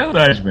andando de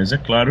verdade, mas é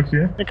claro que...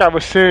 Vem cá,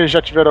 você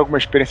já tiveram alguma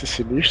experiência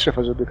sinistra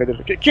fazendo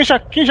brincadeira? Quem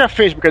já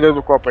fez brincadeira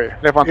do copo aí?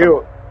 Levanta.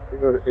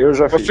 Eu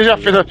já fiz. Você já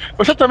fez.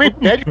 Você também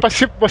pede pra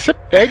ser. Você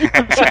pede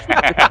pra ser.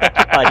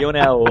 Pariu,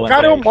 né, o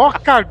cara é o maior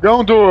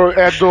cagão do.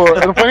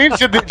 Eu não vou nem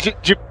dizer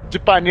de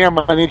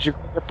Ipanema, nem de.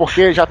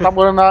 Porque já tá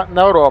morando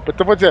na Europa.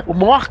 Então eu vou dizer, o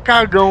maior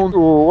cagão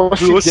do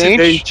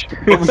Ocidente.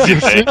 Vamos dizer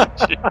assim.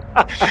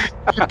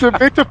 E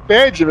também tu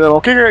pede, meu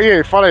irmão. E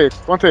aí, fala aí,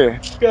 conta aí.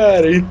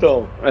 Cara,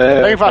 então.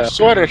 Tá em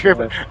Vassouras?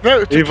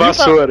 Em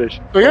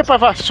Vassouras. Tu ia pra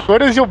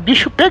Vassouras e o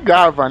bicho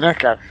pegava, né,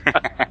 cara?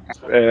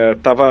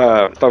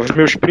 Tava os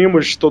meus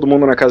primos, todo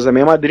mundo na casa da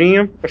minha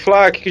madrinha. Eu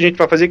falei, o que a gente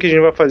vai fazer? O que a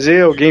gente vai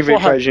fazer? Alguém veio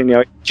fazer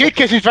genial. O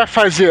que a gente vai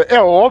fazer? É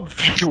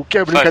óbvio que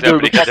é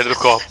brincadeira do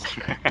copo.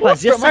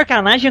 Fazer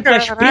sacanagem com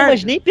as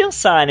primas, nem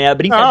pensar, né? A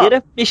brincadeira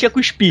é mexer com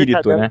o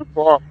espírito, né?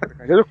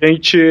 A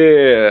gente...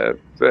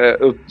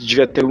 eu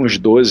devia ter uns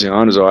 12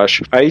 anos, eu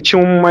acho. Aí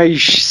tinha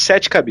umas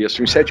 7 cabeças,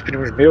 uns 7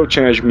 primos meus,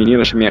 tinha as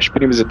meninas, minhas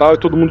primas e tal, e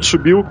todo mundo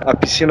subiu. A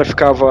piscina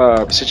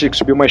ficava... Você tinha que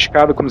subir uma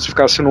escada como se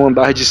ficasse no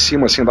andar de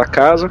cima, assim, da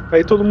casa.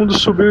 Aí todo mundo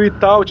subiu e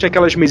tal, tinha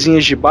aquelas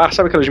mesinhas de bar,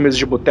 sabe aquelas mesas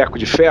de boteco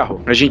de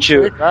ferro? A gente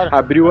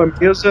abriu a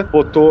mesa,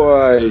 botou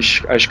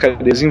as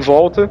cadeiras em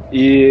volta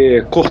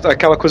e cortou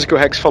aquela coisa que o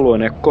Rex falou,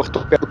 né?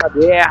 Cortou o pé do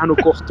caderno,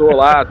 cortou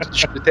lá, tudo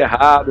escrito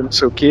errado, não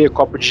sei o que,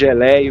 copo de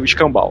geleia e o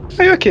escambau.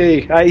 Aí,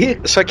 ok. Aí,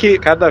 só que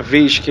cada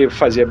vez que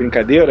fazia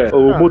brincadeira,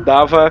 eu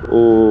mudava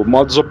o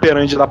modus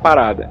operandi da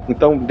parada.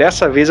 Então,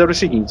 dessa vez era o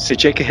seguinte, você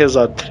tinha que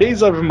rezar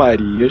 3 Ave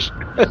Marias,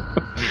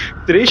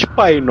 3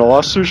 Pai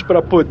Nossos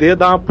pra poder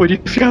dar uma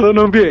purificada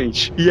no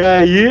ambiente. E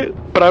aí,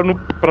 pra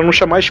não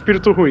chamar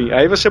espírito ruim,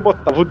 aí você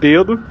botava o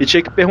dedo e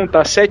tinha que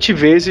perguntar 7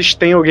 vezes,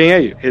 tem alguém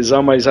aí?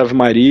 Rezamos as Ave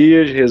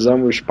Marias,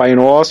 rezamos Pai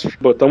Nosso,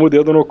 botamos o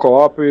dedo no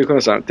copo e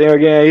começamos, tem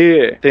alguém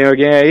aí? Tem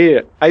alguém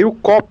aí? Aí o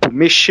copo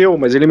mexeu,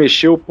 mas ele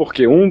mexeu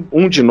porque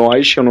um de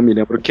nós, que eu não me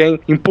lembro quem,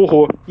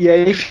 empurrou. E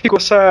aí ficou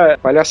essa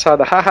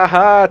palhaçada,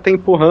 hahaha, tá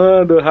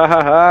empurrando,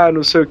 hahaha,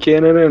 não sei o que,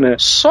 né.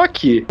 Só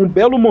que, um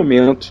belo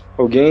momento,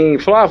 alguém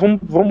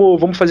falou,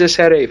 vamos fazer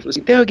sério aí. Falei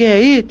assim, tem alguém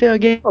aí? Tem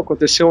alguém? Não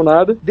aconteceu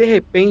nada. De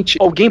repente,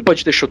 alguém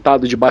pode ter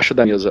chutado debaixo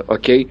da mesa,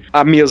 ok?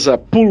 A mesa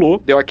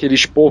pulou, deu aquele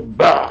esporro,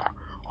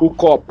 o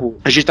copo,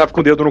 a gente tava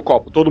com o dedo no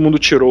copo, todo mundo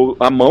tirou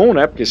a mão,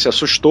 né, porque se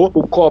assustou,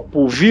 o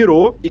copo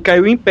virou e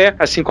caiu em pé,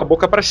 assim, com a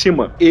boca pra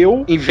cima.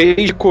 Eu, em vez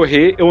de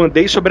correr, eu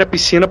andei sobre a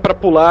piscina pra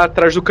pular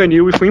atrás do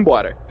canil e fui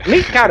embora.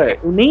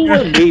 Eu nem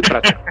olhei pra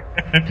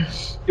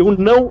trás.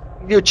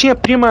 Eu tinha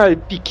prima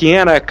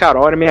pequena,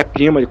 Carol era minha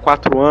prima de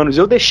 4 anos,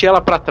 eu deixei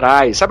ela pra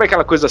trás, sabe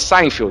aquela coisa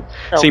Seinfeld?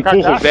 Você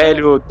empurra o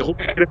velho...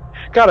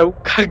 Cara, o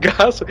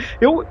cagaço...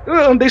 Eu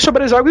andei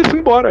sobre as águas e fui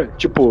embora,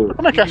 tipo...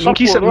 Como é que é?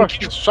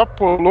 Só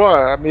pulou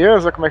a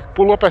mesa? Como é que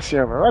pulou pra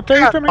cima? Até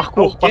aí também...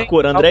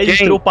 Parkour. André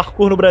estreou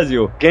parkour no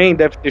Brasil. Alguém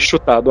deve ter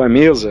chutado a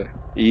mesa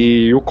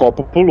e o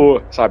copo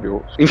pulou, sabe?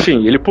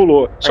 Enfim, ele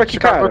pulou. Só que,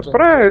 cara,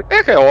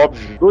 é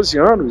óbvio, 12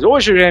 anos,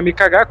 hoje eu já ia me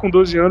cagar com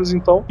 12 anos,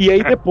 então. E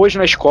aí depois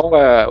na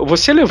escola,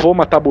 você levou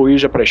uma tábua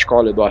Ouija pra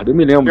escola, Eduardo? Eu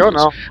me lembro Eu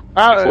disso.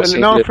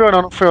 Não. Não fui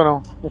eu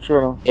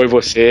não. Foi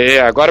você.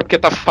 Agora porque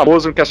tá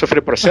famoso não quer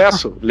sofrer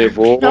processo?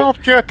 Levou. Não,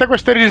 porque eu até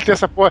gostaria de ter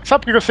essa porra.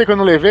 Sabe por que eu sei que eu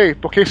não levei?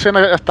 Porque isso aí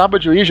na tábua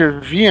de Ouija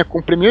vinha com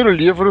o primeiro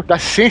livro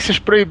das Ciências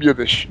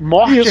Proibidas.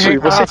 Morte e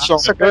Reencarnação.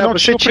 Eu não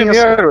tinha o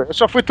primeiro. Eu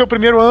só fui ter o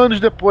primeiro anos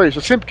depois.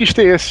 Eu sempre quis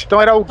ter esse.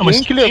 Então era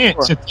alguém que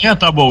levou. Você tinha a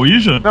tábua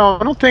Ouija? Não,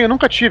 eu não tenho, eu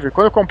nunca tive.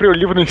 Quando eu comprei o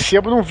livro no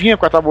sebo, não vinha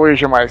com a tábua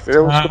Ouija mais. É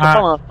isso que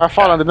eu tô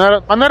falando.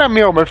 Não era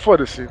meu, mas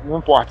foda-se, não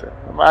importa.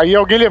 Aí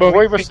alguém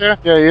levou e você.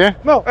 E aí?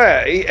 Não,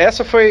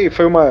 essa foi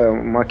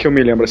uma que eu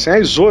me lembro. Assim,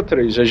 as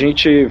outras a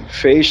gente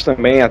fez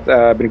também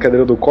a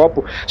brincadeira do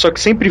copo, só que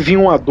sempre vinha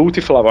um adulto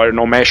e falava: olha,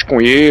 não mexe com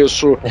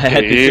isso,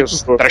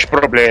 isso traz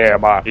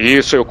problema.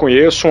 Isso, eu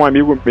conheço um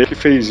amigo meu que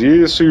fez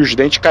isso e os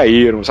dentes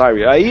caíram,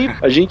 sabe? Aí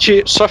a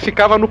gente só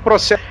ficava no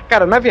processo.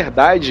 Cara, na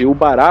verdade, o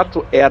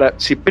barato era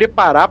se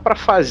preparar pra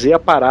fazer a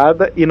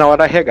parada e na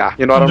hora regar.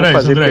 E na hora não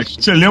fazer. André,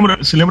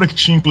 você lembra que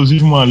tinha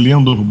inclusive uma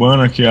lenda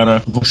urbana que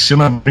era: você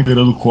na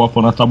brincadeira do copo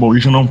ou na tábua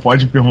Ouija não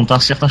pode perguntar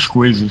certas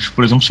coisas.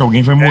 Por exemplo, se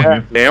alguém vai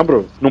morrer.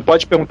 Lembro. Não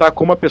pode perguntar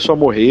como a pessoa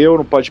morreu,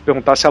 não pode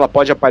perguntar se ela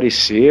pode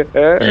aparecer.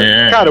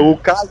 Cara, o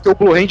caso que o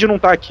Blue Hand não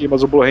tá aqui,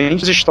 mas o Blue Hand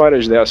tem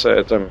histórias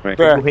dessa também.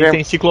 O Blue Hand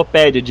tem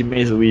enciclopédia de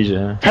mesa Ouija,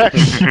 né?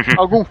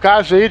 Algum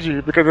caso aí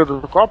de brincadeira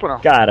do copo, não?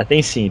 Cara,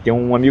 tem sim. Tem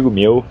um amigo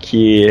meu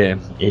que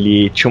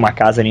ele tinha uma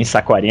casa ali em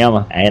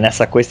Saquarema. Aí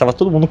nessa coisa tava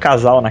todo mundo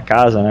casal na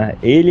casa, né?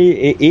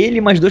 Ele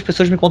e mais 2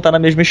 pessoas me contaram a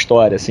mesma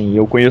história, assim.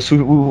 Eu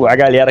conheço a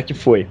galera que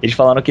foi. Eles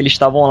falaram que eles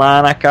estavam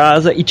lá na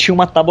casa e tinha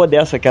uma tábua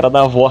dessa, que era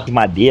da avó, de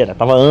madeira.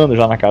 Tava anos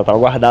lá na casa, tava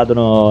guardado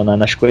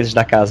nas coisas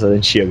da casa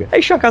antiga.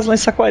 Aí tinha uma casa lá em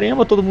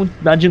Saquarema, todo mundo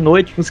lá de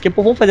noite, não sei o que,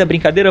 pô, vamos fazer a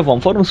brincadeira?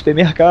 Vamos. Foram no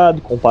supermercado,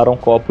 compraram um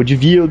copo de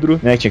vidro,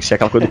 né? Tinha que ser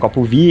aquela coisa do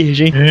copo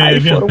virgem.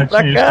 Aí foram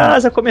pra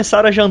casa,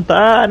 começaram a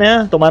jantar,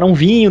 né? Tomaram um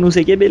vinho, não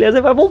sei o que, beleza.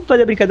 Aí vamos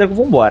fazer a brincadeira,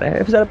 vamos embora.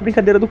 Aí fizeram a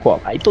brincadeira do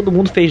copo. Aí todo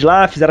mundo fez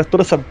lá, fizeram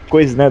toda essa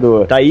coisa, né?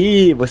 Do tá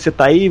aí, você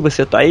tá aí,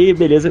 você tá aí,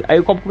 beleza. Aí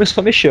o copo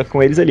começou a mexer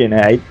com eles ali,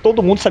 né? Aí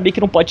todo mundo sabia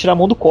que não pode tirar a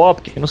mão do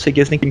copo, que não sei o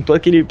que, você tem todo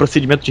aquele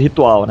procedimento de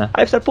ritual, né?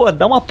 Aí fizeram, pô,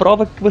 dá uma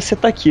prova que você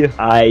tá aqui.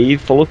 Aí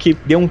falou que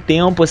deu um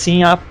tempo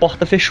assim, a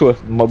porta fechou.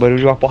 Uma barulho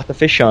de uma porta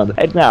fechando.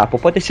 Aí, pô,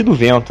 pode ter sido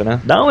vento, né?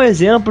 Dá um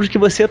exemplo de que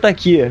você tá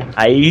aqui.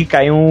 Aí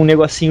caiu um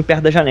negocinho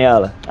perto da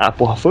janela.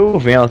 Porra, foi o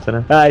vento,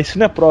 né? Isso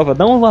não é prova.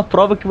 Dá uma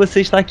prova que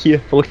você está aqui.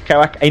 Falou que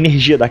caiu a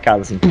energia da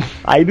casa, assim.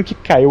 Aí do que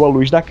caiu a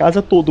luz da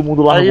casa, todo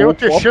mundo largou o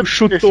copo,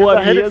 chutou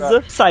a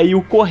mesa,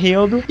 saiu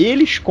correndo.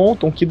 Eles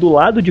contam que do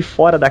lado de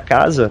fora da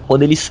casa,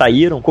 quando eles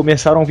saíram,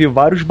 começaram a ouvir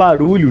vários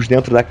barulhos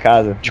dentro da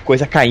casa. De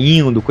coisa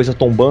caindo, coisa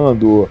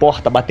tombando,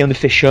 porta batendo e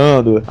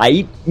fechando.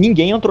 Aí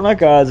ninguém entrou na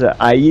casa.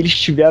 Aí eles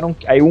tiveram...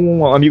 Aí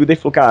um amigo dele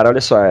falou, cara,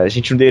 olha só, a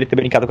gente não deveria ter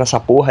brincado com essa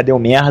porra, deu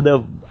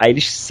merda. Aí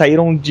eles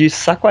saíram de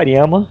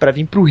Saquarema pra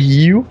vir pro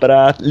Rio,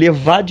 pra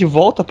levar de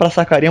volta pra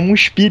Saquarema um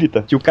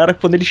espírita. Que o cara,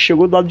 quando ele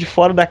chegou do lado de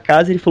fora da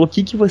casa, ele falou, o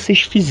que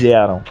vocês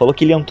fizeram? Falou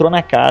que ele entrou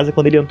na casa,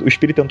 quando o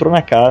espírito entrou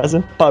na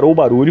casa, parou o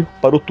barulho,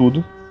 parou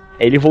tudo.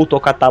 Aí ele voltou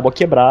com a tábua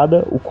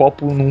quebrada, o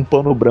copo num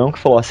pano branco, e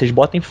falou, ó, vocês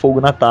botem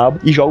fogo na tábua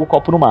e jogam o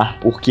copo no mar,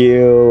 porque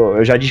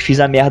eu já desfiz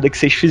a merda que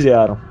vocês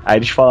fizeram. Aí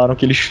eles falaram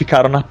que eles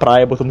ficaram na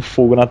praia botando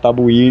fogo na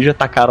tábua Ouija,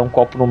 tacaram um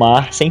copo no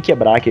mar, sem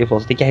quebrar, que ele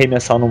falou, você tem que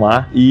arremessar no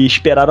mar, e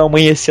esperaram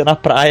amanhecer na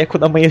praia.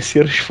 Quando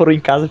amanheceram, eles foram em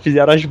casa,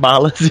 fizeram as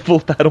malas e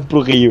voltaram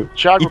pro Rio.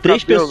 Thiago, e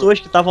 3 pessoas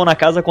que estavam na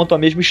casa contam a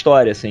mesma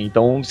história, assim,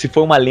 então se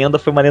foi uma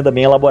lenda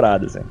bem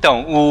elaborada, assim.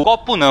 Então, o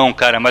copo não,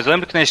 cara, mas eu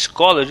lembro que na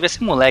escola, eu devia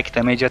ser moleque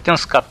também, devia ter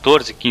uns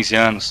 14, 15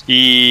 anos.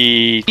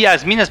 E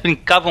as meninas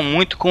brincavam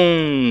muito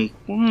com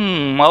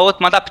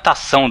uma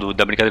adaptação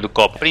da brincadeira do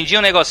copo. Prendia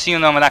um negocinho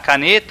na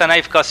caneta, né?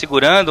 E ficava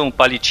segurando um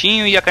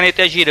palitinho e a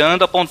caneta ia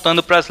girando,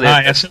 apontando pras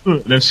letras.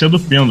 Deve ser do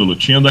pêndulo.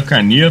 Tinha da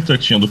caneta,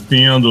 tinha do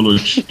pêndulo,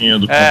 tinha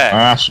do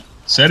compasso.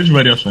 Série de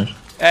variações.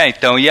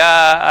 Então, e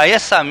aí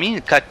essa mina,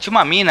 tinha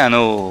uma mina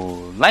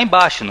lá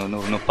embaixo,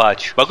 no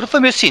pátio. O bagulho foi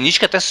meio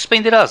sinistro, que até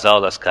suspenderam as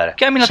aulas, cara.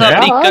 Porque a mina tava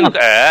brincando.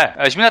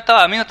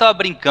 A mina tava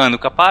brincando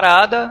com a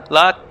parada,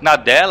 lá na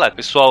dela, o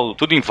pessoal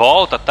tudo em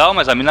volta e tal,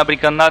 mas a mina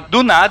brincando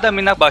do nada, a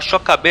mina baixou a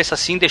cabeça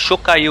assim,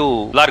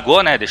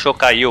 largou, né? Deixou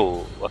cair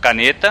a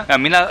caneta. A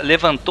mina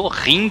levantou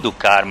rindo,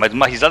 cara, mas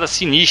uma risada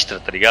sinistra,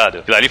 tá ligado?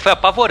 Aquilo ali foi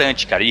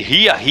apavorante, cara. E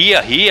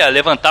ria,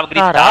 levantava,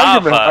 gritava.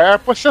 Caralho, velho, é a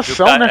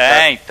possessão, né,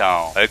 cara?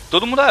 Então.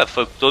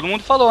 Todo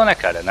mundo falou, né,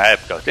 cara, na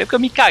época. Até que eu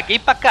me caguei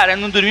pra caralho,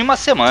 não dormi uma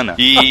semana.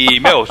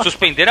 E,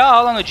 suspenderam a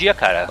aula no dia,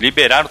 cara.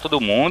 Liberaram todo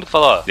mundo,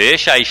 falou, ó,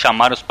 deixa aí,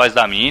 chamaram os pais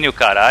da mina e o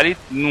caralho,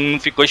 e não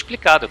ficou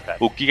explicado, cara,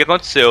 o que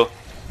aconteceu.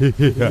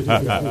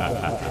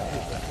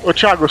 Ô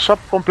Thiago, só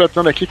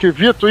completando aqui que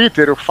via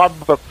Twitter, o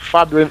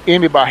Fábio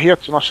M.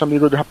 Barreto, nosso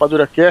amigo do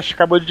Rapadura Cast,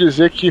 acabou de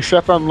dizer que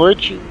certa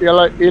noite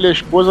ele e a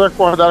esposa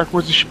acordaram com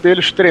os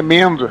espelhos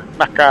tremendo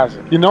na casa.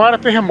 E não era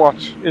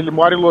terremoto. Ele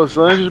mora em Los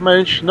Angeles,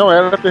 mas não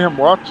era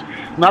terremoto.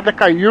 Nada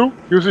caiu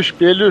e os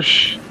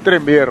espelhos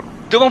tremeram.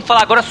 Então vamos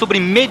falar agora sobre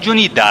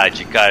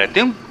mediunidade, cara.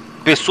 Tem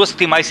pessoas que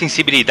têm mais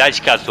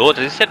sensibilidade que as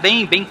outras, isso é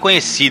bem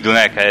conhecido,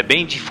 né, cara? É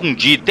bem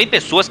difundido. Tem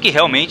pessoas que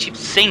realmente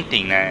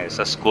sentem, né,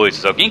 essas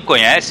coisas. Alguém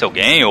conhece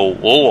alguém,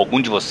 ou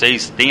algum de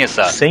vocês tem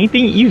essa...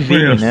 Sentem e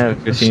veem, né?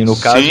 Assim, no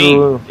caso,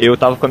 sim. Eu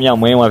tava com a minha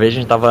mãe uma vez,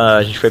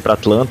 a gente foi pra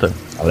Atlanta.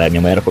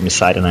 Minha mãe era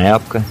comissária na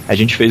época. A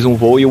gente fez um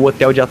voo e o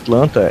hotel de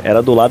Atlanta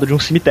era do lado de um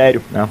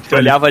cemitério, né? Você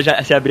olhava,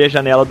 você abria a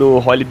janela do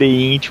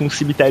Holiday Inn, tinha um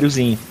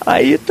cemitériozinho.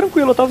 Aí,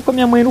 tranquilo, eu tava com a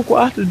minha mãe no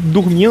quarto,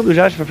 dormindo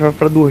já,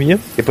 pra dormir.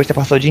 Depois de ter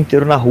passado o dia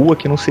inteiro na rua,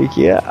 que não sei o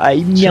que.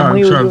 Aí minha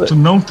mãe... Thiago, tu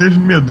não teve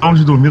medão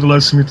de dormir do lado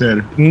do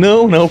cemitério?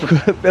 Não,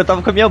 eu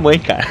tava com a minha mãe,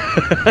 cara.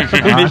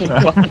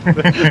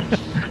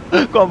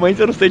 Com a mãe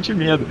você não sente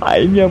medo.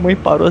 Aí minha mãe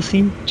parou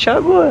assim,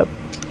 Thiago...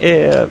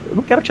 eu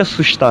não quero te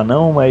assustar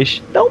não,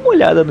 mas dá uma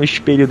olhada no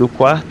espelho do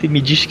quarto e me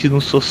diz que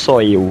não sou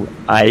só eu.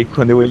 Aí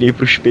quando eu olhei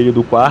pro espelho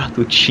do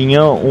quarto,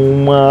 tinha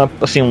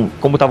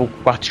como tava o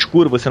quarto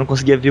escuro, você não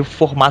conseguia ver o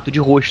formato de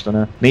rosto,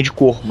 né? Nem de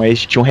cor,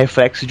 mas tinha um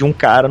reflexo de um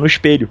cara no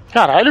espelho.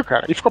 Caralho,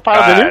 cara. E ficou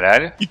parado ali?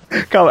 Caralho.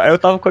 Calma, aí eu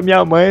tava com a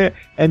minha mãe,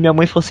 aí minha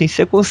mãe falou assim,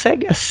 você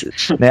consegue,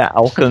 né,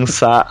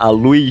 alcançar a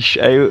luz?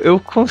 Aí eu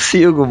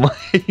consigo, mas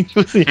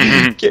assim,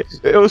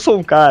 eu sou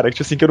um cara,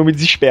 que eu não me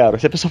desespero.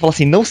 Se a pessoa fala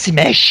assim, não se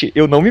mexe,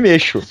 eu não me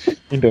mexo,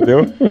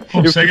 entendeu?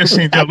 Consegue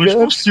acender a luz luz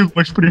consigo,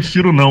 mas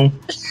prefiro não.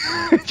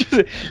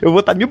 Tipo, eu vou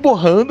estar me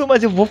borrando,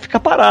 mas eu vou ficar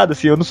parado,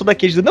 assim. Eu não sou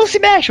daqueles não se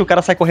mexe, o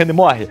cara sai correndo e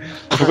morre.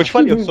 Foi o que eu te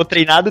falei, eu sou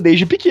treinado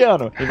desde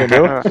pequeno,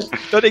 entendeu?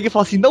 Então ninguém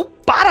fala assim, não,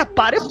 para,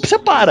 você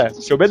para.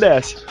 Você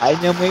obedece. Aí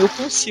minha mãe, eu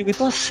consigo,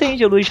 então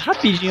acende a luz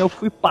rapidinho. Eu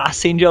fui,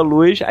 acende a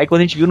luz. Aí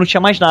quando a gente viu, não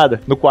tinha mais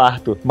nada no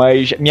quarto.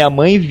 Mas minha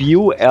mãe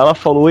viu, ela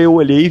falou, eu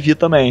olhei e vi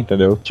também,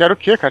 entendeu? Que era o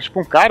quê, cara?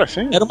 Tipo um cara,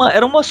 assim?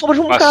 Era uma sombra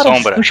de um cara,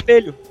 sombra. Assim, um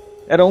espelho.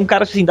 Era um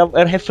cara assim,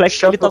 era reflexo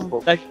que ele tava...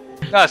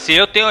 Assim,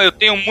 eu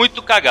tenho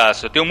muito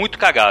cagaço,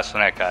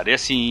 né, cara? E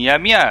assim, a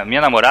minha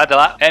namorada,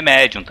 ela é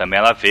médium também,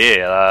 ela vê,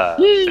 ela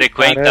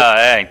frequenta,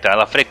 então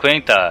ela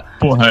frequenta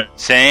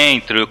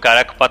centro e o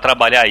caraca pra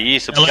trabalhar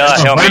isso, porque ela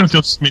realmente... vai no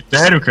teu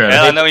cemitério, cara?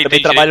 Ela não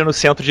entende. Trabalha no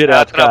centro direto,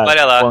 ela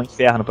trabalha lá. É um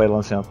inferno pra ir lá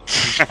no centro.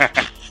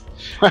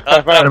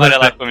 Ela trabalha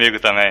lá comigo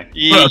também.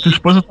 E... Pô, tua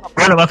esposa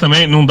trabalha lá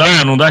também, não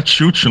dá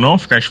tilt não,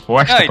 ficar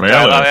exposta pra então,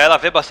 ela? Ela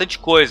vê bastante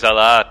coisa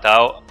lá e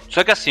tal.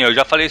 Só que assim, eu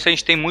já falei isso, a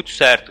gente tem muito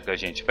certo com a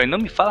gente. Eu falei, não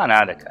me fala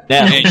nada,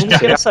 cara. Gente, não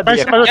quero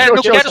saber.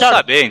 Não quero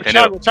saber,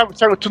 entendeu?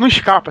 Thiago, tu não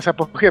escapa, sabe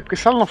por quê? Porque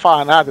se ela não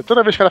fala nada,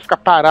 toda vez que ela fica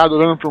parada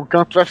olhando pra um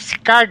canto, tu vai se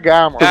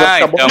cagar, mano.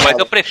 Então, mas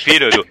eu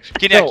prefiro, Edu.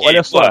 Que nem aqui,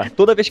 olha só,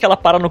 toda vez que ela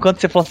para no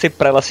canto, você fala assim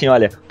pra ela assim,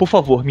 olha, por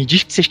favor, me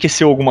diz que você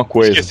esqueceu alguma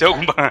coisa. Esqueceu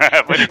alguma...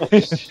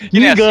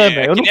 Me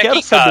engana, eu não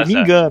quero saber, me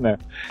engana.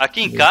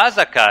 Aqui em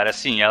casa, cara,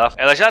 assim,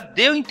 ela já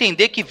deu a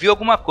entender que viu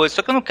alguma coisa,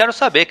 só que eu não quero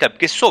saber, cara,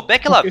 porque se souber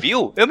que ela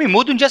viu, eu me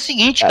mudo no dia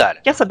seguinte, cara.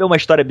 Quer saber uma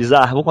história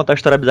bizarra? Vou contar a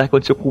história bizarra que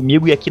aconteceu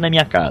comigo e aqui na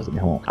minha casa, meu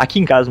irmão. Aqui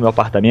em casa, no meu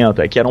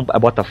apartamento, aqui era a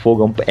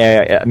Botafogo,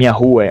 a minha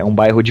rua é um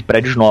bairro de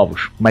prédios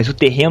novos, mas o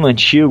terreno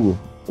antigo,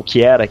 o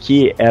que era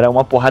aqui, era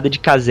uma porrada de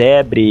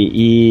casebre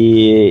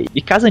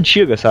e casa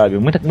antiga, sabe?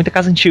 Muita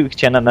casa antiga que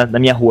tinha na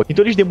minha rua.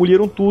 Então eles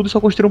demoliram tudo e só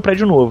construíram um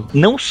prédio novo.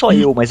 Não só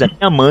eu, mas a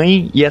minha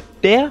mãe e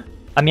até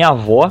a minha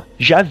avó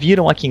já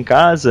viram aqui em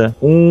casa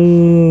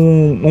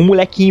um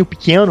molequinho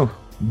pequeno,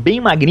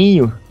 bem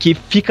magrinho, que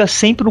fica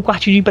sempre no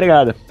quartinho de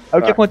empregada. Aí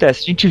o que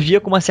acontece? A gente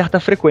via com uma certa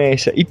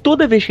frequência. E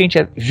toda vez que a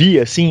gente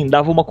via, assim,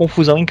 dava uma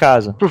confusão em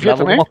casa. Tu via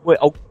também?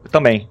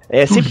 Também.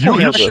 É sempre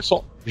correndo.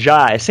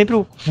 É sempre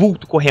o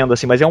vulto correndo,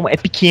 assim, mas é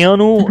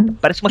pequeno,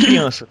 parece uma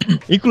criança.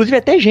 Inclusive,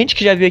 até gente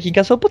que já veio aqui em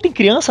casa falou, pô, tem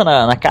criança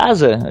na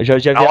casa? Já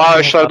vi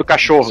a história do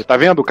cachorro, tá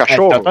vendo? O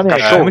cachorro?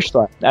 É uma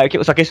história.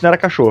 Só que esse não era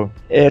cachorro.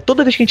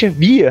 Toda vez que a gente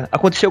via,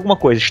 acontecia alguma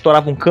coisa.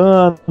 Estourava um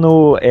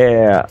cano,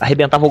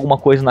 arrebentava alguma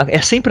coisa. É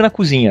sempre na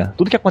cozinha.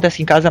 Tudo que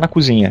acontece em casa é na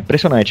cozinha.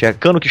 Impressionante. É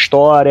cano que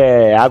estoura,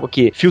 é água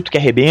filtro que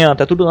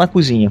arrebenta, é tudo na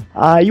cozinha.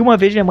 Aí uma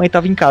vez minha mãe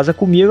tava em casa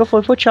comigo, eu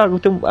falei,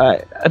 Thiago,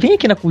 vem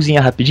aqui na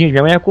cozinha rapidinho.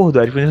 Minha mãe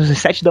acordou, às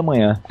 7 da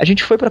manhã. A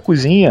gente foi pra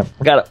cozinha,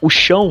 cara, o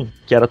chão,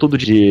 que era tudo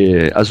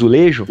de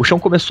azulejo, o chão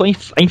começou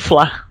a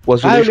inflar. O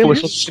azulejo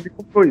começou... Você me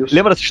contou isso.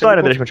 Lembra dessa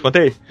história, André, que eu te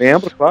contei?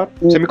 Lembro, claro.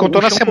 Você me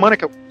contou na semana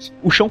que eu...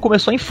 O chão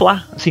começou a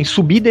inflar, assim,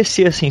 subir e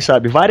descer, assim,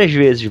 sabe? Várias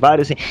vezes,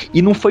 assim. E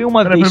não foi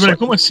uma vez só.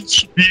 Como assim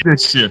subir e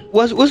descer?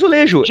 O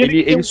azulejo,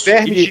 ele tem um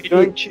verme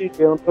gigante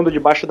andando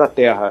debaixo da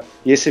terra.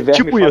 E esse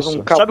verme tipo faz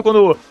isso. Sabe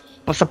quando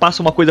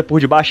passa uma coisa por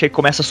debaixo e aí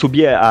começa a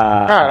subir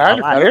a...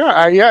 Caralho,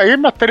 aí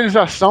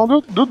materialização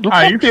do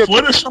aí capeta.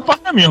 foda-se o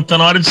apartamento, tá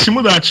na hora de se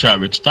mudar,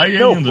 Thiago. Tu tá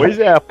aí ainda.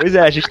 Pois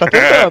é, a gente tá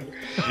tentando.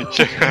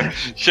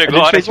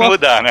 Chegou a hora de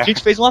mudar, né? A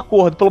gente fez um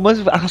acordo, pelo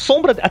menos a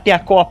sombra até a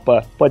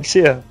copa, pode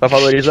ser, pra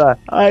valorizar.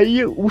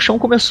 Aí o chão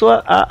começou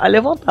a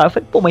levantar. Eu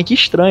falei, pô, mãe, que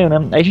estranho, né?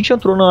 Aí a gente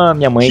entrou na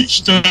minha mãe. Que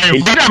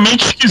estranho,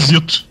 vagamente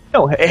esquisito.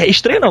 Não, é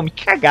estranho não, me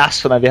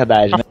cagaço, na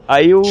verdade, né?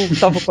 Aí eu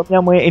tava com a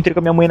minha mãe, entrei com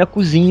a minha mãe na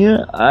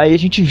cozinha, aí a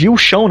gente viu o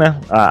chão, né?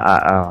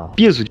 A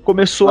piso,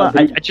 começou a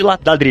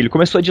dilatar, ladrilho,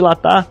 começou a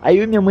dilatar, aí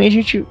eu e minha mãe, a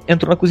gente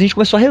entrou na cozinha e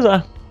começou a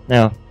rezar.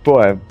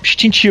 Pô, é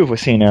instintivo,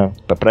 assim, né?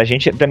 Pra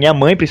gente, pra minha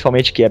mãe,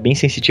 principalmente, que é bem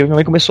sensitiva, minha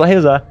mãe começou a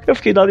rezar. Eu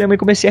fiquei do lado da minha mãe e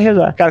comecei a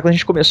rezar. Cara, quando a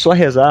gente começou a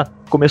rezar,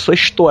 começou a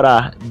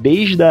estourar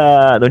desde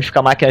onde fica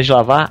a máquina de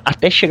lavar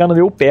até chegar no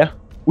meu pé,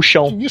 o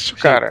chão. Que isso,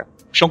 cara?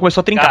 O chão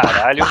começou a trincar.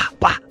 Caralho.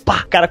 Pá.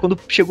 Cara, quando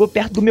chegou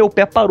perto do meu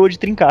pé, parou de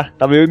trincar.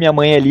 Tava eu e minha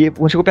mãe ali.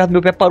 Quando chegou perto do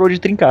meu pé, parou de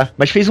trincar.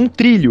 Mas fez um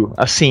trilho,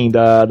 assim,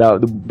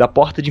 da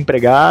porta de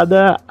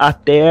empregada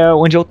até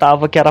onde eu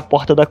tava, que era a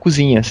porta da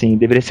cozinha, assim.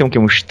 Deveria ser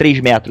uns 3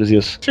 metros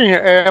isso. Sim,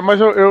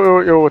 mas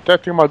eu até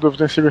tenho uma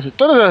dúvida em seguinte.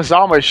 Todas as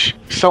almas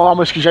são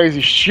almas que já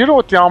existiram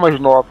ou tem almas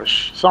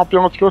novas? Isso é uma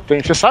pergunta que eu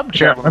tenho. Você sabe,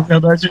 Thiago?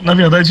 Na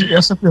verdade,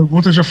 essa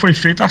pergunta já foi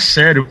feita a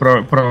sério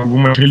pra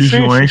algumas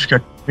religiões. Sim.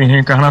 Que tem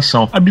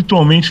reencarnação.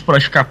 Habitualmente, para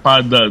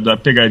escapar da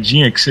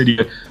pegadinha, que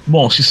seria,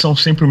 bom, se são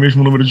sempre o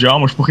mesmo número de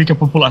almas, por que a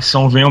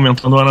população vem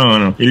aumentando ano a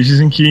ano? Eles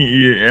dizem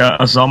que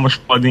as almas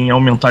podem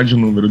aumentar de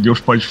número. Deus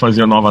pode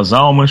fazer novas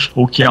almas,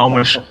 ou que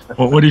almas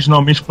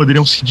originalmente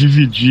poderiam se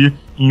dividir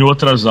em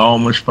outras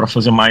almas para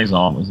fazer mais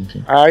almas,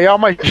 enfim. Aí é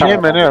alma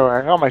gêmea,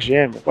 né? É alma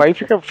gêmea. Aí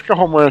fica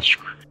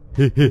romântico.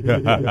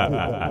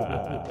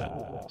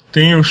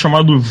 Tem o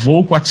chamado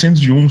voo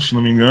 401, se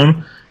não me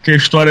engano, que é a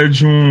história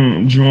de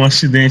um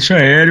acidente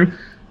aéreo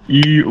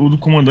E o do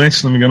comandante,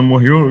 se não me engano,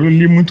 morreu. Eu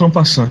li muito en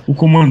passant. O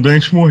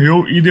comandante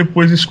morreu e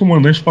depois esse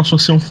comandante passou a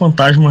ser um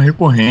fantasma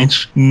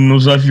recorrente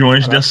nos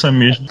aviões dessa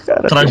mesma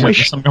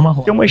tragédia, dessa mesma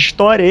rota. Tem uma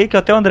história aí que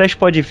até o Andrés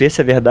pode ver se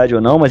é verdade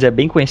ou não, mas é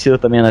bem conhecida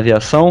também na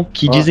aviação,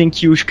 que dizem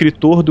que o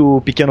escritor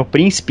do Pequeno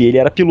Príncipe, ele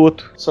era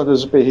piloto.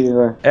 Saint-Exupéry,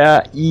 né?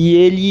 E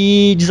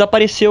ele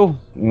desapareceu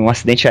em um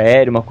acidente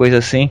aéreo, uma coisa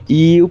assim.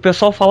 E o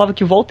pessoal falava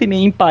que volta e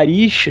meia em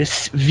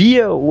Paris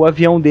via o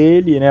avião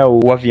dele, né?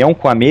 O avião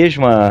com a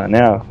mesma,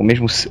 né? Com o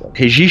mesmo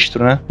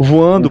registro, né?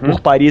 Voando por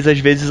Paris às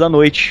vezes à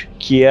noite.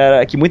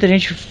 Que muita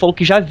gente falou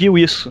que já viu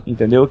isso,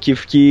 entendeu?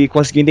 Que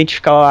conseguia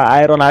identificar a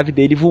aeronave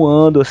dele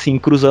voando, assim,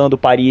 cruzando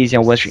Paris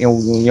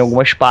em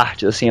algumas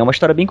partes, assim. É uma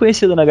história bem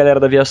conhecida na galera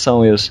da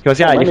aviação, isso. Que,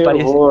 assim, ele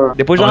parece...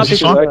 Depois de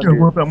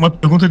uma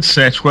pergunta de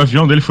cético. O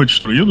avião dele foi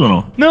destruído ou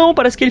não? Não,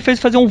 parece que ele fez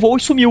fazer um voo e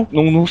sumiu.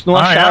 Não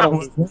acharam.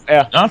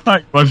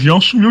 Tá. O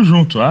avião sumiu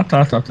junto.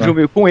 Tá.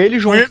 Sumiu com ele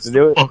junto,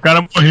 entendeu? O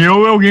cara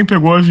morreu e alguém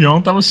pegou o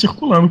avião, tava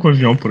circulando com o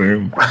avião por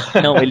aí.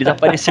 Não, ele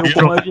desapareceu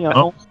com o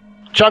avião.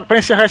 Tiago, pra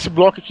encerrar esse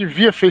bloco aqui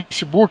via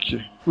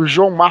Facebook, o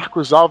João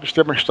Marcos Alves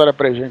tem uma história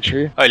pra gente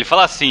aí. Ele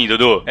fala assim,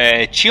 Dudu,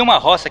 tinha uma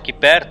roça aqui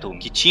perto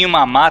que tinha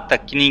uma mata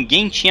que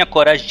ninguém tinha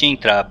coragem de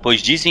entrar,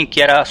 pois dizem que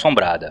era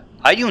assombrada.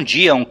 Aí um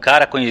dia um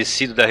cara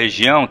conhecido da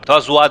região, tava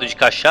zoado de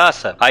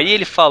cachaça, aí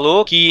ele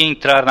falou que ia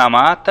entrar na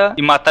mata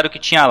e matar o que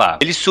tinha lá.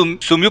 Ele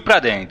sumiu pra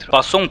dentro.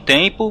 Passou um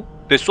tempo,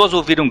 pessoas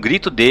ouviram um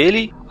grito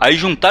dele, aí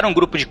juntaram um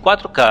grupo de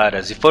 4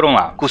 caras e foram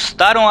lá.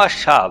 Custaram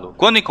achá-lo.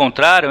 Quando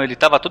encontraram, ele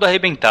estava todo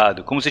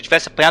arrebentado, como se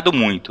tivesse apanhado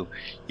muito.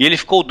 E ele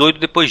ficou doido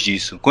depois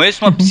disso.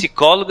 Conheço a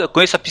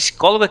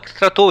psicóloga que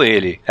tratou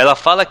ele. Ela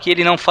fala que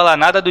ele não fala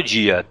nada do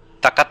dia.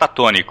 Tá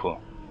catatônico.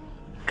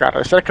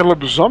 Cara, será que é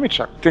lobisomem,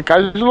 Thiago? Tem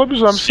cara de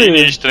lobisomem.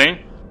 Sinistro, hein?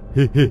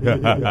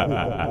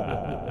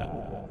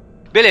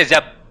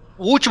 Beleza,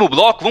 o último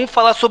bloco, vamos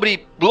falar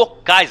sobre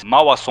locais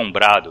mal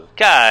assombrados.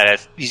 Cara,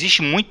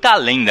 existe muita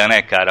lenda,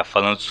 né, cara,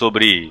 falando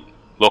sobre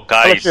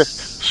locais... Aqui,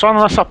 só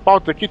na nossa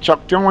pauta aqui,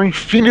 Thiago, tem uma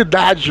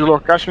infinidade de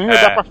locais que nem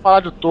dá pra falar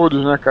de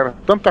todos, né, cara?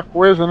 Tanta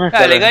coisa, né,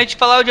 cara? É legal a gente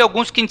falar de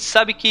alguns que a gente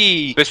sabe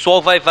que o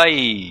pessoal vai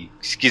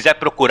se quiser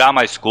procurar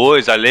mais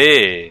coisa,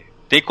 ler...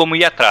 Tem como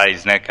ir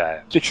atrás, né,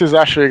 cara? O que vocês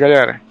acham aí,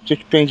 galera? O que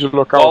tem de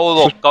local? Qual o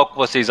local que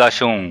vocês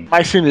acham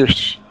mais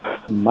sinistros?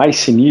 Mais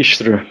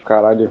sinistro?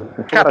 Caralho.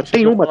 Cara,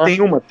 tem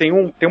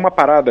uma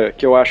parada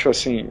que eu acho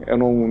assim, eu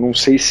não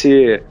sei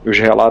se os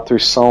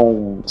relatos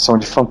são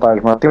de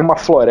fantasma. Tem uma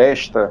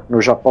floresta no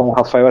Japão, o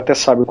Rafael até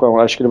sabe qual,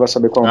 acho que ele vai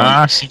saber qual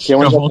é. Sim, que é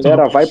onde a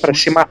galera vai pra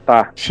se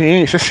matar.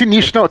 Sim, isso é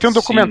sinistro. Não, tem um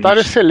documentário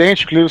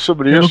excelente que li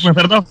sobre isso. Tem um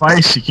documentário da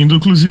Vice, que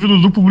inclusive o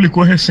Dudu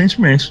publicou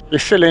recentemente.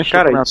 Excelente,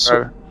 cara,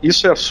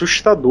 isso é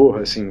assustador,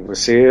 assim.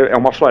 Você é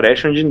uma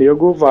floresta onde o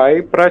nego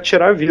vai pra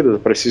tirar a vida,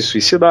 pra se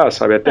suicidar,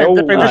 sabe? Até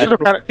do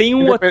cara. Tem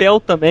um hotel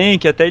também,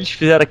 que até eles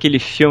fizeram aquele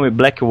filme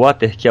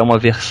Blackwater, que é uma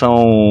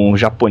versão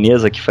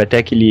japonesa, que foi até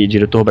aquele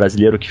diretor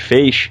brasileiro que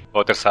fez.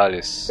 Walter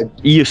Salles.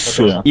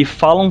 Isso. E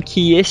falam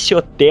que esse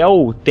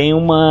hotel tem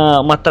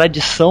uma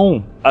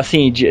tradição...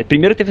 Assim,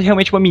 primeiro teve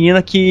realmente uma menina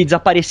que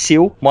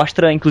desapareceu,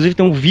 mostra, inclusive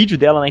tem um vídeo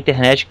dela na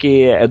internet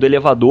que é do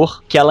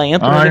elevador, que ela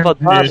entra no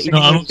elevador e de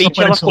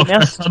repente ela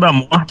começa... Ela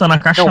morta na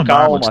caixa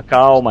d'água.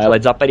 Calma, ela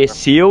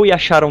desapareceu e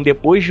acharam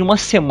depois de uma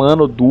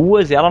semana ou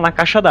 2 ela na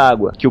caixa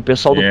d'água, que o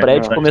pessoal do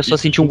prédio começou a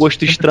sentir um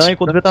gosto estranho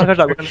quando viu ela na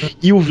caixa d'água.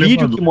 E o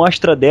vídeo que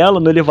mostra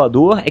dela no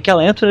elevador é que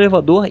ela entra no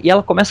elevador e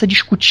ela começa a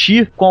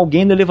discutir com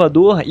alguém no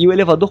elevador e o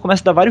elevador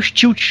começa a dar vários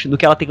tilts do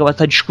que ela tem que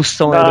essa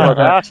discussão no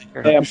elevador.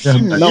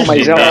 Não,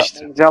 mas ela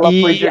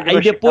e aí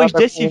depois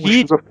desse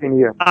vídeo...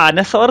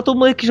 nessa hora todo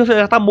mundo que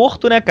já tá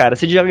morto, né, cara?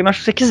 Você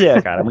diagnóstico que você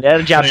quiser, cara.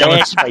 Mulher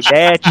diabética,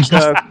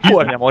 idética... Pô,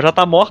 minha irmã já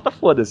tá morta,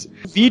 foda-se.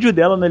 O vídeo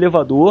dela no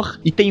elevador,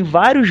 e tem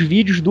vários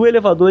vídeos do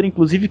elevador,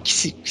 inclusive, que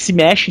se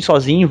mexem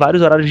sozinho em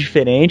vários horários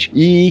diferentes,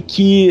 e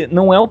que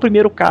não é o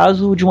primeiro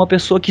caso de uma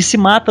pessoa que se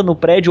mata no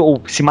prédio,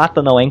 ou se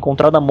mata não, é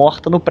encontrada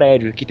morta no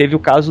prédio, que teve o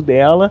caso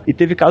dela, e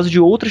teve caso de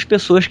outras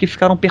pessoas que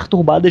ficaram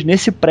perturbadas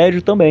nesse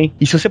prédio também.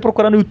 E se você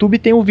procurar no YouTube,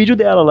 tem um vídeo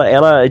dela,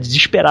 ela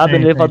desesperada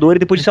no elevador, e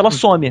depois disso ela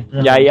some.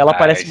 E aí ela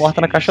aparece morta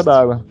na caixa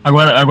d'água.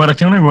 Agora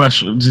tem um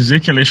negócio,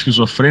 dizer que ela é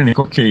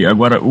esquizofrênica, ok,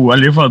 agora o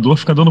elevador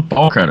fica dando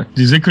pau, cara.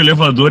 Dizer que o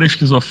elevador é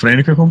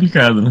esquizofrênico é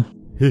complicado, né?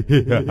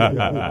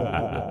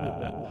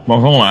 Bom,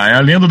 vamos lá. É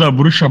a lenda da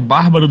bruxa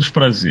Bárbara dos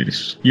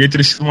Prazeres. E aí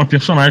teria sido uma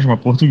personagem, uma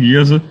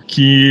portuguesa,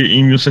 que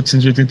em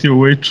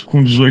 1788,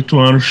 com 18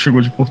 anos, chegou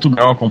de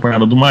Portugal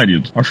acompanhada do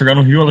marido. Ao chegar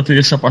no Rio, ela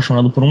teria se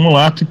apaixonado por um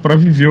mulato e para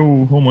viver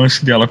o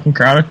romance dela com o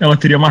cara, ela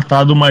teria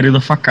matado o marido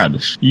a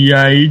facadas. E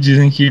aí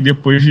dizem que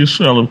depois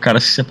disso, o cara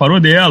se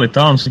separou dela e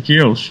tal, não sei o que,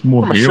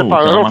 morreu. Mas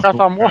separou, o cara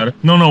tá morto?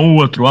 Não, o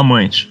outro, o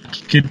amante.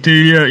 Que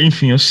teria,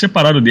 enfim, se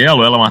separado dela,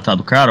 ou ela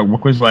matado o cara, alguma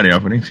coisa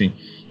whatever, enfim.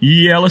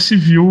 E ela se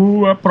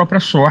viu a própria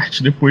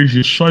sorte depois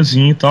disso,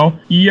 sozinha e tal.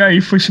 E aí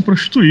foi se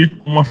prostituir,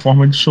 uma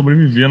forma de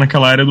sobreviver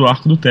naquela área do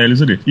Arco do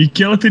Teles ali. E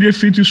que ela teria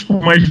feito isso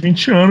por mais de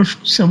 20 anos,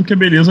 sendo que a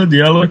beleza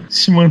dela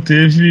se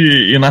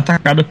manteve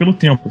inatacada pelo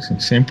tempo, assim,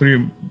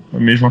 sempre a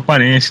mesma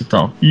aparência e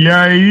tal. E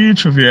aí,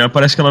 deixa eu ver,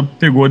 parece que ela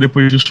pegou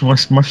depois disso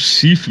uma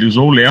sífilis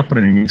ou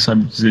lepra, ninguém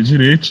sabe dizer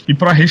direito, e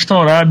para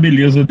restaurar a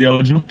beleza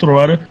dela de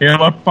outrora,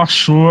 ela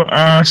passou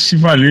a se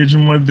valer de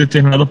uma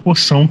determinada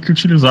poção que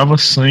utilizava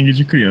sangue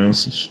de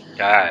crianças.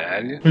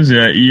 Caralho. Pois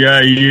é, e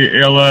aí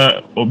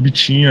ela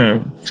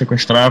obtinha,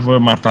 sequestrava,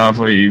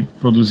 matava e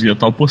produzia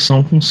tal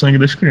poção com o sangue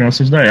das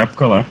crianças da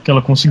época lá, que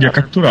ela conseguia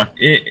capturar.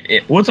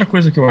 Outra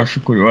coisa que eu acho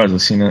curiosa,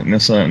 assim, né,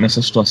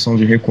 nessa situação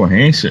de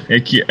recorrência, é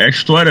que a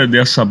história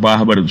dessa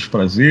Bárbara dos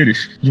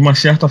Prazeres, de uma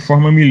certa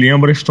forma, me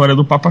lembra a história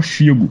do Papa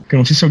Figo, que eu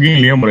não sei se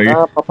alguém lembra aí.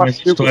 Papa mas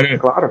Figo, a história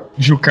claro.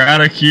 de o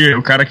cara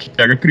que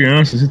pega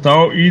crianças e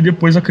tal, e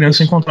depois a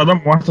criança é encontrada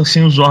morta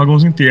sem os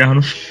órgãos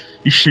internos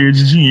e cheia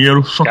de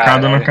dinheiro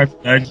socada na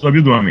cavidade do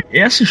abdômen.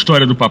 Essa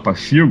história do Papa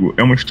Figo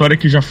é uma história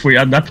que já foi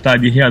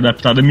adaptada e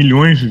readaptada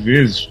milhões de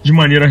vezes de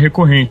maneira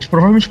recorrente.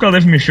 Provavelmente porque ela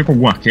deve mexer com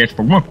algum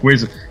arquétipo, alguma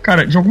coisa.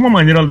 Cara, de alguma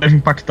maneira ela deve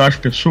impactar as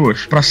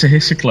pessoas pra ser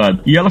reciclada.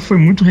 E ela foi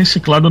muito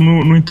reciclada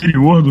no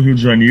interior do Rio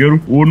de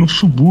Janeiro ou no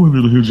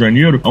subúrbio do Rio de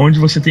Janeiro, onde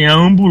você tem a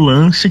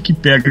ambulância que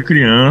pega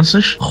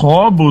crianças,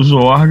 rouba os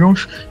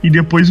órgãos e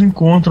depois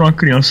encontram a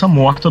criança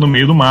morta no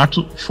meio do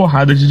mato,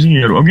 forrada de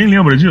dinheiro. Alguém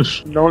lembra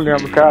disso? Não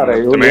lembro, cara.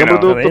 Eu lembro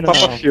do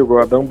Papa Figo,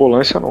 a da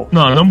ambulância não.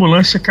 Não, a da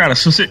ambulância, cara,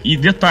 se você... E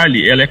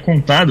detalhe, ela é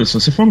contada, se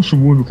você for num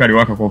subúrbio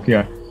carioca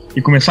qualquer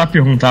e começar a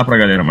perguntar pra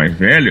galera mais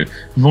velha,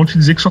 vão te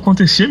dizer que isso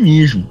acontecia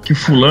mesmo. Que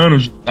fulano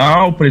de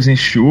tal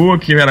presenciou,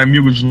 que era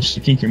amigo de não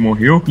sei quem que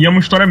morreu. E é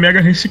uma história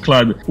mega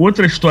reciclada.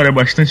 Outra história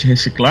bastante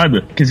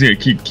reciclada, quer dizer,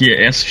 que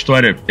essa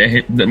história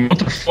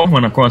outra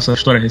forma na qual essa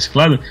história é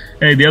reciclada,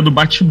 é a ideia do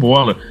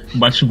bate-bola. O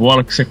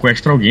bate-bola que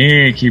sequestra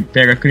alguém, que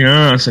pega a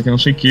criança, que não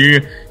sei o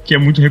quê, que é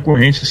muito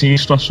recorrente assim, em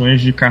situações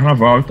de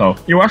carnaval e tal.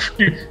 Eu acho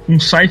que um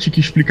site que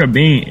explica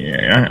bem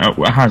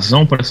a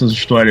razão para essas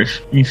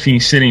histórias, enfim,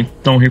 serem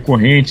tão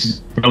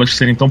recorrentes, para elas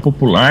serem tão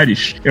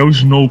populares, é o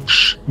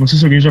Snopes. Não sei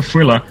se alguém já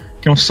foi lá,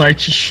 que é um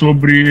site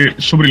sobre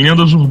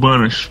lendas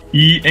urbanas.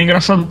 E é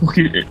engraçado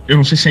porque, eu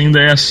não sei se ainda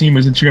é assim,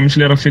 mas antigamente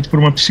ele era feito por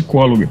uma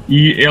psicóloga.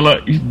 E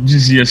ela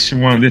dizia se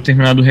um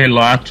determinado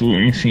relato,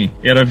 enfim,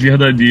 era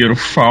verdadeiro,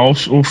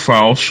 falso,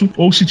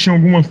 ou se tinha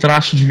algum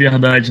traço de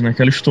verdade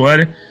naquela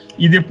história.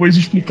 E depois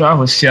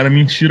explicava se era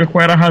mentira,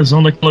 qual era a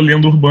razão daquela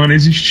lenda urbana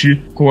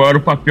existir, qual era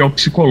o papel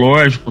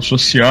psicológico,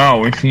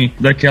 social, enfim,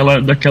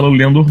 daquela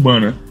lenda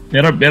urbana.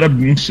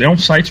 É um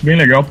site bem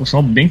legal, por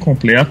sinal, bem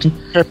completo.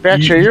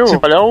 Repete aí,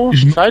 qual é o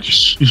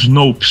site?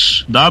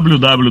 Snopes,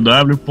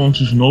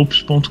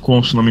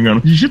 www.snopes.com, se não me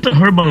engano. Digita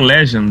Urban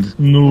Legend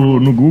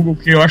no Google,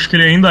 que eu acho que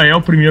ele ainda é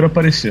o primeiro a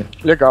aparecer.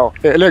 Legal.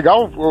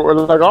 Legal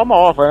é uma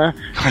ova, né?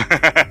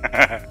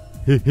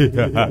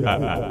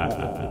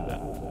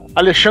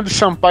 Alexandre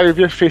Sampaio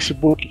via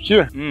Facebook aqui,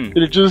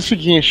 ele diz o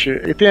seguinte,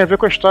 e tem a ver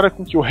com a história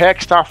com que o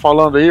Rex estava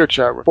falando aí,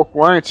 Thiago, um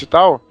pouco antes e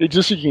tal. Ele diz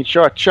o seguinte,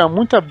 tinha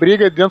muita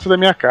briga dentro da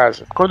minha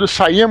casa. Quando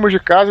saíamos de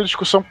casa, a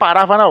discussão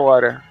parava na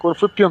hora. Quando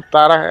fui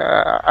pintar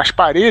as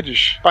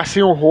paredes,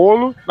 passei um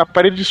rolo, na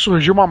parede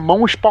surgiu uma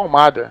mão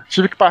espalmada.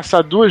 Tive que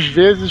passar duas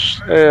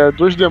vezes,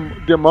 duas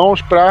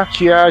demãos para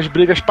que as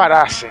brigas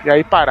parassem. E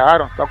aí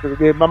pararam, tal,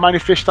 uma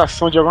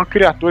manifestação de alguma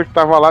criatura que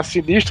estava lá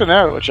sinistra,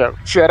 né, Thiago?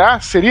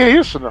 Seria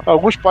isso, não?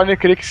 Alguns podem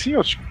crer que sim,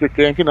 outros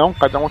creem que não.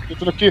 Cada um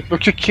acredita no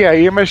que quer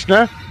aí, mas,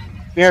 né?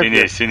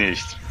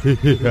 Sinistro.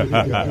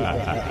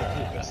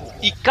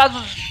 E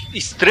casos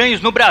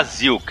estranhos no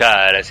Brasil,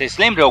 cara? Vocês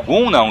lembram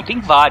algum? Não? Tem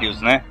vários,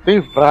 né?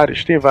 Tem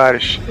vários. Tem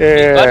vários,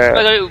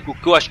 mas o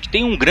que eu acho que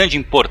tem um grande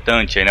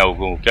importante aí, né?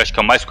 O que eu acho que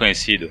é o mais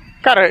conhecido.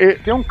 Cara,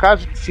 tem um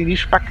caso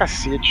sinistro pra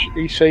cacete.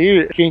 Isso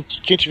aí,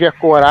 quem tiver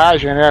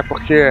coragem, né?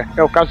 Porque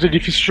é o caso do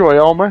edifício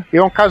Joelma.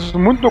 É um caso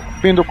muito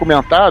bem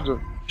documentado,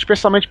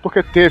 especialmente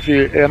porque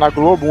teve na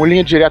Globo uma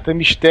linha direta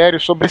mistério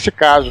sobre esse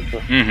caso.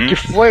 Que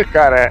foi,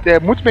 cara,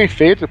 muito bem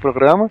feito o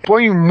programa.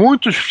 Põe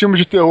muitos filmes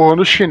de terror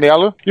no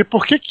chinelo. E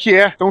por que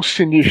é tão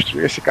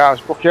sinistro esse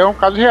caso? Porque é um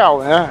caso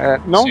real,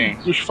 né? Não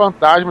dos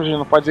fantasmas, a gente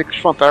não pode dizer que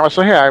os fantasmas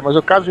são reais, mas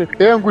o caso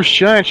é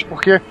angustiante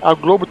porque a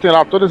Globo tem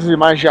lá todas as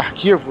imagens de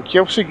arquivo, que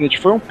é o seguinte,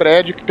 foi um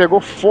prédio que pegou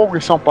fogo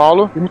em São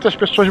Paulo e muitas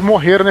pessoas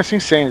morreram nesse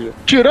incêndio.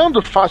 Tirando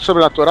o fato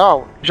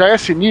sobrenatural, já é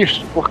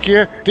sinistro,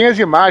 porque tem as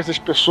imagens das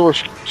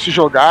pessoas que se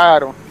jogaram,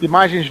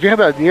 imagens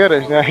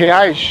verdadeiras, né,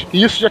 reais,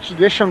 e isso já te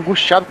deixa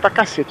angustiado pra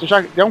cacete.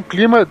 Já é um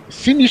clima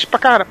sinistro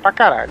pra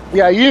caralho.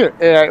 E aí,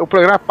 o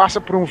programa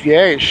passa por um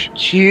viés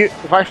que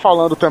vai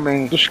falando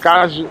também dos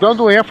casos,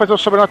 dando ênfase ao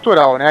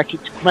sobrenatural, né, que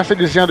começa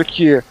dizendo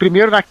que,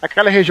 primeiro,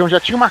 naquela região já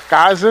tinha uma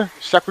casa,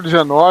 no século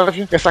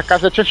XIX, essa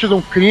casa já tinha tido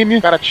um crime,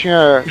 o cara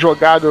tinha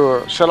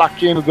jogado, sei lá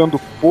quem, no dentro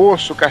do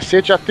poço,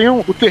 cacete, já tem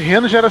o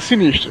terreno já era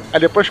sinistro. Aí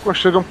depois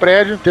construíram um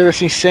prédio prédio, teve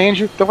esse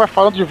incêndio, então vai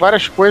falando de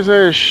várias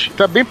coisas,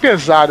 tá bem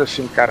pesado,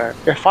 assim, cara.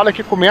 Fala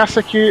que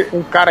começa que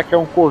um cara que é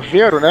um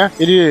coveiro, né,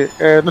 ele,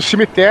 no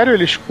cemitério,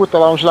 ele escuta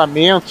lá uns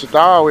lamentos e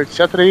tal, etc,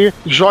 e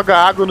joga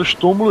água nos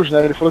túmulos,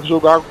 né, ele falou que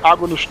jogou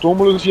água nos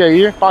túmulos, e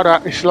aí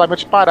esses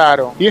lamentos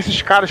pararam. E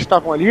esses caras que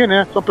estavam ali,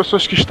 né, são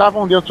pessoas que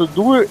estavam dentro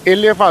do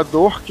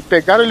elevador, que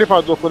pegaram o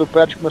elevador quando o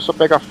prédio começou a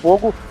pegar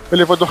fogo, o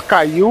elevador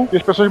caiu, e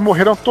as pessoas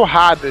morreram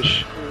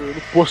torradas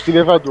no posto de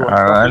elevador.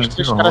 Caralho,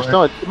 então, os caras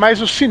estão ali.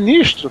 Mas o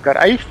sinistro,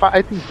 cara, aí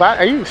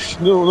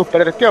no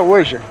prédio até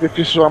hoje,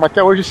 mas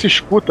até hoje se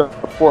escuta,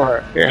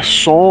 porra,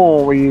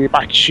 som e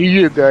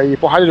batida e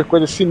porrada de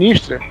coisa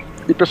sinistra.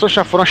 E pessoas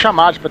já foram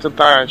chamadas pra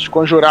tentar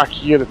desconjurar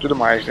aquilo e tudo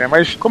mais, né?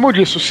 Mas, como eu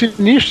disse, o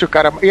sinistro,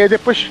 cara... E aí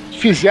depois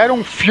fizeram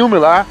um filme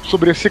lá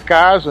sobre esse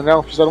caso, né?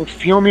 Fizeram um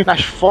filme.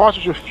 Nas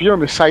fotos do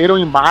filme saíram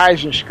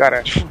imagens,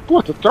 cara.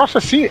 Puta, o troço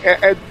assim...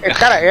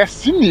 Cara, é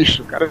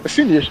sinistro, cara. É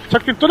sinistro. Só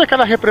que tem toda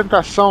aquela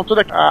representação,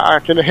 toda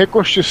aquela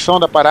reconstrução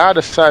da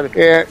parada, sabe?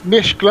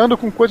 Mesclando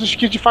com coisas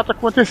que de fato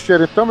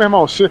aconteceram. Então, meu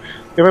irmão,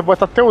 eu vou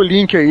botar até o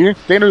link aí,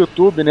 tem no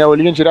YouTube, né? O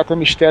link direto ao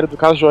mistério do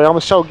caso Joel,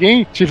 mas se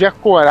alguém tiver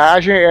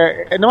coragem,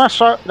 não é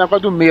só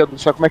negócio do medo,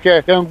 sabe como é que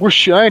é? É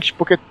angustiante,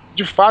 porque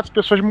de fato as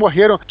pessoas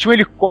morreram. Tinha um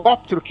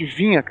helicóptero que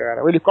vinha,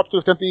 cara. O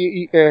helicóptero tenta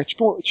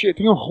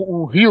tem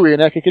um Huey,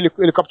 né? Que é aquele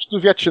helicóptero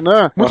do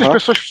Vietnã. Muitas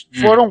pessoas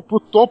foram pro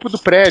topo do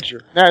prédio,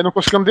 né? Não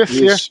conseguiram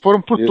descer, foram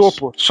pro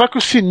topo. Só que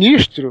o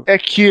sinistro é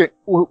que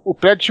o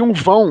prédio tinha um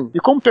vão. E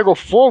como pegou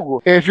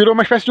fogo, virou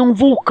uma espécie de um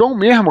vulcão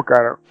mesmo,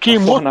 cara.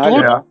 Queimou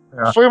tudo.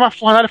 Foi uma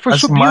fornalha, foi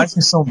subindo. As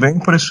imagens são bem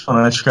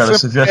impressionantes, cara.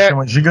 Você vê as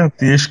chamas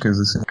gigantescas,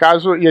 assim.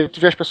 E aí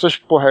tu vê as pessoas,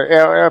 porra,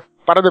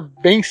 parada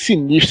bem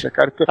sinistra,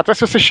 cara. Até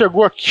se você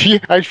chegou aqui,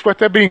 a gente ficou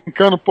até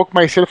brincando um pouco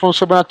mais cedo, falando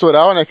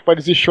sobrenatural, né, que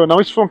pode existir ou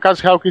não. Isso foi um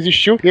caso real que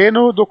existiu. E aí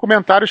no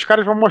documentário os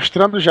caras vão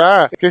mostrando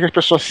já o que as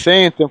pessoas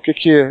sentem, o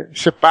que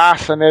se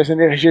passa, né, as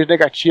energias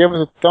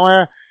negativas. Então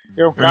é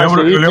um caso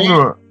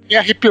bem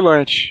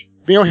arrepilante.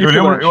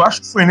 Eu acho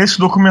que foi nesse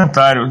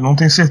documentário, não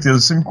tenho certeza,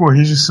 você me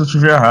corrige se eu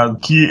estiver errado,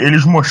 que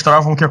eles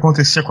mostravam o que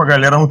acontecia com a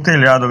galera no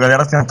telhado. A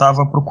galera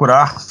tentava procurar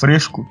ar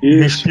fresco,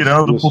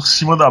 respirando por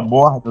cima da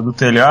borda do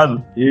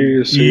telhado.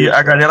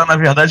 A galera, na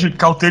verdade,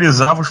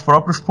 cauterizava os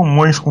próprios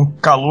pulmões com o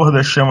calor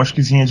das chamas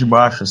que vinha de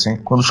baixo, assim,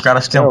 quando os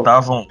caras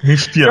tentavam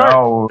respirar.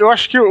 Eu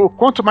acho que o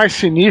quanto mais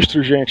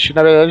sinistro, gente,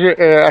 na verdade,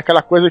 é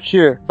aquela coisa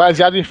que,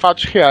 baseado em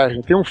fatos reais,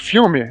 né? Tem um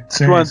filme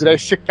que o André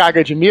se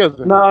caga de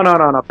medo. Não.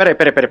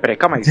 Peraí,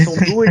 calma aí.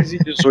 São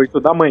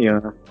 2h18 da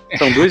manhã.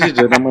 São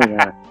 2h18 da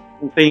manhã.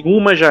 Não tem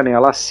uma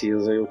janela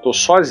acesa. Eu tô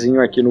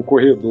sozinho aqui no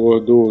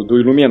corredor do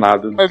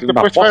iluminado.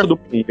 Na porta do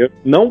banheiro.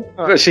 Não,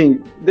 assim,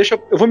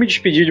 eu vou me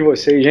despedir de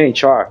vocês,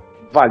 gente, ó.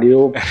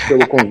 Valeu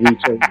pelo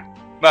convite aí.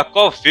 Mas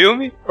qual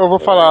filme? Eu vou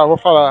falar.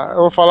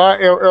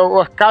 É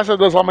A Casa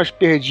das Almas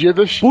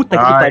Perdidas. Puta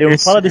que pariu, não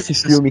fala desse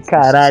filme,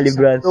 caralho,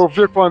 brother. Eu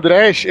vi com o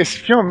André esse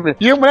filme,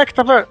 e o moleque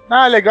tava,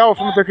 legal, o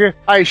filme tá aqui.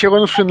 Aí chegou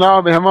no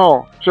final, meu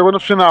irmão.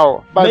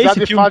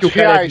 Baseado em fatos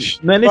reais.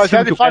 Não é nesse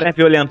filme que o cara é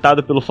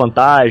violentado pelo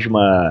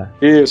fantasma.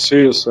 Isso,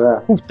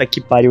 Puta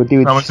que pariu, eu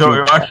tenho mas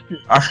eu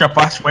acho que a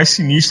parte mais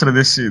sinistra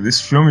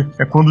desse filme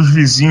é quando os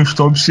vizinhos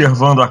estão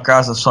observando a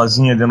casa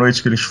sozinha de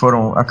noite, que eles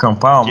foram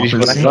acampar, uma coisa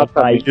assim.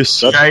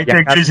 E aí tem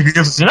aqueles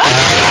gritos assim,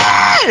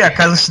 e a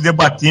casa se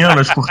debatendo,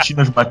 as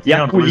cortinas batendo. E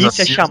a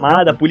polícia é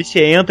chamada, a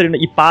polícia entra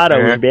e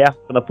para o berço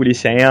quando a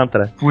polícia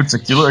entra. Putz,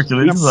 aquilo é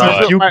bizarro.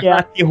 Esse filme é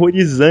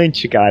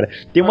aterrorizante, cara.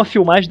 Tem uma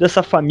filmagem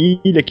dessa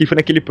família que foi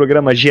naquele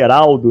programa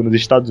Geraldo, nos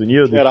Estados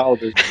Unidos.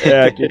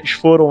 Que eles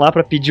foram lá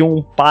pra pedir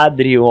um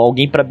padre ou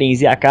alguém pra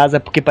benzer a casa,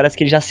 porque parece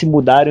que eles já se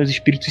mudaram e os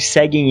espíritos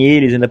seguem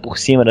eles ainda por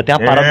cima. Tem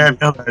uma parada.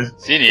 Verdade.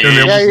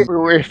 E aí,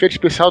 o efeito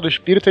especial do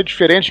espírito é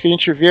diferente, que a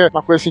gente vê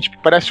uma coisa assim, tipo,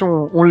 parece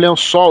um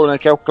lençol, né?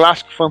 Que é o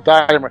clássico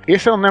fantasma.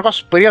 Esse é um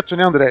negócio preto,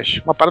 né, André?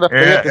 Uma parada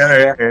preta.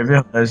 É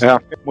verdade.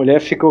 A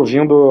mulher fica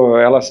ouvindo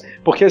elas.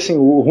 Porque assim,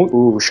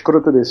 o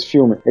escroto desse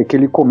filme é que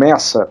ele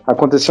começa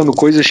acontecendo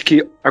coisas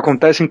que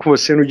acontecem com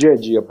você no dia a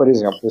dia. Por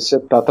exemplo, você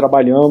tá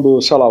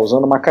trabalhando, sei lá,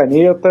 usando uma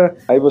caneta,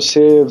 aí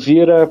você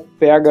vira,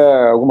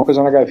 pega alguma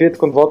coisa na gaveta e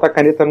quando volta a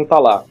caneta não tá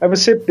lá. Aí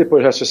você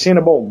depois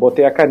raciocina,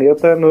 botei a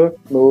caneta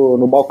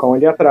no balcão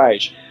ali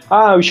atrás.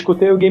 Eu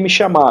escutei alguém me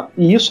chamar.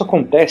 E isso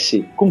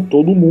acontece com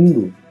todo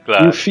mundo.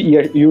 Claro.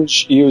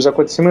 E os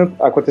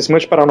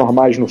acontecimentos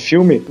paranormais no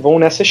filme vão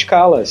nessa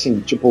escala, assim,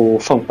 tipo, o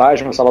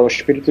fantasma, sei lá, o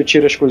espírito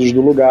tira as coisas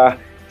do lugar,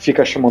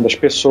 fica chamando as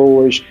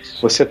pessoas,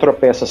 você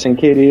tropeça sem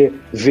querer,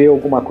 vê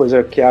alguma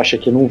coisa que acha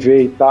que não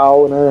vê e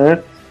tal,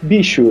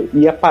 Bicho,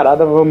 e a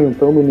parada vai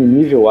aumentando num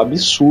nível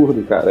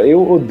absurdo, cara.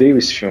 Eu odeio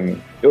esse filme.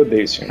 Eu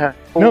odeio esse filme.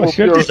 Não, esse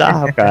filme é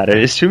bizarro, cara.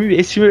 Esse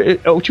filme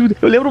é o tipo...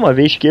 Eu lembro uma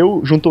vez que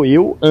juntou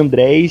eu,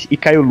 Andrés e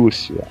Caio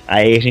Lúcio.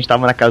 Aí a gente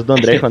tava na casa do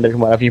Andrés, o Andrés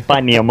morava em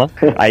Ipanema.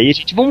 Aí a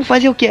gente, vamos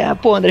fazer o quê?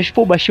 Pô, Andrés,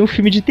 baixei um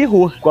filme de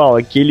terror. Qual?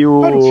 Aquele,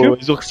 o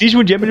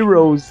Exorcismo de Emily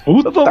Rose.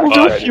 Vamos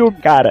ver o filme.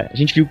 Cara, a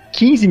gente viu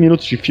 15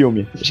 minutos de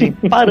filme.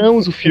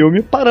 Paramos o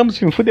filme.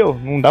 Fudeu,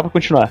 não dá pra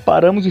continuar.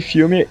 Paramos o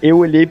filme, eu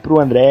olhei pro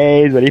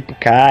Andrés, olhei pro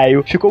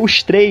Caio. Ficou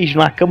os três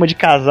numa cama de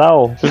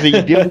casal.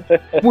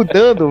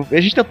 Mudando.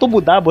 A gente tentou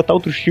botar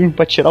outros filmes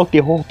pra tirar o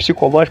terror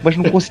psicológico, mas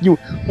não conseguiu.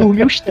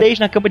 Dormiu os três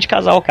na cama de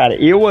casal, cara.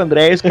 Eu, o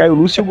Andrés, o Caio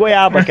Lúcio e o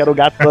Goiaba, que era o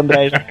gato do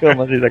Andrés na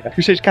cama.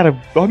 Os três, cara,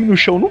 dorme no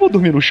chão. Não vou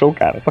dormir no chão,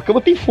 cara. A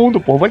cama tem fundo,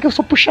 pô. Vai que eu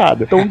sou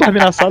puxado. Então um dorme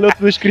na sala e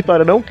outro no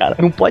escritório. Não, cara.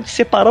 Não pode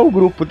separar o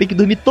grupo. Tem que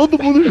dormir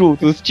todo mundo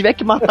junto. Se tiver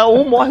que matar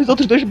um, morre, os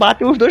outros dois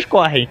batem e os dois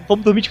correm.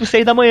 Vamos dormir tipo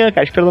 6 da manhã,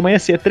 cara. Esperando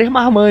amanhecer. 3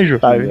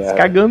 marmanjos, sabe? Se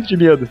cagando de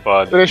medo.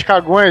 3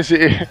 cagões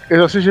e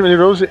Exorcismo de Emily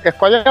Rose.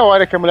 Qual é a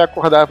hora que a mulher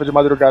acordava de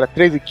madrugada?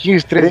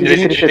 3h15,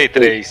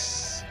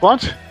 3h33.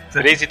 Quanto?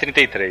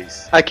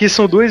 3h33. Aqui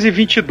são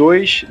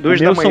 2h22,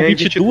 2 da manhã. São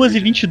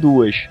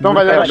 22h22. Então,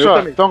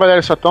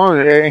 galera, só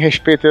em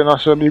respeito ao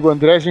nosso amigo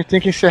André, a gente tem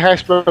que encerrar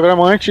esse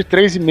programa antes de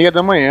 3h30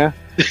 da manhã.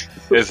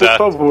 Exato.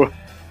 Por favor.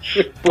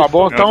 Tá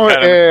bom, então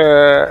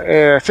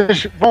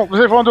vocês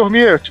vão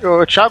dormir.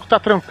 O Thiago tá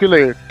tranquilo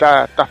aí,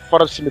 tá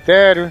fora do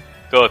cemitério.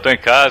 Tô em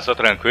casa, tô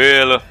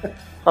tranquilo.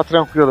 Tá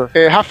tranquilo.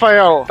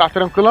 Rafael, tá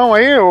tranquilão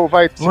aí ou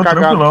vai se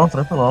cagar?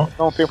 Tranquilão.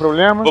 Não tem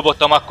problema. Vou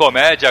botar uma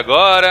comédia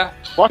agora.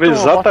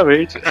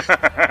 Exatamente.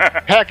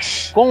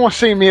 Rex, com ou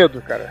sem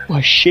medo, cara?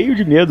 Porra, cheio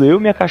de medo. Eu,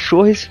 minha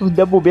cachorra, e se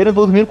der bobeira, eu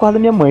vou dormir no quarto da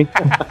minha mãe.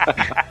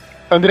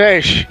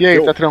 Andrés, e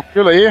aí, tá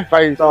tranquilo aí?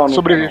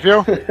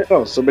 Sobreviveu?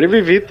 Não,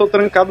 sobrevivi, tô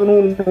trancado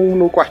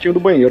no quartinho do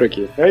banheiro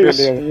aqui.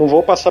 Beleza. Isso, não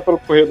vou passar pelo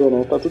corredor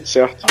não, tá tudo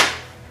certo.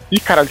 Ih,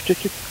 caralho, o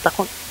que tá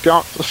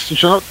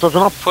acontecendo? Tô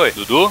vendo uma... Foi,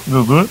 Dudu?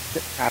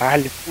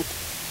 Caralho, puta.